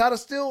know. Because I'm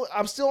still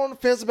on the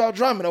fence about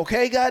Drummond.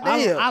 Okay,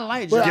 goddamn. I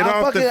like But Get I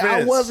off the fucking, I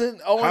fence.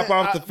 wasn't on Hop it.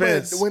 off the but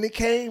fence. when it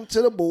came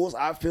to the Bulls,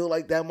 I feel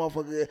like that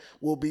motherfucker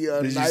will be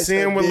a Did nice you see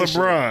him with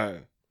addition.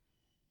 LeBron?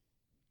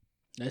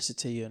 That should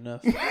tell you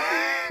enough. But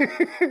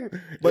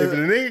if the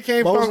nigga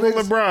can't most fuck with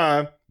niggas-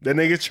 LeBron, that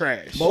nigga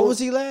trash. What was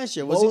he last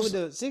year? Was he most-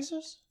 with the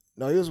Sixers?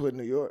 No, he was with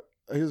New York.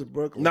 He was with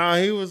Brooklyn. Nah,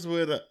 he was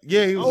with.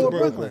 He was Oh, with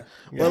with Brooklyn.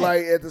 But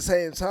like at the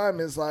same time,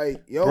 it's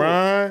like, yo.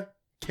 Bron,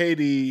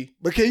 KD.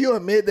 But can you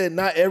admit that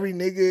not every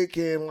nigga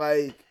can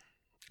like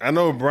I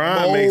know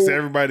Bron Mold. makes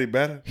everybody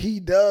better. he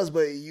does,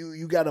 but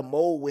you got to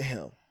mold with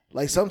him.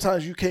 Like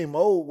sometimes you can't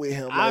mold with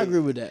him. I Like, agree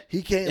with that.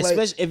 He can't, like,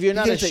 Especially if you're he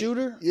not a can't take-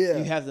 shooter, yeah.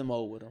 you have to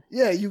mold with him.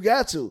 Yeah, you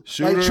got to.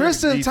 Shooter, like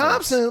Tristan defense.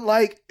 Thompson,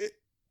 like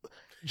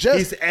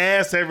He's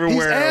ass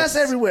everywhere. ass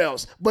everywhere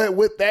else. But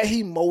with that,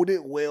 he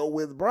molded well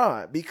with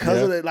Bron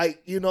because of Yeah. it.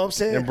 Like, you know what I'm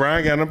saying? And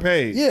Bron got him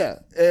paid. Yeah.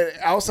 And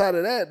outside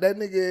of that, that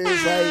nigga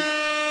is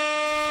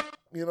like,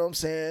 you know what I'm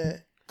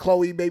saying?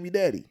 Chloe baby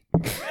daddy.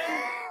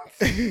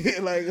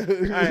 Like, All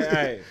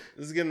right.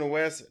 Let's get in the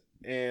West,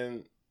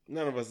 and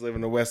none of us live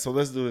in the West, so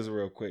let's do this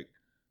real quick.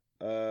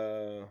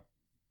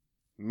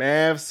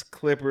 Mavs,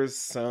 Clippers,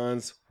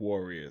 Suns,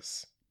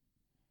 Warriors.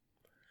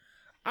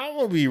 I'm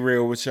gonna be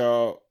real with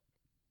y'all.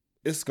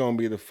 It's gonna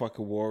be the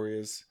fucking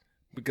Warriors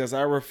because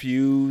I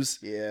refuse.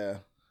 yeah.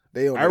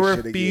 They on I that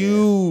shit again.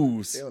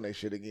 refuse They on that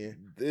shit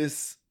again.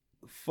 this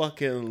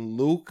fucking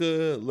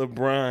Luka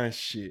LeBron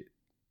shit.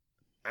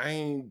 I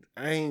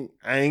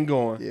ain't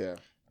going. Yeah.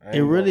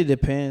 It really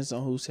depends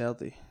on who's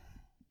healthy.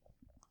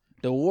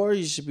 The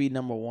Warriors should be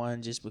number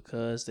one just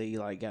because they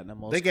like got the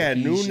most. They got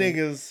cohesion. new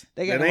niggas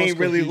They got that the ain't most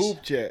really cohesion.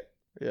 hoop yet.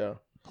 Yeah.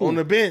 On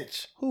the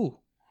bench. Who?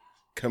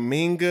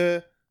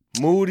 Kaminga,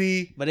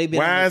 Moody, But they've been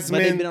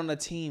Wiseman, on the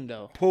team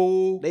though.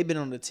 Poole. They've been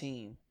on the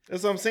team.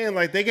 That's what I'm saying.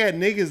 Like they got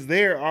niggas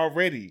there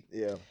already.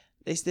 Yeah.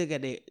 They still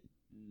got the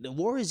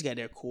Warriors got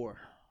their core.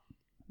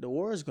 The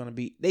Warriors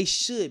they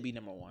should be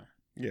number one.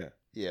 Yeah.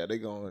 Yeah, they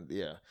going.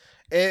 Yeah,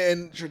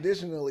 and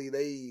traditionally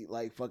they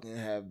like fucking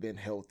have been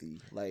healthy.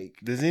 Like,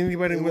 Does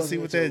anybody It want to see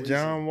wasn't what until that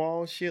John recent.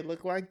 Wall shit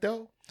look like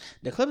though?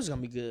 The Clippers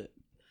gonna be good.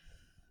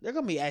 They're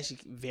gonna be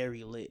actually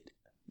very lit.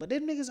 But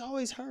them niggas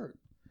always hurt.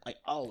 Like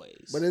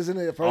always. but isn't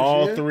it the first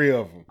All year? three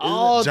of them.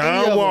 All John three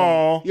of them.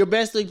 Wall. Your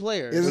best three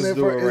players. Isn't Let's it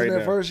do it right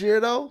now. first year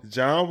though?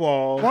 John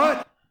Wall.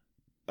 What?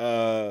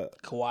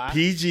 Kawhi.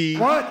 PG.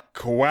 What?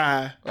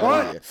 Kawhi.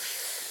 What?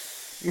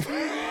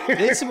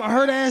 They some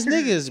hurt ass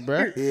niggas,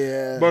 bro.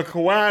 Yeah, But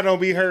Kawhi don't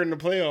be hurt in the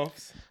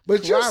playoffs.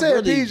 but you Kawhi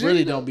said PG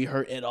really though. don't be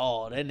hurt at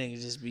all. That nigga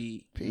just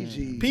be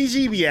PG.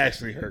 PG be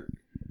actually hurt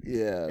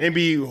Yeah, and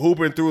be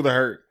hooping through the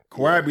hurt.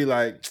 Kawhi be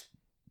like,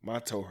 my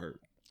toe hurt.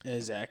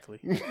 Exactly.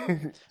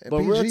 and but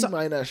real PG ta-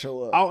 might not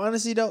show up. All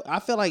honesty though, I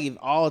feel like if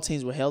all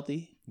teams were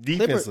healthy,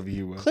 Defensively,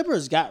 you will.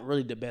 Clippers got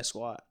really the best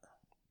squad.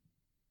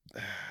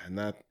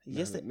 Not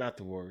Yes, not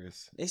the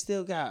Warriors. They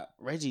still got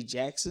Reggie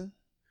Jackson,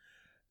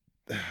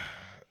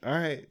 All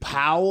right.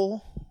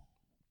 Powell.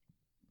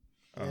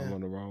 I'm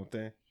on the wrong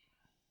thing.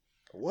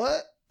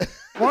 What?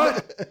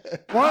 I'm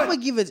gonna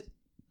give it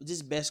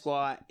this best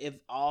squad. If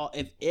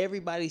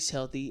everybody's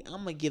healthy, I'm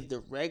gonna give the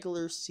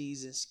regular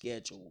season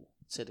schedule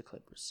to the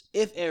Clippers.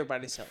 If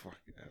everybody's healthy.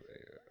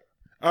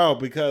 Oh,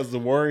 because the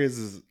Warriors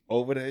is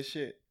over that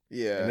shit.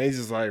 Yeah, And they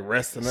just like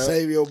resting up.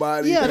 save your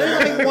body. Yeah,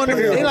 they like one of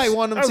them. They like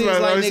one of them I was teams.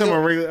 Like, oh, it's on my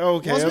nigga, regular-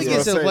 okay, once we that's get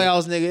what to I'm the saying.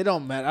 playoffs, nigga, it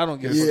don't matter. I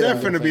don't give a fuck. They're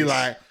about finna the be face.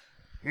 like,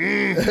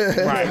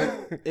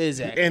 right.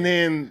 Exactly. And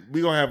then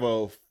we gonna have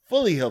a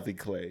fully healthy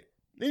Clay.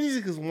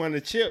 These niggas won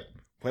the chip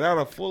without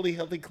a fully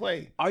healthy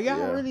Clay. Are y'all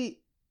Yeah. really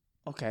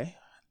okay?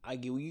 I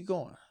get where you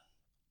going.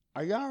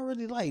 Are y'all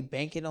really like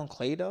banking on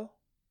Clay though?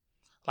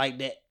 Like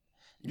that?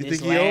 You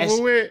this think he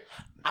over with?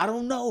 I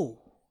don't know.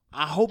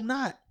 I hope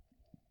not.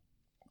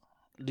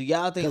 Do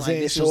y'all think Because like he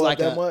ain't this show was up like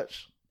that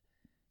much.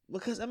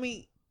 Because I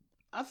mean,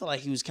 I feel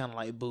like he was kind of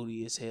like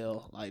booty as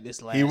hell. Like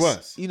this last, He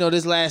was.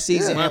 this last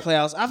season Yeah. and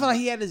playoffs. I feel like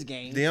he had his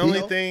game. The only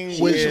you know? thing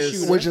He Which was a is,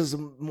 shooter. which is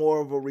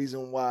more of a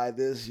reason why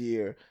this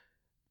year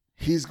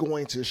he's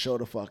going to show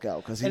the fuck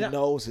out because he And I-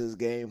 knows his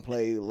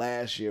gameplay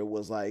last year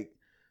was like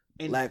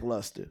And-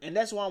 lackluster. And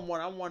that's why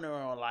I'm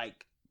wondering,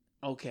 like,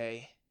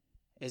 okay,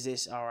 is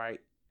this all right?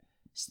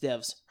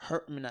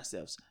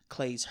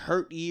 Clay's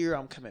hurt year.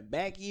 I'm coming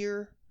back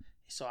year.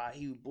 So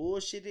he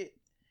bullshitted,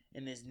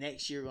 and this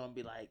next year gonna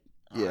be like,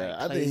 all Yeah, right, I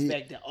think Clay's he-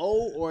 back to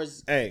O, or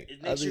is hey,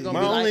 next year think- gonna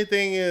my be only like,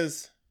 thing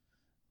is,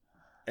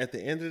 at the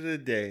end of the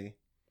day,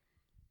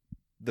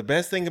 the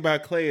best thing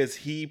about Clay is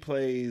he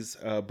plays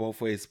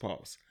both ways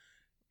pause.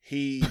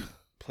 He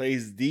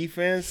plays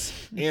defense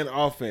and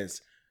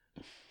offense.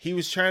 He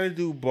was trying to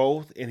do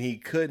both, and he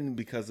couldn't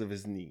because of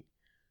his knee.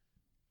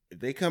 If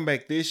they come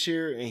back this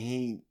year and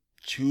he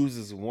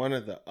chooses one or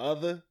the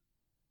other,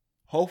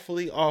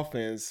 hopefully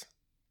offense,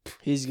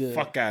 he's good.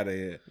 fuck out of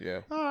here.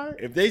 Yeah. All right.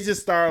 If they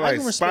just start I like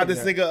can spot respect this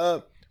that. nigga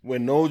up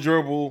with no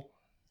dribble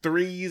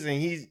threes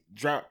and he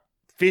dropped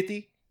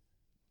 50,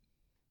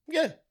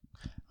 yeah.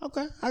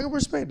 Okay, I can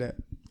respect that.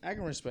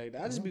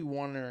 I just be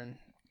wondering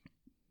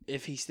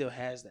if he still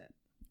has that.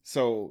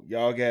 So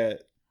y'all got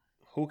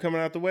who coming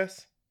out the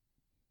West?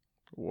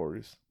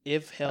 Warriors.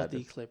 If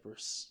healthy,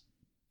 Clippers.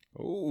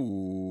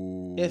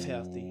 Ooh. If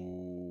healthy.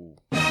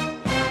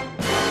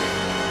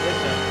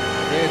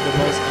 They're the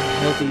most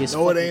unhealthiest.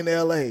 No, it fucking- ain't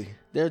LA.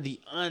 They're the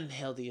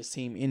unhealthiest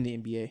team in the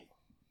NBA.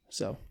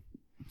 So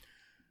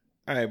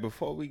All right,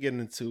 before we get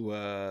into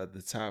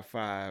the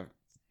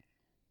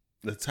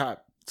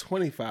top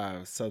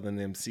 25 Southern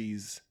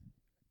MCs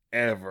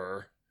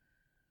ever,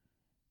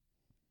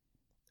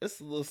 it's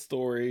a little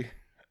story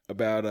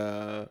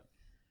about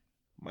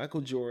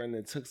Michael Jordan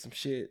that took some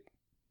shit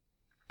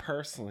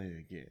personally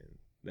again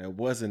that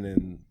wasn't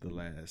in The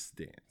Last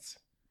Dance.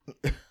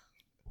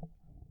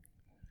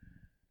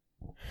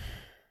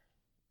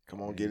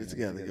 Come on, get it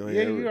together. Go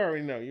Yeah, ahead. you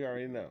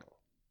already know.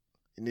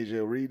 You need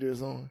your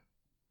readers on.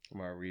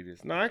 My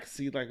readers. No, I can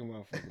see like a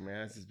motherfucker,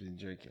 man. I just been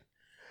drinking.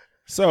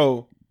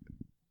 So,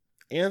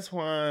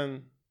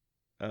 Antoine,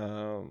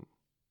 not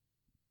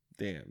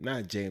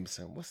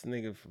Jamerson. What's the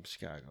nigga from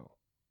Chicago?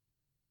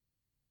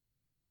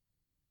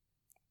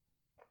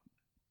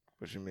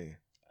 What you mean?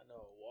 I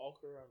know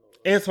Walker.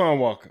 Antoine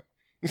Walker.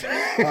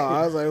 Oh,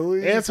 I was like, who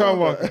you Antoine talking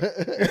Walker.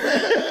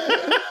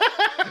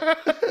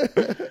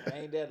 I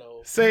ain't that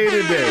old. Say it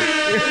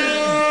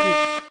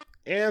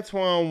today.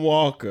 Antoine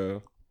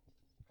Walker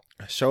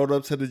showed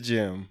up to the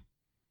gym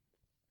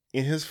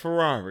in his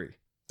Ferrari.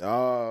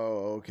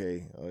 Oh,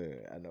 okay. Oh,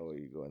 yeah. I know where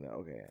you're going now.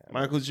 Okay.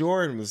 Michael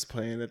Jordan was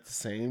playing at the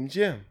same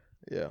gym.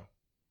 Yeah.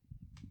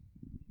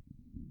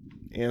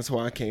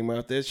 Antoine came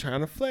out there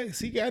trying to flex.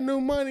 He got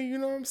new money, you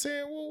know what I'm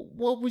saying? Well,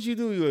 what would you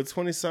do? You're a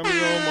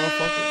 20-something-year-old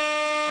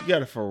motherfucker. You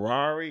got a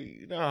Ferrari.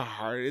 You know how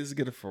hard it is to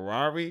get a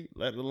Ferrari,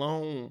 let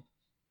alone,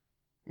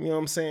 you know what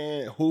I'm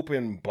saying, hoop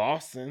in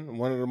Boston,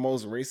 one of the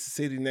most racist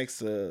cities next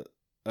to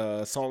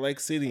Salt Lake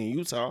City in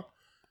Utah.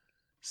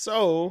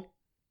 So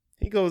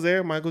he goes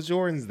there. Michael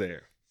Jordan's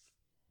there.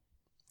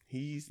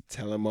 He's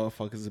telling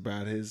motherfuckers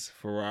about his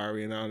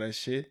Ferrari and all that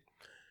shit.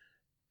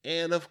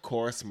 And of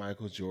course,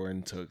 Michael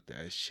Jordan took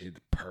that shit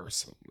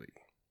personally.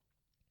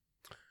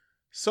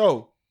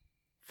 So,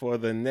 for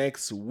the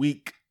next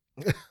week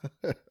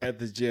at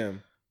the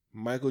gym,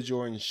 Michael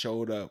Jordan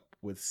showed up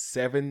with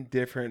 7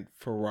 different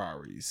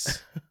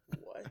Ferraris.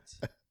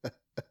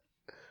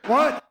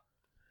 What?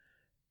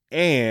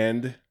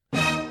 And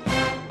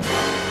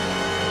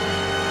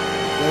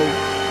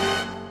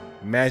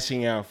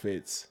matching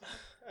outfits.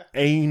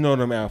 And you know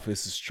them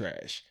outfits is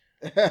trash.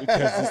 Because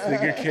this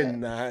nigga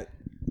cannot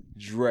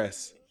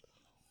dress.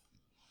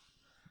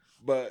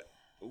 But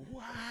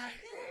why?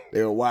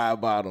 They were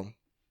wide bottom.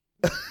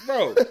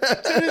 Bro, to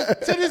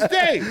this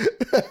day.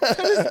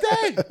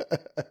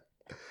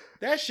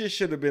 That shit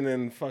should have been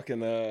in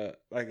fucking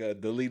like a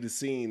deleted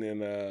scene in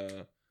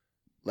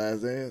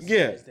Last Dance?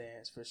 Yeah. Last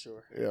Dance, for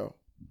sure. Yeah.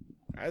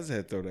 I just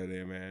had to throw that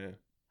in, man.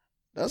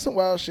 That's some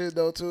wild shit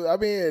though too. I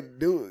mean,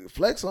 do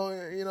flex on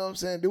it, you know what I'm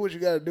saying? Do what you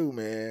gotta do,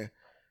 man.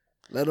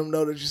 Let them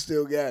know that you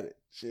still got it.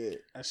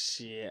 Shit.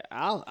 Shit,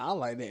 I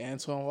like that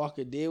Antoine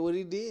Walker did what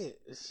he did.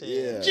 Shit.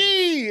 Yeah.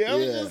 Gee, I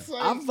was Yeah. just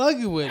like, I'm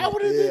fucking with I it.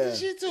 would have did Yeah. the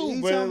shit too.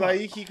 You But talking like,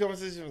 about- you keep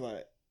conversation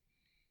like,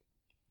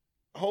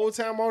 whole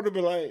time I would have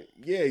been like,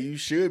 yeah, you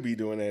should be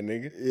doing that,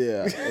 nigga.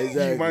 Yeah,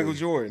 exactly. You Michael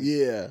Jordan.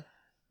 Yeah.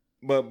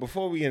 But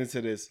before we get into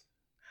this,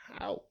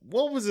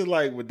 what was it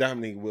like with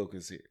Dominique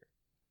Wilkins here?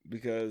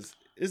 Because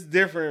it's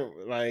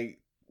different. Like,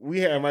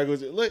 we have Michael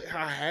Jordan. Look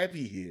how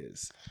happy he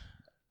is.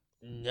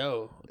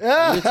 No,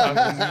 Yeah.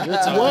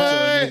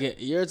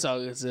 you're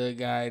talking to a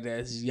guy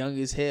that's young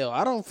as hell.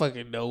 I don't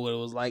fucking know what it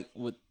was like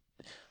with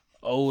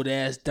old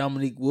ass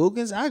Dominique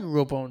Wilkins. I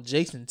grew up on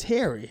Jason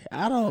Terry.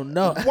 I don't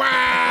know. Wow.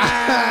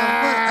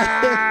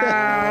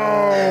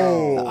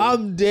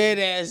 I'm dead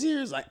ass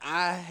serious. Like,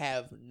 I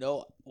have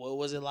no. What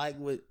was it like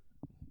with?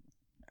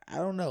 I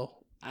don't know.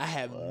 I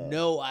have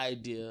no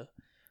idea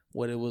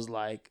what it was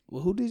like.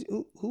 Well, who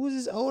was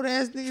this old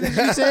ass nigga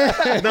that you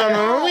said?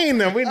 No, we're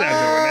not doing that.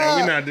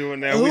 We're not doing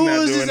that. Who We're not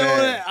was doing this old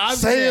that. ass?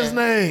 Say his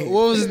name.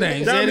 What was his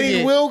name? Say it Dominique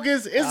again.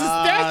 Wilkins. It's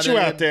a statue nigga.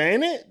 out there,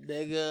 ain't it?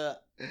 Nigga,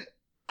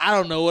 I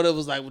don't know what it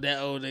was like with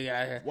that old nigga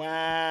out here.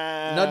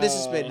 Wow. No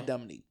disrespect to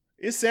Dominique.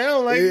 It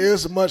sounds like It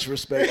is much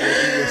respect. Like you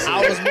just said.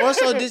 I was more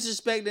so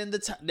disrespecting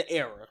the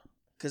era,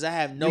 because I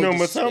have no. you know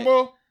disrespect.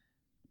 Mutombo.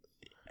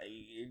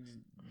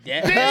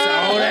 That's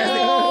an old ass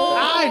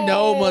nigga. I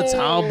know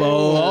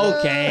Mutombo.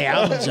 Okay,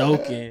 I'm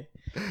joking,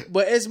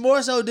 but it's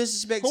more so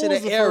disrespect to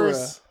the era.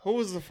 Who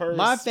was the first?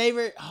 My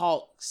favorite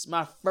Hawks.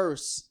 My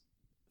first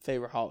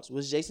favorite Hawks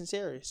was Jason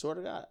Terry. Swear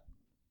to God,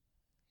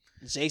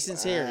 Jason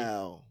Terry.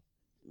 Wow.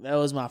 That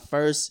was my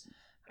first.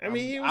 I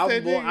mean, he was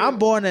that nigga. I'm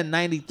born in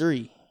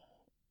 '93.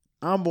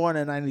 I'm born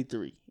in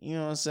 '93. You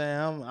know what I'm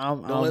saying?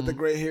 Don't let the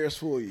gray hairs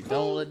fool you.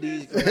 Don't let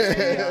these. I'm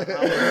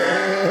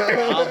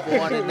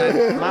born in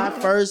 '93. My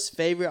first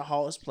favorite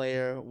Hawks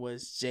player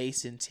was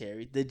Jason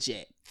Terry, the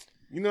Jet.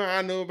 You know how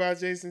I know about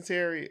Jason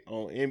Terry?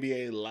 On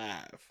NBA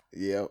Live.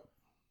 Yep.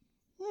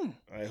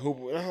 Like,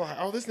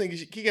 this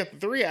nigga, he got the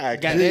 3-eye.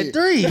 Got that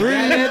three. Got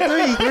that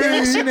three.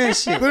 Crashing that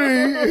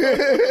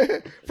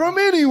shit. From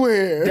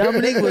anywhere.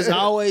 Dominique was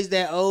always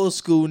that old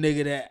school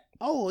nigga that.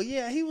 Oh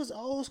yeah, he was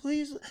old school.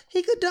 He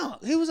could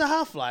dunk. He was a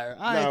high flyer.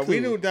 All right, Nah, cool. we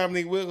knew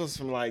Dominique Wilkins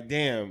from like,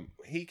 damn,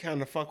 he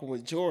kind of fucking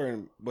with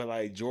Jordan, but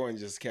like Jordan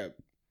just kept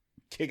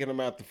kicking him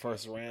out the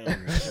first round.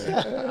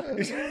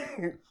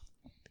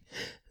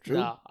 True.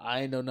 Nah,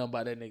 I ain't know nothing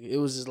about that nigga. It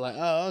was just like,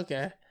 oh,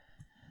 okay.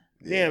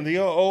 Damn, do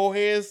your old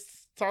heads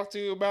talk to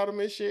you about him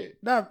and shit?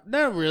 Not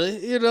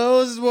really. You know, it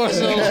was more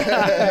so. No,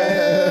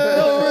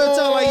 real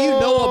talk. Like, you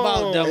know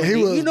about Dominique.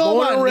 He was you know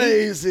born about and Neek.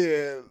 raised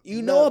here.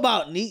 You know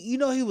about Neek. You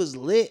know he was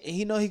lit and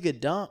he know he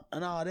could dunk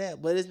and all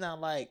that. But it's not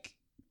like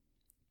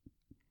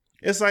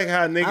It's like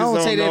how niggas I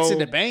don't say know. that to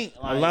the bank.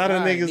 A Like, lot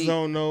of all right, niggas Neek.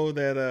 don't know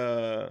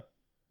that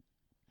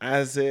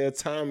Isaiah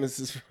Thomas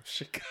is from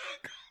Chicago.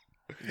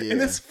 Yeah.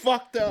 And it's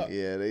fucked up.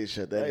 Yeah, they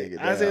shut that Like, nigga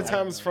down. Isaiah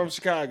Thomas from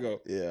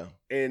Chicago. Yeah.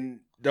 And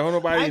don't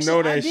nobody Actually,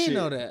 know that I did shit.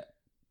 know that.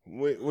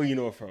 Where you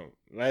know it from?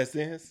 Last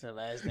Dance? The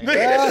last name. I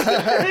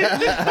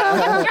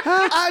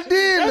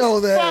did know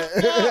that.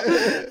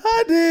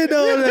 I did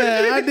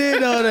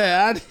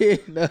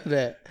know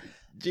that.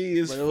 Gee,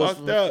 it's But it was fucked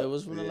from, up. It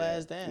was from the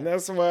last dance. And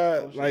that's why,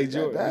 like, shit,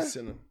 Jordan, that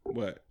listen to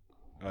what?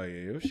 Oh, yeah,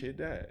 your shit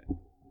died.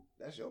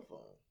 That's your phone.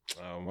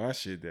 Oh, my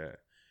shit died.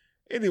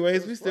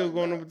 Anyways, we still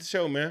going on with the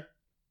show, man.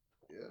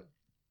 Yeah.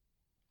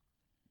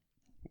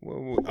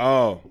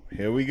 Oh,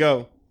 here we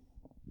go.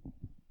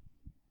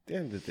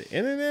 Damn, did the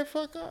internet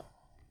fuck up?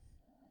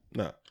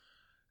 No.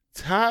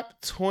 Top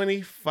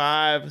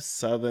 25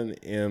 Southern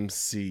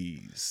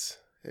MCs.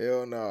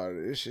 Hell no.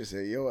 This shit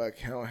said your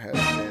account has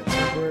been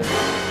temporarily.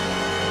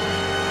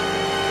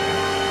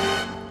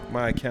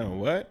 My account,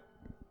 what?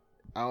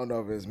 I don't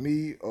know if it's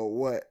me or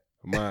what.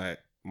 My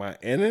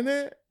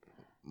internet?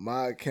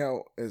 My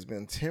account has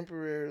been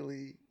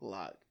temporarily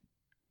locked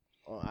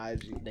on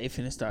IG. They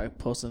finna start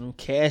posting them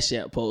Cash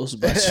App posts.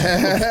 But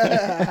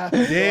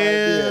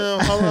Damn,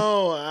 hold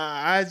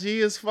on. IG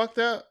is fucked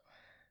up.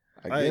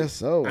 I guess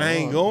so. I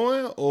ain't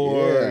going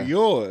or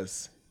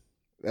yours?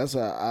 That's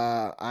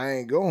why I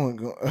ain't going.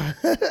 Damn,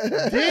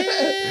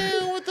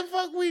 what the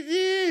fuck we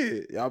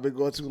did? Y'all been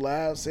going too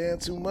live, saying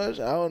too much?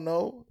 I don't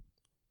know.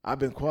 I've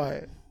been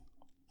quiet.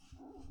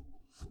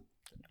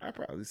 I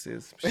probably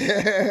said some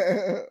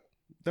shit.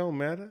 Don't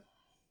matter.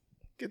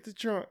 Get the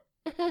trunk.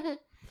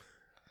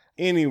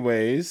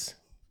 Anyways,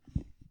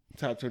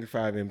 top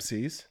 25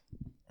 MCs.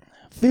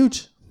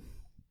 Future.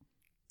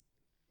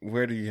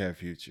 Where do you have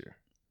Future?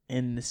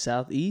 In the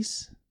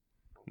Southeast?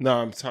 No,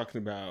 I'm talking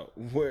about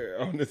where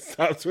on the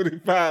top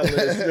 25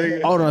 list,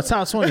 nigga. Oh, the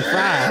top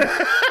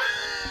 25.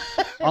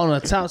 On the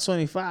top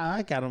 25,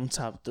 I got them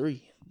top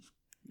 3.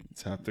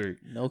 Top 3.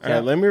 No cap. All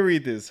right, let me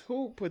read this.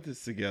 Who put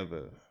this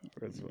together?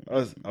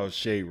 Oh,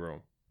 Shade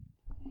Room.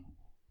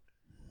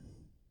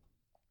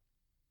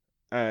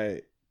 All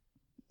right.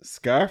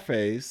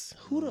 Scarface.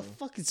 Who the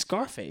fuck is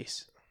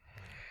Scarface?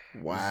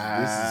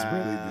 Wow. This is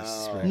really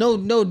disrespectful. No,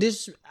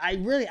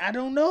 I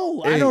don't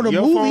know. I know the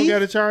your movie. Phone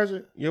got a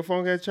charger? Your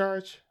phone got a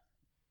charge?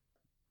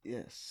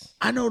 Yes.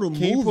 I know the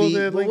Can you pull movie,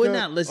 that but link we're up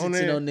not listening on to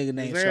there? no nigga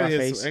named I gotta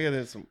hit Scarface. I gotta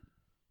hit some.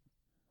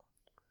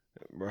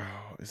 Bro,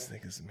 this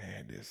nigga's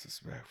mad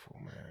disrespectful,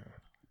 man.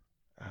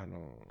 I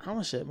don't. I'm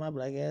gonna shut my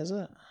black ass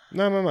up.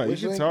 No. You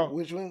can link, talk.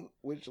 Which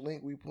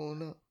link we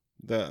pulling up?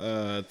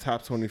 The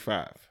top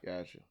 25.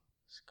 Gotcha.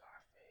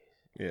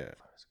 Yeah.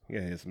 You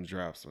gotta hit some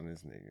drops on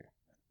this nigga.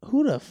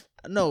 Who the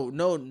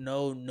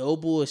no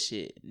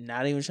bullshit.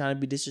 Not even trying to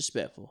be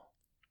disrespectful.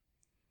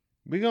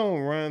 We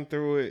gonna run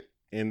through it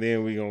and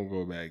then we gonna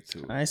go back to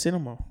it. I ain't say no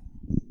more.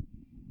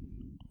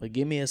 But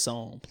give me a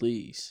song,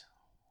 please.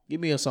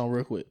 Give me a song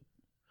real quick.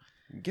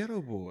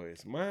 Ghetto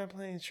Boys, mind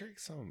playing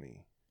tricks on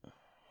me.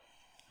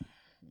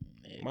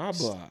 Next. My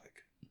block.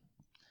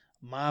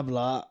 My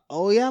block.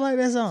 Oh yeah, I like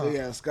that song. So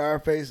yeah,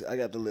 Scarface. I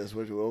got the list.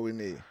 What we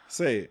need?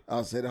 Say it.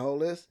 I'll say the whole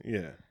list.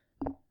 Yeah.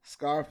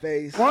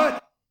 Scarface.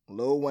 What?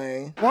 Lil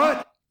Wayne.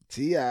 What?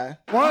 T.I.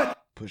 What?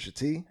 Pusha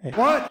T.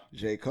 What?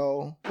 J.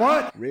 Cole.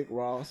 What? Rick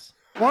Ross.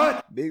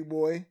 What? Big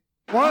Boy.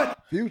 What?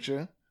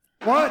 Future.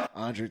 What?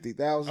 Andre I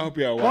 3000. hope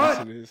y'all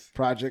watching this.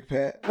 Project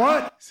Pat.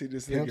 What? See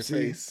this Pimp nigga C.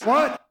 face.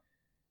 What?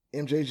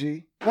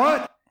 MJG.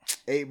 What?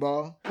 8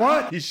 Ball.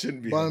 What? He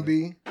shouldn't be. Bun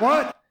B.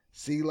 What?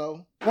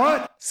 CeeLo.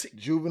 What?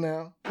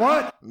 Juvenile.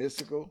 What?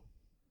 Mystical.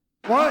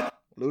 What?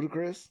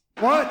 Ludacris.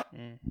 What?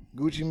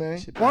 Gucci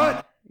Mane.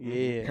 What?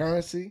 Yeah.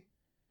 Currency.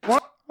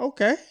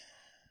 Okay.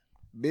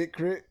 Big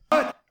Crit.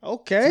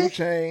 Okay.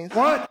 2 Chainz.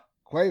 What?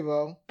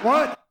 Quavo.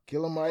 What?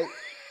 Killer Mike.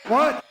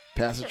 What?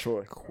 Pastor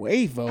Troy.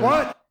 Quavo.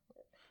 What?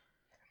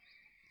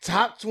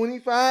 Top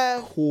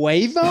 25.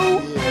 Quavo? Yeah.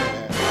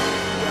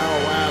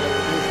 Y'all wild with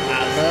this.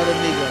 I love the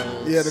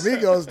Migos. Yeah, the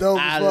Migos dope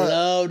I as fuck.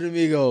 love the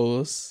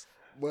Migos.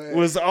 But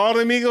Was all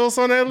the Migos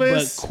on that But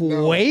list?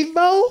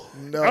 Quavo?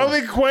 no.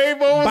 Only Quavo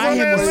was By on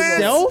that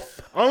himself?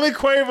 list? Only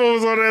Quavo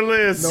was on that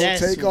list. No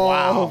That's take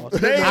wild. off.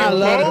 They I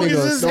love the bogus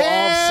Migos. as No hell.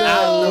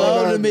 I No,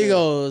 love no, the no.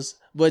 Migos.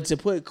 But to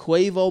put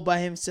Quavo by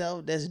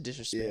himself, that's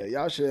disrespect. Yeah,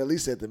 y'all should at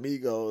least set the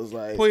Migos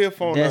like. Pull your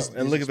phone That's up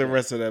and look at the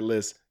rest of that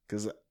list.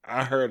 Because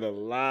I heard a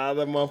lot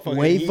of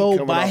motherfucking heat Quavo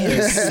coming by off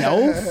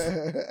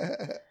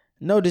himself?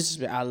 No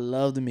disrespect. I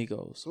love the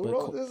Migos. Who But,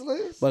 wrote this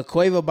list? but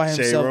Quavo by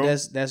Shade himself, Room?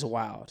 that's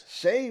wild.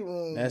 Shade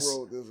Room That's-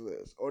 wrote this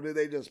list, or did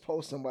they just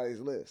post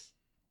somebody's list?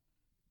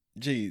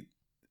 Gee,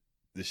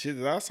 the shit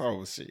that I saw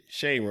was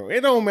Shade Room. It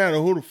don't matter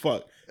who the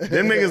fuck.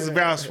 Them niggas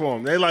vouch for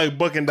him. They like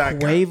booking.com.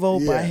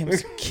 Quavo by Yeah.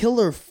 himself.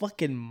 Killer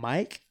fucking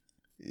Mike.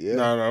 Yeah,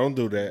 No, don't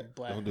do that.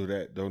 But Don't do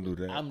that. Don't do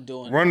that. I'm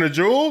doing Run the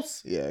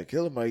Jewels? yeah.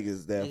 Killer Mike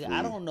is Nigga, definitely.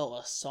 I don't know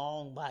a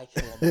song by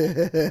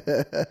Killer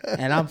Mike.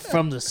 And I'm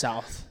from the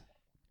South.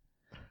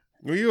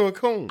 Well, you a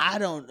coon. I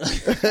don't.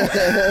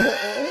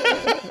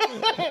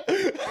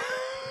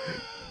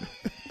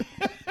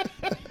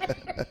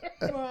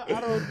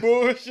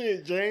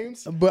 Bullshit,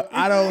 James. But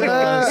I don't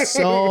know a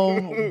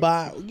song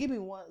by. Give me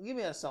one. Give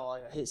me a song,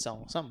 like a hit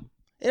song, something.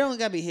 It don't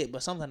gotta be hit,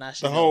 but something I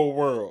should. The know. whole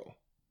world.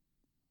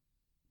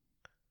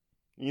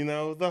 You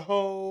know, the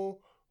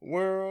whole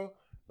world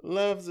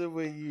loves it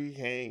when you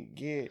can't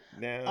get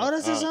down. Oh,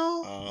 that's a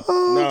song?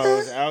 No,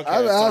 it's Outkast.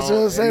 I was song.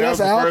 gonna say And that's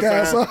that was the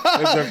an first Outkast time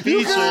song. It's a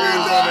feature.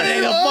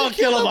 Nigga, fuck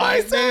Killer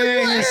Mike.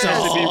 It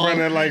should be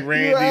running like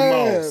Randy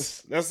Yes.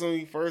 Moss. That's when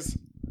we first.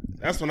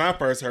 That's when I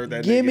first heard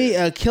that. Give nigga. me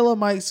a Killer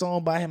Mike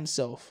song by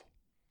himself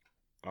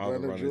all the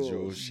Run the Run the Jewels.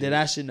 Jewels shit. that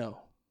I should know.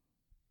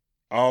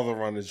 All the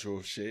Run the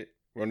Jewels shit.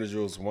 Run the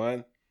Jewels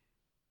 1,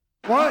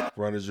 What?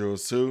 Run the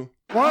Jewels 2,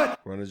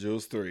 What? Run the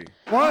Jewels 3.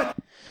 What?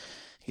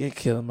 Get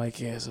Killer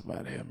Mike ass up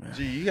out of here, man.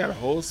 Gee, you got a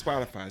whole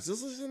Spotify.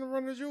 Just listen to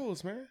Run the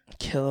Jewels, man.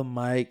 Killer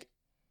Mike.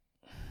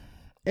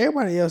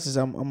 Everybody else is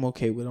I'm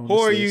okay with on Who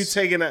this are you list.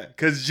 taking out?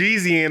 Because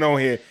Jeezy ain't on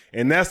here,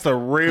 and that's the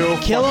real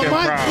Killer fucking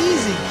Mike, problem.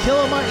 easy.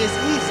 Killer Mike is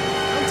easy.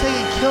 I'm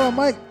taking Killer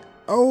Mike.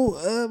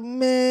 Oh,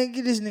 man,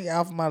 get this nigga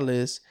out of my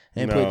list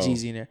and put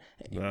Jeezy in there.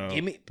 No,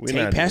 Give me, we're take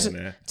not Pastor,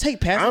 doing that. take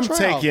Pastor I'm Troy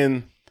taking.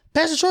 off.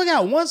 Pastor Troy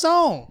got one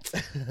song.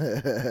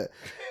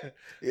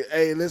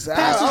 Hey, listen,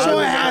 Pastor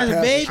Troy has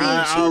Baby.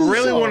 I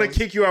really want to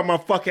kick you out my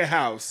fucking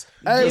house.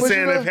 Hey, You but saying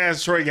you know- that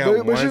Pastor Troy got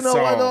But one you know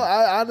song. what though?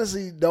 I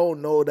honestly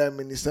don't know that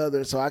many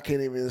Southern, so I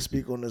can't even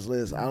speak on this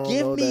list. I don't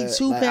Give know me that.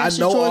 two Like, I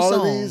Pastor know Troy all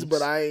songs. of these,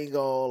 but I ain't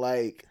gonna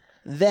like.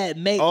 That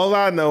make All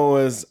I know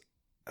is,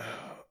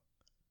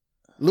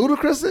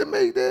 Ludacris didn't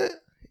make that.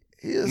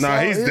 He's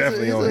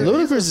definitely on here.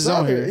 Ludacris is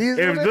on here.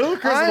 If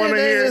Ludacris want wanna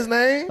to hear- his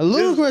name,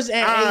 Ludacris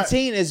at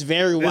 18 is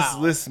very this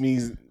wild. list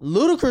means.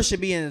 Ludacris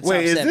should be in the top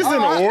Wait, is 7. this in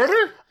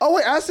order? oh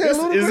wait, I said This-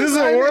 Ludacris. is this in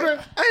I didn't-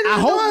 order? I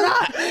hope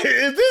not.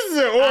 If this is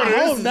in order, I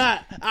this hope is-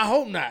 not. I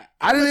hope not.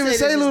 I didn't I'ma even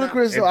say this is not-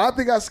 Ludacris though. I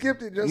think I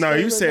skipped it. Just No, saying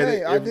you the said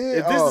name. it. I If, did.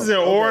 if this is in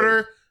okay.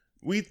 order,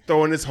 we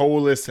throwing this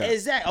whole list out.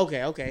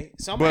 Exactly. Okay.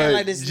 So I'm gonna act But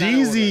like this is not in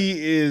order. Jeezy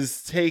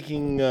is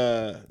taking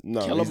no,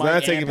 Killer he's Mike not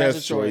and taking Pastor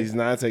Pastor Troy. Troy. He's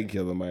not taking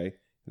Killer Mike.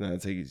 He's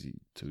not taking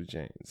 2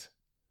 Chainz.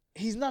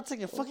 He's not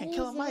taking fucking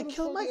Killer Mike.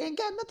 Killer Mike ain't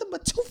got nothing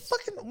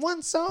but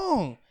one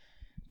song.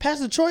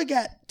 Pastor Troy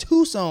got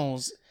 2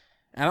 songs,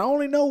 and I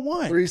only know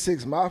one.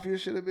 3-6 Mafia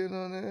should have been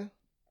on there.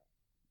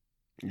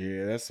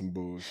 Yeah, that's some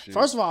bullshit.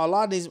 First of all, a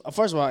lot of these.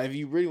 First of all, if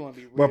you really want to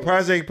be real, but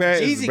Project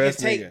Pat is Jeezy the can best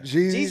take nigga.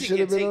 Jeezy should can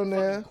have been take on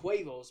there. fucking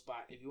Quavo's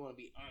spot. If you want to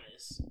be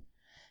honest,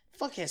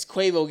 fuck has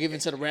Quavo given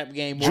to the rap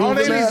game more? All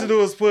they Juvenile. need to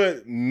do is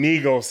put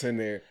Migos in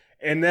there,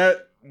 and that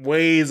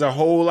weighs a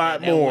whole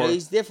lot That more.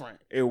 weighs different.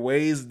 It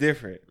weighs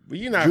different. But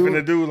you're not Ju-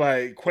 gonna do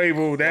like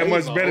Quavo that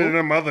much Quavo? better than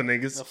them other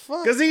niggas. The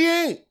fuck? Cause he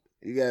ain't.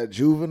 You got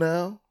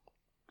Juvenile.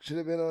 Should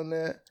have been on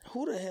there.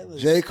 Who the hell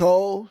is J.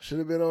 Cole should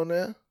have been on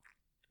there.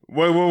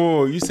 Wait.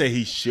 You say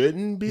he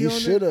shouldn't be He on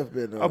should there? have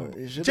been on there.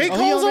 He should J. have-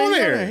 Cole's on he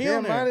there. He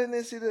Damn, on I there.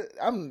 didn't see the.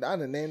 I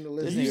didn't name the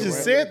list. You nigga just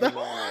rap said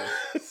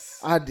that.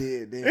 I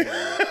did. Damn.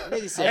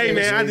 Nigga said Hey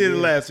this- man, I did it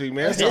last week,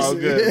 man. It's This- all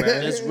good,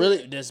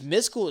 man. This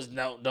Mystical is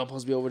don't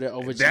supposed to be over there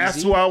over That's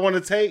Jeezy. who I want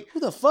to take. Who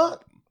the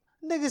fuck?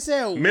 Nigga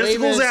said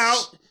Mystical's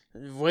out.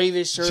 Wave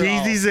his shirt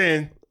Jeezy's off.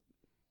 in.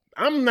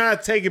 I'm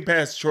not taking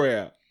Pastor Troy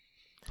out.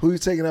 Who you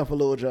taking out for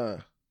Lil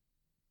Jon?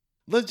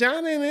 Lil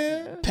Jon in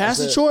there.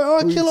 Pastor I said, Troy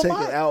or who you Killer taking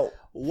Mike? out?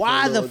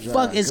 Why for the Lil Jon?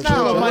 fuck is 'Cause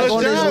Killer No, Mike Lil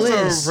on Jon's this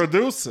a list?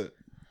 producer.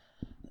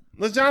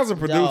 Lil Jon's a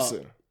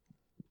producer.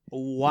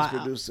 Why? He's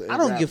producer and I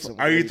don't raps give. some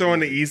Are you crazy throwing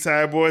the music. East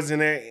Side Boys in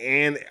there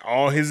and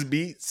all his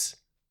beats?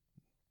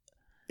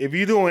 If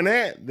you doing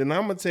that, then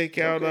I'm gonna take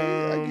out.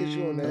 I get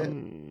you on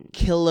that.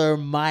 Killer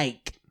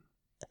Mike.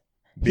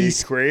 Big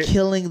He's Crit.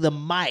 killing the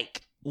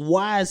mic.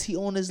 Why is he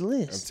on his I'm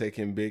list?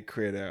 taking Big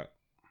Crit out.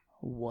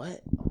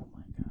 What? Oh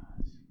my god.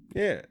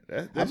 Yeah,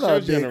 that's I'm your not a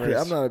big generation. Crit.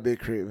 I'm not a big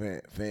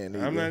Crit fan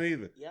either. I'm not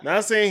either. Yeah.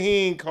 Not saying he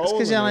ain't cold. That's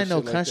because or y'all ain't no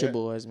shit like country that.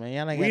 boys, man.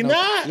 Y'all ain't We got no,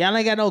 not. Y'all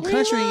ain't got no We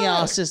country in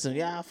y'all not. system.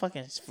 Y'all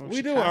fucking from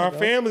We do. Chicago. Our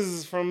families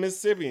is from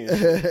Mississippi, and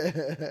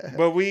shit.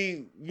 But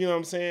we, you know what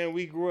I'm saying?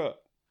 We grew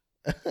up.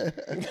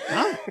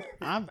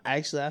 I'm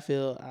actually. I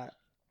feel.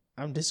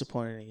 I'm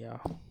disappointed in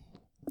y'all.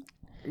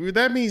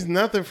 That means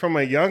nothing from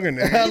a younger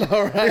nigga.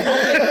 Hello,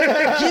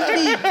 right?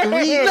 Give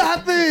me three.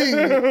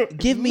 Nothing.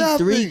 Give me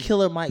Nothing. 3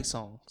 Killer Mike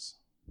songs.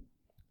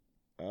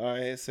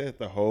 I said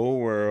the whole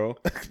world.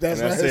 That's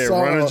And I not said his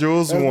song. Run the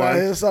Jewels That's 1. not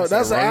his song. I said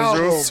That's an Run the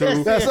album. Jewels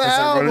 2. That's an I said Run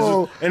the album.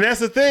 Jewels- And that's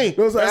the thing.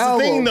 Those are That's the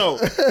thing,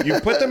 albums. though. You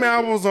put them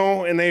albums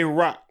on and they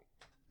rock.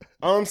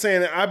 All I'm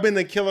saying, I've been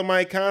to Killer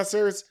Mike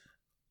concerts.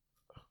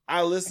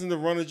 I listened to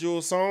Run the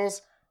Jewels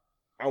songs.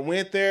 I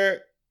went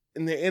there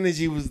and the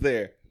energy was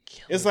there.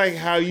 It's like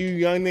how you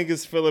young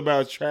niggas feel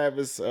about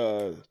Travis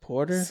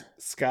Porter.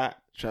 Scott.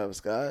 Travis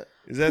Scott.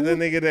 Is that the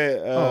nigga that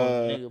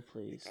Oh, nigga,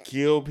 please.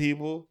 killed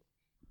people?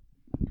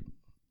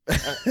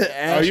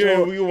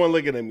 Astro, you weren't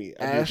looking at me.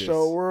 I did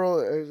Astro this.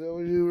 World. Is that what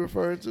you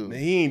referring to?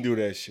 He ain't do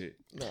that shit.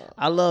 No.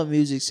 I love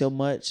music so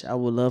much. I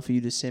would love for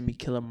you to send me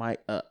Killer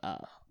Mike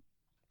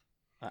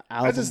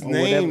album just or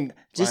whatever. named,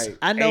 Just like,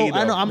 I know. 8 I'm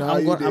of them. No, I'm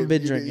you going. I've didn't.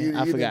 been You drinking. didn't-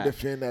 I you forgot. didn't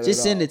defend that Just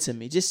at send all. it to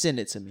me. Just send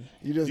it to me.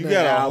 You just You named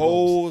got a albums.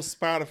 whole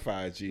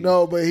Spotify, G.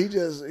 No, but he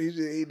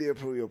did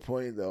prove your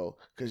point though,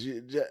 because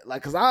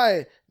because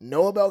I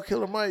know about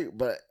Killer Mike,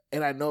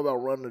 and I know about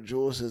Run the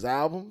Jewels, his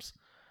albums,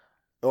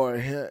 or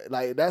him,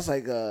 like that's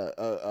like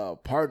a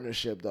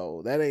partnership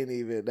though. That ain't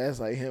even, that's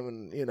like him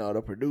and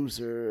the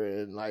producer,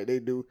 and like they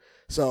do.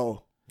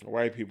 So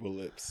White people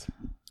lips.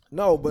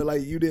 no, but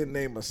like you didn't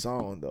name a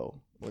song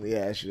though when he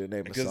asked you to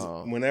name a Because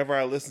song. whenever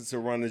I listen to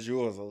Run the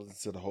Jewels, I listen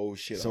to the whole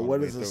shit. So all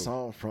what the is way the through.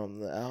 song from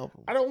the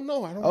album? I don't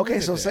know. I don't. Okay,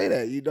 look so at say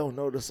that you don't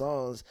know the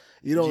songs.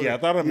 You don't. Yeah, I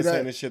thought I've been you're saying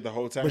not- this shit the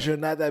whole time. But you're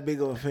not that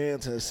big of a fan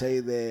to say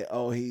that.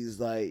 Oh, he's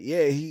like,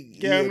 yeah, he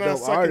Yeah, I'm a not dope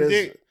sucking artist.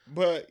 dick,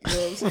 but you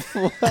know what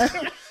I'm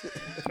saying.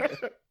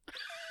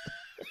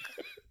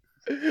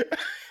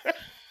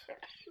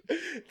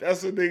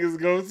 That's what niggas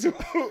go to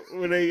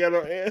when they got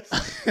no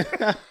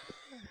ass.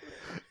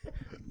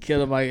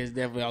 Killer Mike is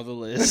definitely on the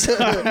list. No,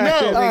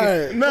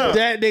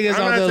 that nigga's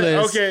on the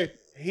list. Okay,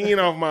 he ain't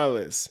off my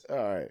list. All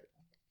right.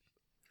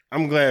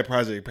 I'm glad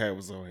Project Pat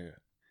was on here.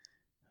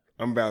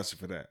 I'm vouching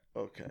for that.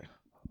 Okay.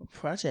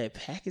 Project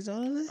Pack is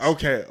on the list?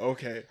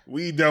 Okay.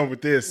 We done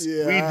with this.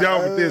 Yeah, we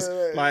done with this.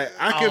 Like,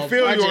 I can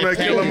feel you on that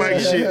Project Killer Pack.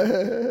 Mike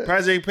shit.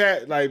 Project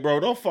Pat, like,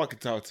 bro, don't fucking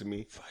talk to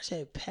me.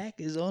 Project Pack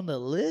is on the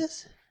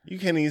list? You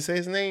can't even say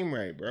his name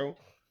right, bro.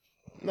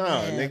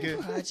 Nah, Man,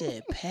 nigga.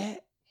 Project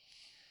Pack?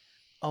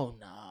 Oh,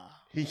 nah.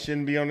 He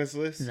shouldn't be on this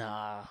list?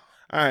 Nah.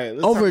 All right,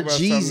 let's Over talk about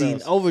something Jeezy.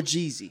 else. Over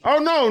Jeezy. Oh,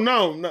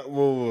 no.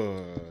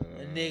 Whoa.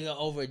 A nigga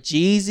over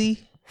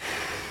Jeezy?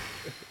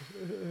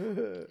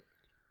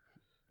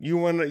 You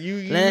wanna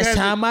you Last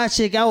time I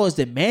checked, I was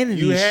the man in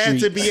you these had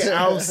streets. to be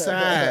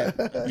outside.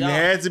 You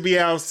had to be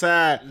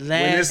outside when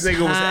this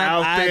nigga was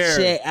out there. I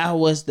checked, I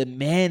was the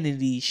man in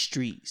these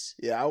streets.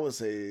 Yeah, I would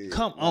say.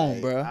 Come on,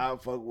 bro. I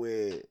fuck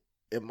with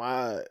in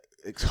my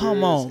experience.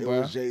 Come on, it bro.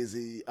 was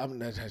Jay-Z. I'm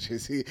not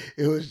Jay-Z.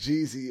 It was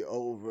Jeezy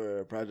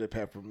over Project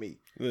Pat for me.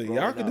 Look,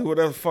 y'all can do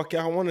whatever the fuck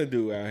y'all want to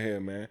do out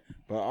here, man.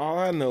 But all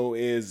I know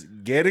is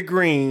Getty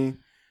Green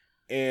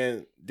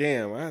and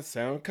damn, I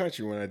sound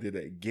country when I did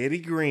that. Getty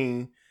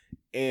Green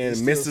and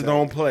Mr.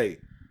 Don't Play.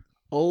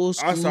 Old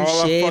school That's all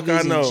I fuck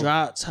I Chevys know. and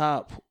drop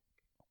top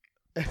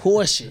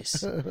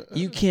Porsches.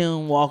 You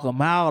can walk a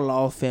mile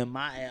off in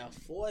my Air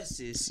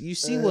Forces. You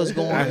see what's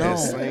going I on? had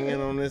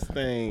slinging on this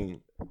thing.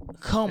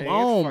 Come Man,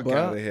 on, fuck bro.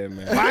 out of here,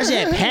 man.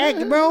 Project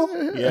Pack, bro.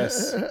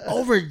 Yes.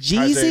 Over Project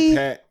Jeezy.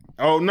 Pat.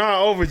 Oh,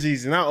 not over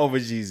Jeezy. Not over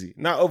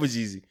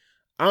Jeezy.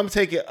 I'm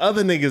taking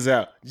other niggas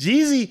out.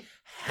 Jeezy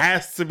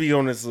has to be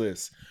on this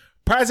list.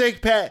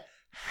 Project Pat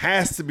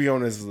has to be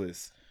on this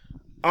list.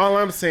 All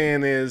I'm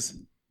saying is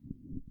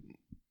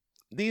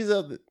these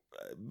other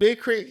Big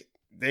Crit,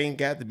 they ain't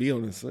got to be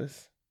on this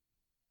list.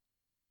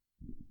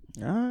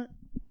 All right.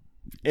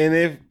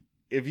 And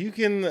if you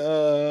can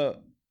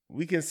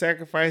we can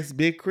sacrifice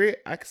Big Crit,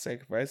 I can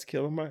sacrifice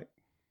Killer Mike.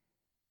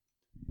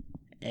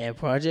 And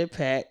Project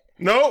Pack.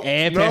 No.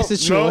 And Pastor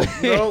Troy.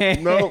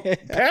 No.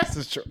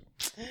 Pastor Troy.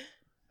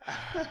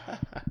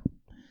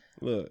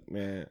 Look,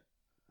 man.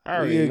 I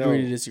already We agree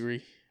know. to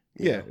disagree.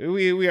 Yeah,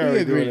 we already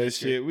agree doing to that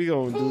shit. We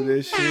gonna do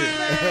this shit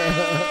at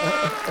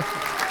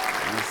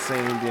the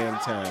same damn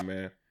time,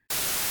 man.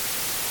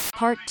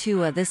 Part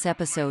 2 of this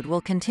episode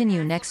will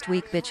continue next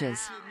week,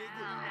 bitches.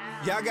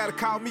 Y'all gotta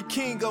call me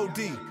King OD.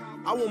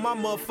 I want my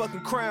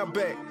motherfucking crown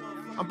back.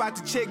 I'm about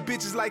to check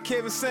bitches like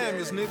Kevin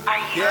Samuels, nigga.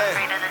 Yeah.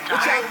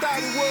 What y'all thought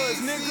it was,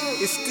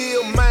 nigga? It's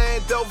still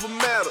mind over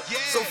matter.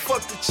 So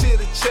fuck the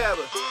chitter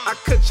chatter. I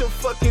cut your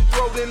fucking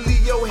throat and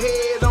leave your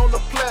head on the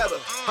platter.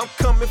 I'm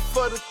coming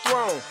for the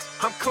throne.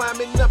 I'm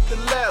climbing up the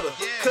ladder.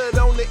 Cut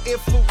on the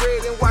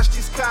infrared and watch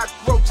these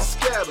cockroaches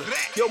scatter.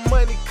 Your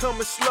money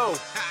coming slow.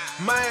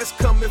 Mine's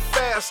coming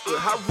faster.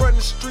 I run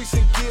the streets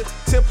and give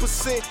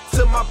 10%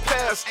 to my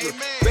pastor.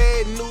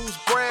 Bad news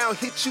Brown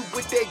hit you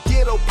with that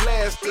ghetto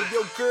blaster.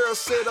 Your girl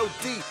said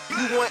OD,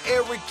 you one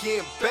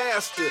arrogant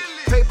bastard.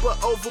 Paper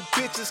over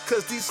bitches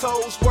cause these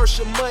hoes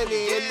worship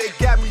money. And they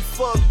got me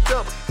fucked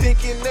up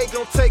thinking they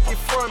gon' take it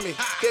from me.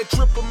 That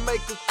dripper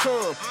make her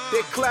come,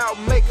 that cloud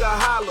make her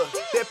holler.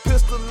 That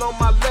pistol on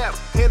my lap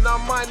and our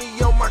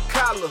money on my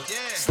collar.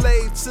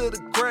 Slave to the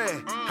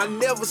grind, I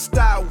never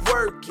stop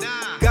working.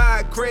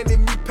 God granted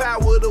me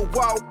power to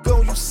walk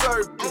on you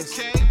serpents.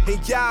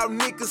 And y'all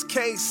niggas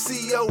can't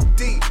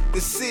COD.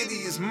 The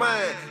city is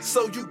mine,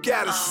 so you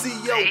gotta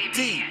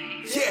COD.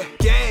 Yeah,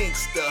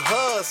 gangsta,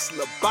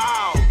 hustler,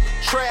 ball,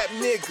 trap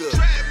nigga.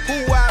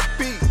 Who I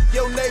be?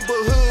 Your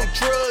neighborhood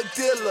drug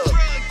dealer.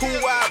 Who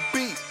I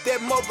be? That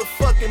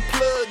motherfucking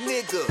plug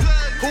nigga.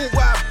 Who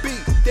I be?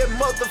 That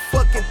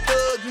motherfucking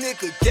thug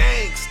nigga.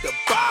 Gangsta,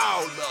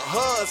 baller,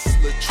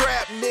 hustler,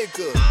 trap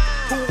nigga.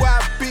 Who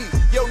I be?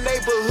 Your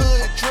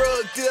neighborhood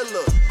drug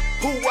dealer.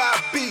 Who I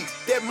be?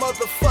 That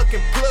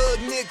motherfucking plug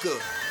nigga.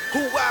 Who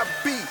I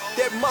be?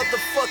 That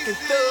motherfucking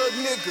thug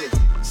nigga.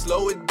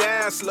 Slow it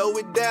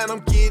down, I'm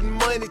getting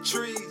money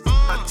trees.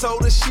 I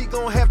told her she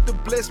gon' have to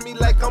bless me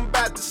like I'm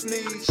about to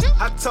sneeze.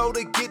 I told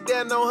her get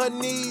down on her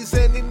knees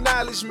and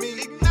acknowledge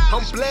me.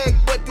 I'm black,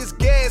 but this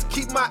gas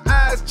keep my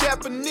eyes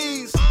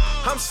Japanese.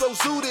 I'm so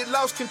zooted,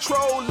 lost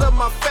control of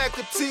my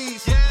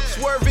faculties.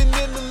 Swerving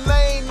in the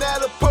lane, now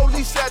the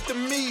police after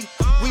me.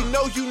 We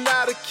know you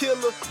not a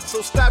killer,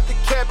 so stop the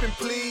capping,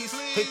 please.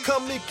 And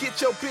come and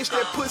get your bitch,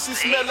 that pussy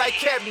smell like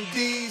Captain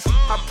D's.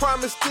 I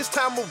promise this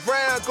time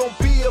around gon'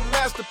 be a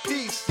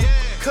masterpiece.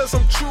 Cause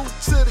I'm true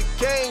to the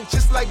game,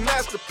 just like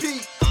Master P.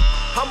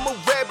 I'm a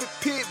rabbit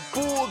pit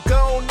bull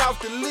gone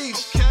off the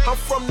leash. I'm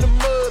from the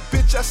mud,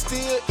 bitch, I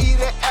still eat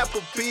at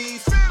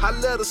Applebee's. I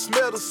let her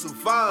smell the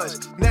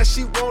Sauvage, now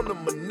she want a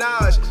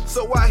menage.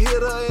 So I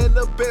hit her and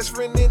her best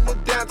friend in the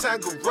downtown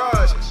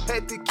garage.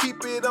 Had to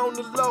keep it on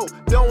the low,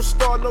 don't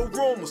start no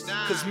rumors.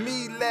 Cause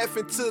me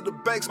laughing to the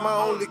bank's my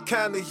only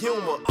kind of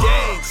humor.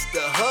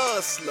 Gangsta,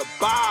 hustler,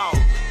 ball,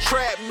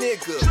 trap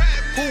nigga.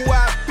 Who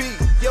I be?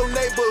 Your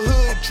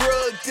neighborhood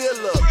drug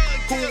dealer.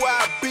 Who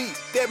I be?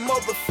 That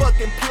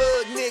motherfucking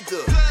plug nigga.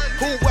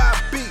 Who I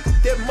be?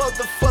 that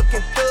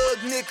motherfucking thug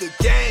nigga.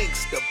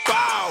 Gangsta,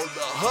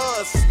 baller,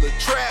 hustler,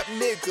 trap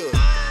nigga.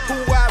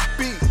 Who I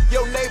be?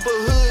 Your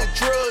neighborhood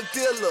drug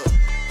dealer.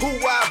 Who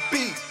I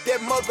be? That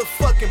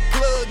motherfucking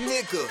plug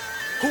nigga.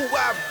 Who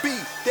I be?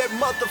 That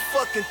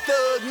motherfucking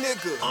thug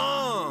nigga.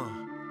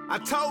 I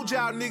told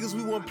y'all niggas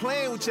we wasn't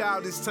playing with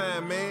y'all this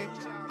time, man.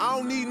 I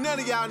don't need none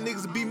of y'all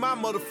niggas to be my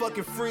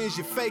motherfucking friends,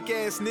 you fake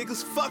ass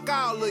niggas. Fuck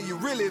all of you,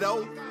 really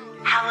though.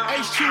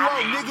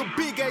 H2O, nigga,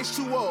 big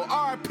H2O,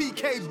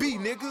 RPKB,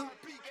 nigga.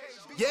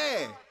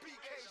 Yeah.